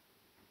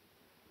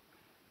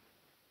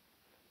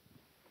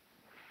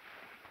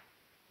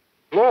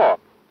 Bloor,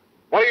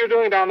 what are you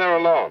doing down there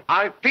alone?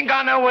 I think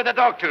I know where the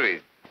doctor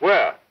is.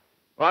 Where?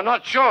 Well, I'm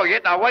not sure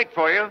yet. I'll wait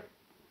for you.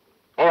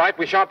 All right,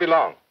 we shan't be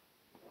long.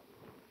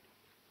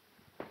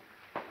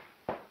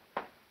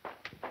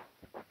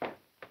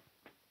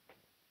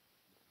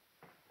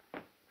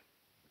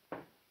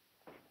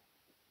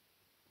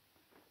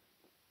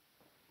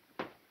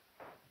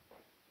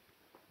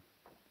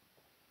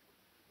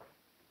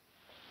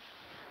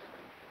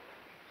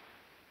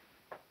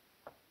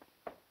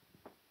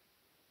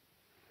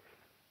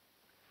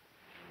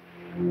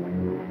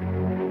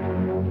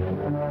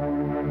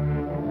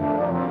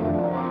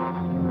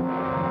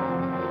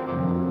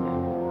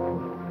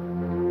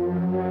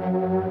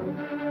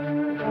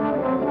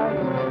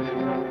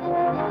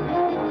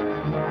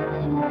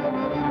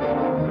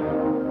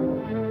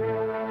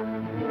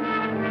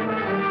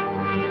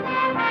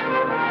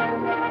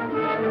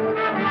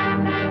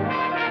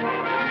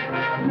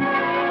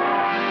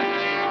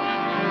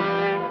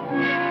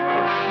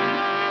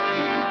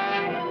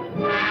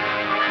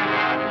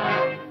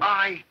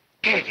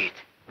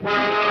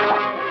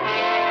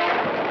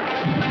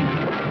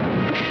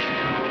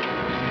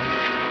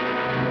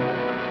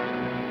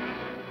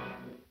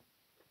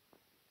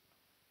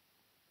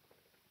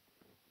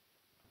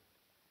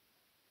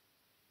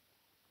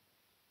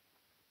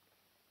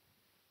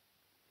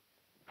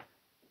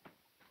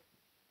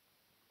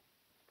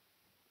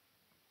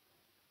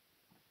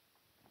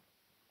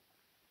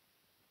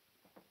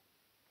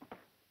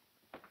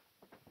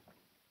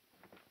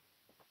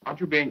 Aren't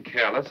you being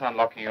careless,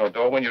 unlocking your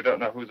door when you don't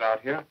know who's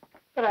out here?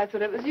 But I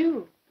thought it was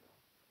you.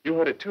 You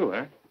heard it too,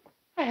 eh?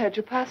 I heard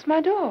you pass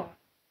my door.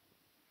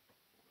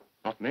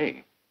 Not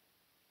me.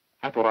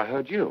 I thought I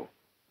heard you.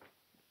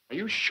 Are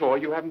you sure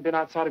you haven't been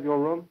outside of your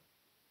room?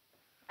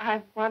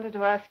 I wanted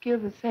to ask you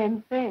the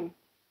same thing.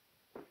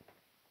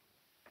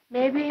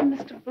 Maybe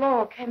Mr.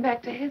 Bloor came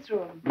back to his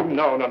room.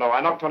 No.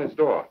 I knocked on his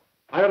door.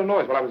 I heard a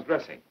noise while I was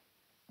dressing.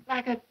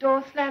 Like a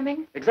door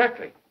slamming?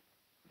 Exactly.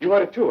 You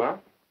heard it too, huh?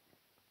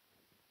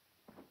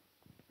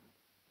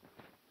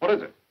 What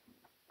is it?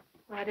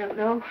 I don't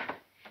know.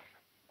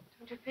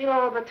 Don't you feel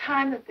all the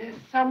time that there's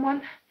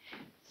someone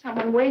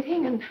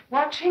waiting and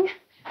watching?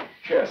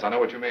 Yes, I know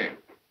what you mean.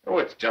 Oh,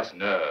 it's just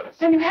nerves.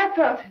 Then you have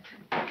felt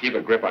it. Keep a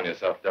grip on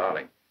yourself,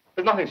 darling.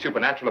 There's nothing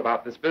supernatural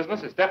about this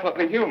business. It's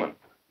definitely human.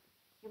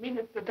 You mean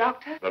it's the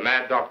doctor? The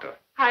mad doctor.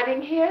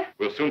 Hiding here?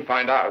 We'll soon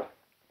find out.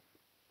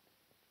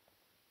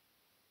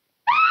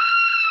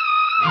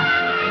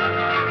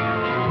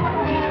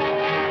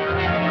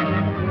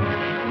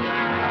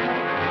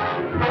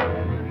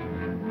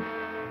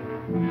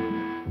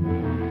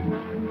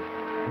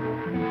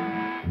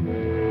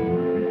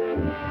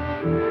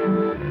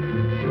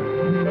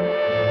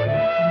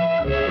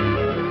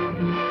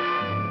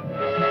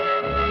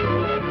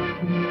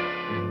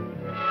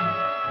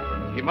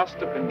 He must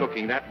have been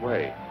looking that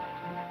way.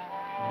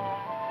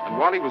 And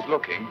while he was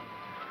looking,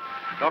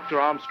 Dr.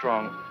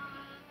 Armstrong...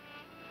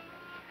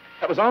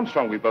 That was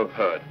Armstrong we both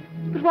heard.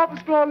 But what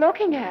was Bloor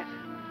looking at?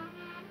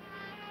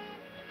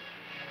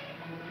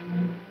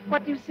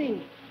 What do you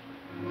see?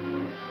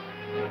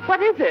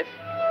 What is it?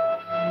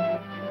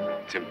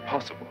 It's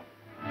impossible.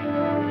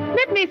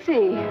 Let me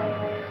see.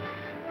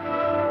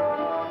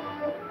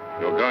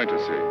 You're going to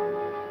see.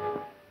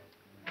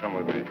 Come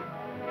with me.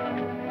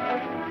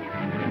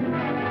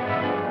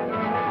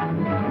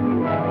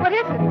 What is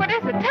it? What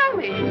is it? Tell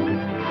me.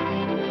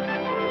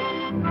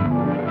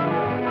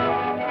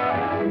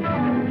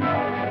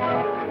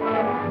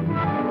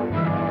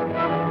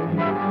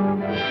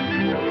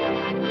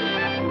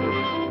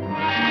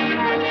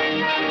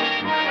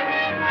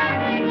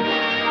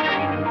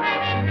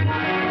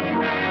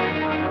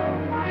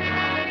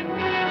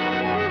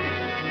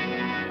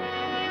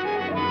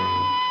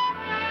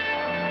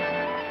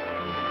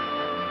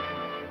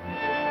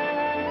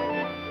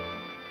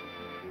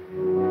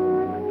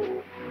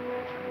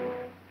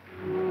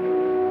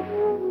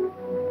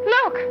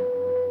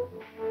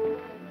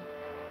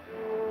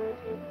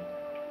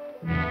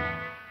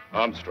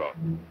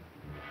 Armstrong.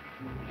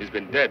 He's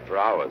been dead for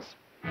hours.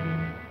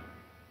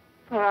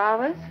 For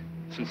hours?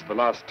 Since the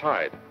last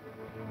tide.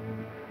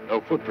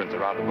 No footprints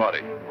around the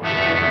body.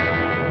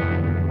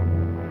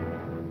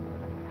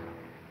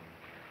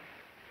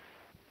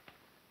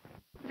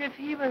 But if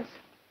he was...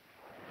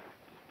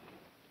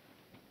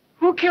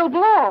 Who killed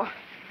Bloor?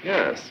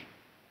 Yes.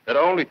 There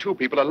are only two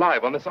people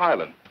alive on this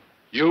island.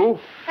 You?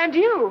 And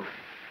you.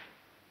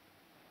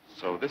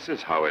 So this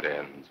is how it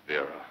ends,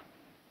 Vera.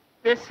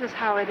 This is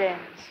how it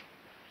ends.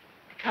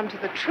 We come to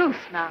the truth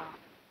now.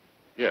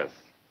 Yes,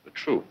 the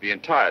truth, the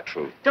entire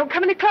truth. Don't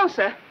come any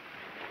closer.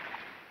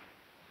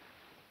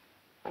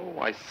 Oh,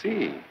 I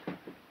see.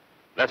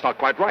 That's not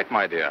quite right,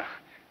 my dear.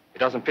 It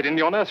doesn't fit in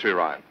your nursery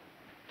rhyme.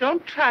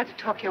 Don't try to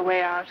talk your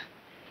way out.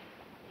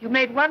 You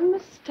made one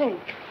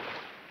mistake,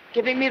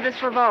 giving me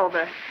this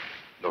revolver.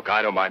 Look,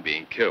 I don't mind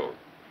being killed,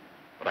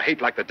 but I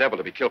hate like the devil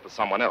to be killed for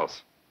someone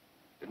else.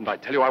 Didn't I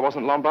tell you I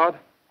wasn't Lombard?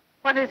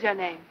 What is your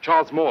name?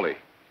 Charles Morley.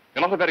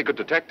 You're not a very good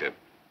detective.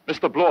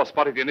 Mr. Bloor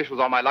spotted the initials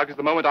on my luggage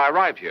the moment I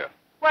arrived here.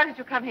 Why did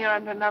you come here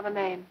under another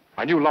name?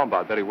 I knew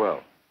Lombard very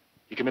well.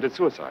 He committed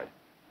suicide.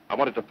 I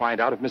wanted to find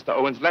out if Mr.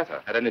 Owen's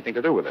letter had anything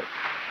to do with it.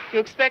 You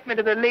expect me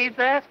to believe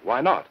that?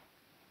 Why not?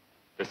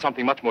 There's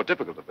something much more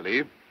difficult to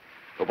believe.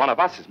 That one of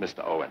us is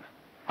Mr. Owen.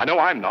 I know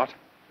I'm not.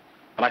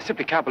 And I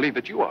simply can't believe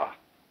that you are.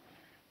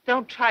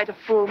 Don't try to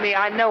fool me.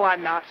 I know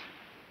I'm not.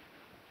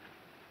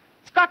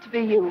 It's got to be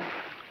you.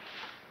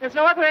 There's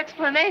no other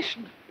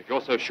explanation. If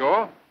you're so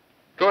sure,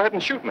 go ahead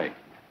and shoot me.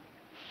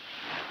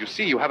 You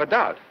see, you have a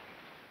doubt.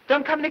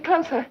 Don't come any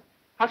closer.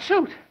 I'll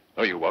shoot.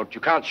 No, you won't.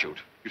 You can't shoot.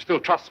 You still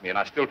trust me, and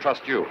I still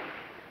trust you.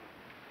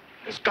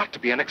 There's got to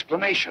be an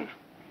explanation.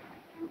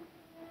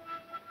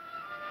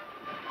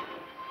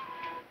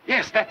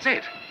 Yes, that's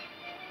it.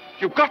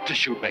 You've got to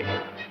shoot me.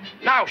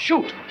 Now,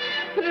 shoot.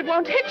 But it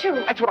won't hit you.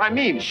 That's what I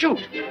mean. Shoot.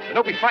 And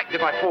don't be frightened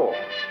if I fall.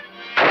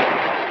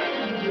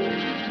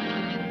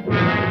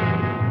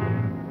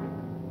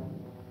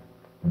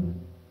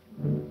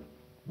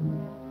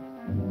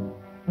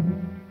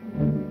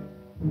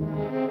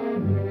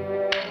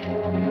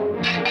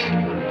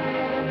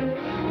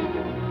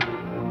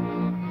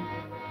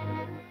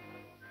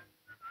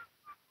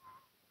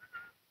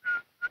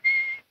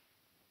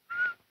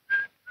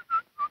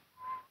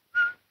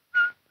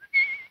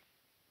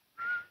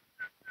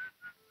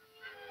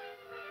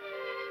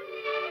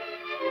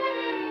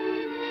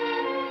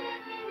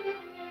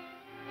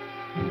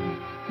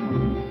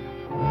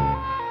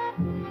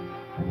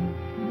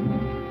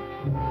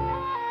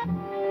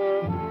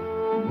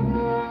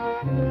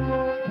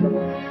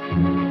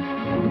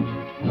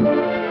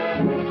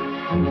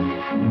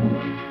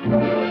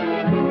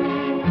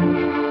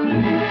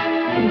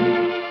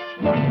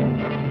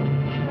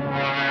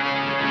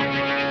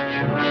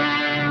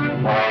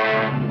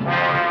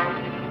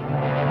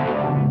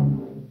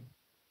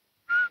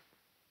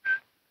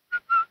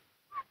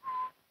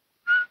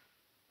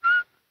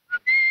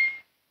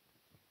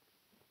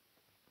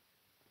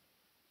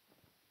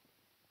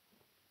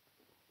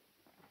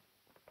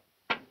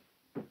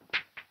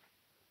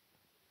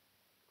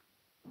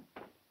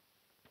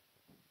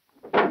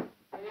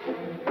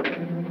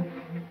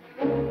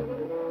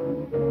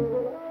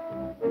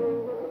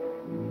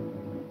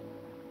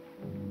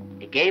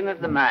 Game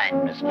of the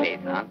mind, Miss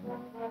Claythorne.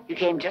 You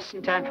came just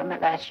in time for my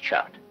last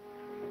shot.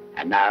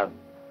 And now,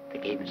 the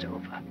game is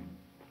over.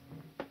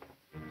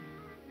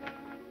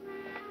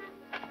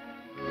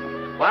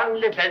 One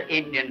little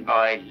Indian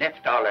boy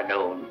left all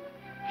alone.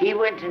 He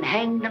went and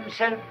hanged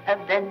himself,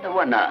 and then there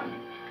were none.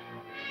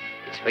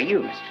 It's for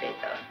you, Miss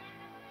Claythorne.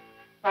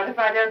 What if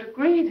I don't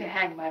agree to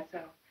hang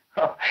myself?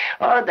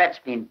 Oh, that's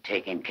been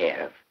taken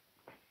care of.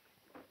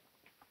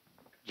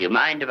 Do you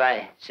mind if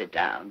I sit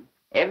down?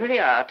 Every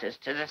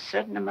artist has a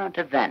certain amount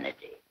of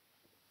vanity.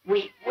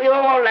 We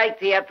all like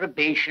the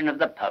approbation of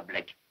the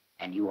public,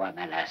 and you are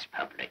my last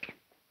public.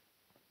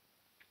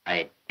 I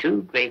had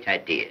two great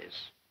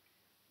ideas.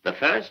 The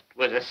first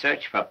was a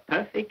search for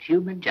perfect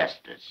human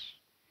justice.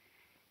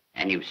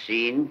 And you've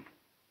seen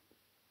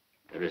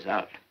the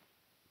result.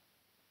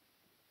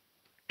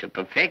 To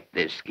perfect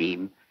this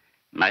scheme,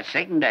 my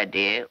second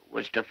idea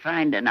was to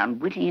find an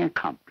unwitting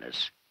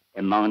accomplice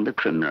among the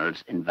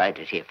criminals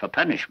invited here for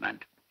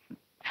punishment.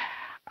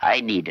 I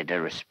needed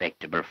a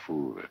respectable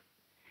fool,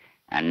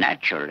 and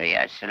naturally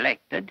I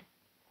selected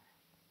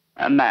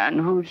a man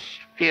whose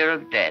fear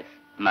of death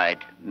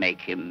might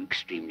make him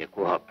extremely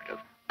cooperative.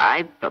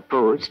 I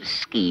proposed a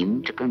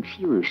scheme to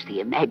confuse the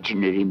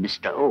imaginary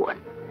Mr.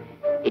 Owen.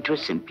 It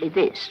was simply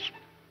this.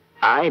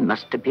 I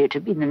must appear to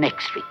be the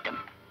next victim.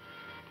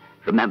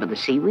 Remember the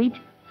seaweed?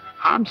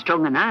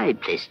 Armstrong and I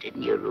placed it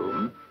in your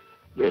room.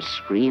 Your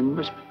scream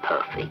was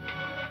perfect.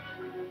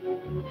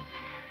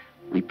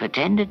 We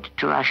pretended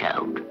to rush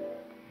out,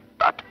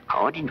 but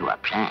according to our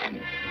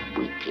plan,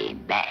 we came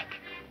back.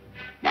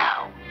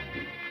 Now,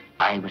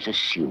 I was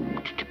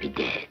assumed to be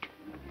dead,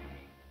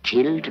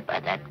 killed by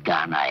that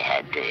gun I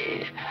had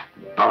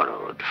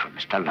borrowed from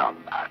Mr.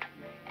 Lombard,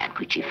 and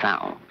which he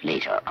found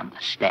later on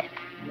the step.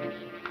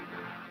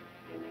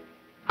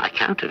 I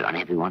counted on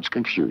everyone's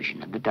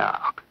confusion in the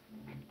dark,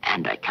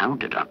 and I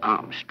counted on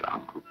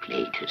Armstrong, who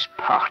played his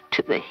part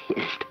to the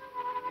hilt.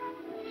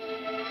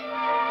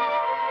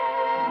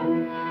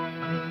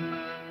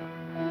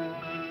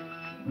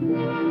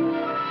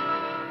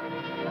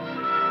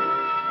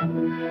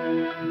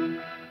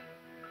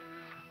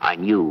 I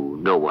knew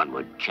no one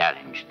would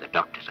challenge the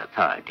doctor's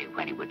authority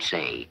when he would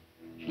say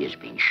he has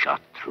been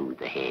shot through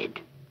the head.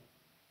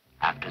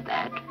 After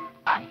that,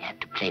 I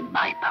had to play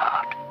my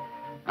part,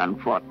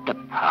 and what a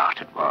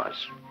part it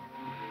was.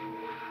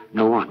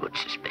 No one would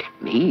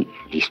suspect me,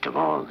 least of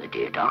all the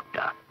dear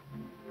doctor,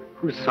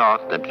 who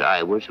thought that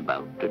I was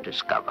about to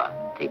discover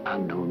the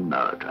unknown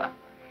murderer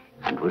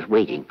and was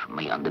waiting for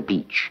me on the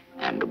beach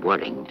and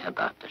worrying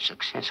about the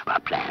success of our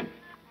plan.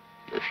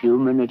 A few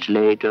minutes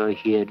later,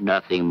 he had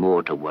nothing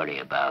more to worry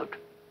about.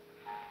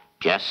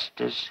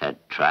 Justice had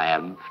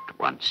triumphed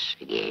once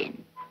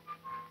again.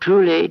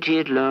 Too late he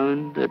had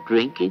learned that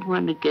drinking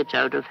when it gets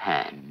out of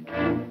hand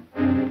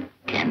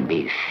can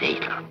be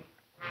fatal.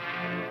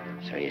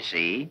 So you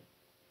see,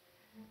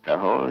 the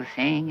whole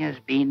thing has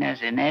been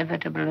as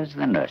inevitable as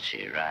the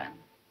nursery rhyme.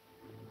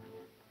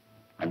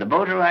 When the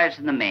boat arrives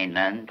in the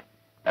mainland,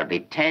 there'll be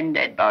 10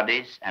 dead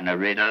bodies and a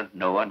riddle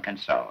no one can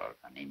solve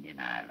on Indian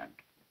Island.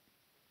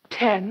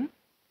 10?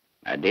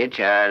 My dear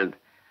child,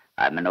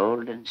 I'm an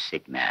old and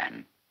sick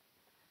man.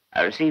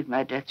 I received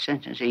my death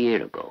sentence a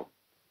year ago.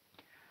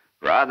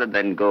 Rather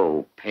than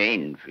go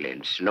painfully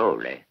and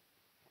slowly,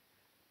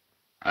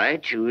 I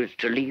choose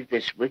to leave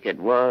this wicked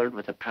world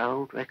with a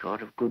proud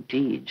record of good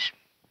deeds.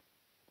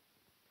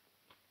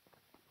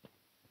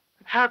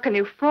 How can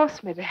you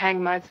force me to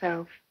hang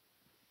myself?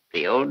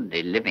 The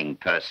only living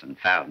person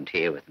found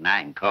here with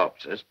 9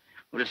 corpses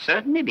will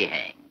certainly be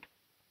hanged,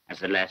 as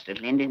the last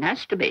little Indian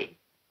has to be.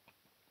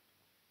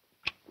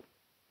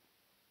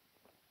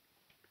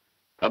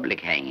 Public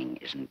hanging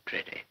isn't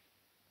pretty.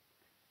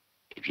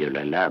 If you'll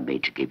allow me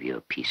to give you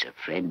a piece of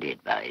friendly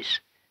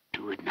advice,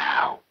 do it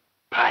now,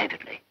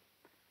 privately,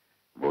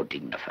 more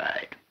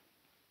dignified.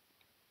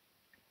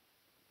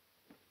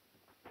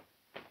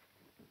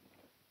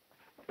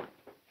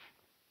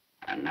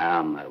 And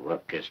now my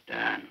work is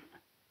done.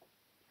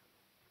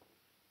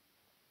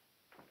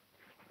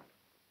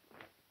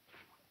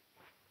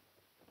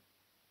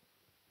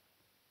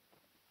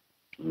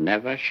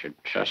 Never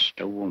should trust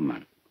a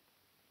woman.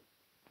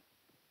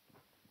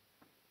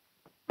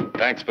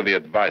 Thanks for the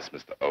advice,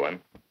 Mr. Owen.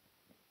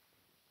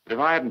 But if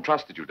I hadn't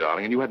trusted you,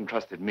 darling, and you hadn't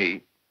trusted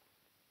me...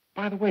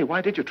 By the way,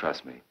 why did you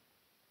trust me?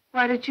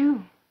 Why did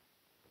you?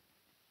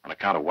 On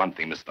account of one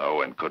thing Mr.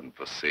 Owen couldn't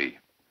foresee.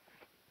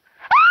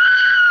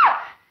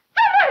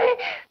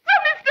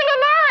 Somebody's still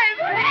alive!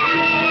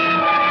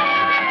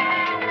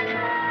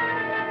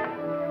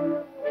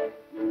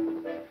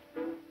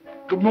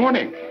 Good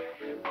morning.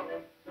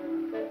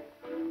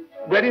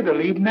 Ready to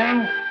leave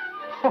now?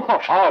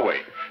 Are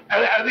we?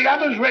 Are the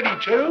others ready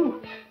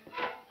too?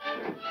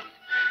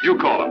 You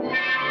call them.